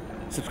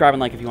 Subscribe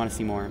and like if you want to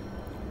see more.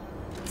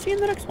 See you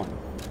in the next one.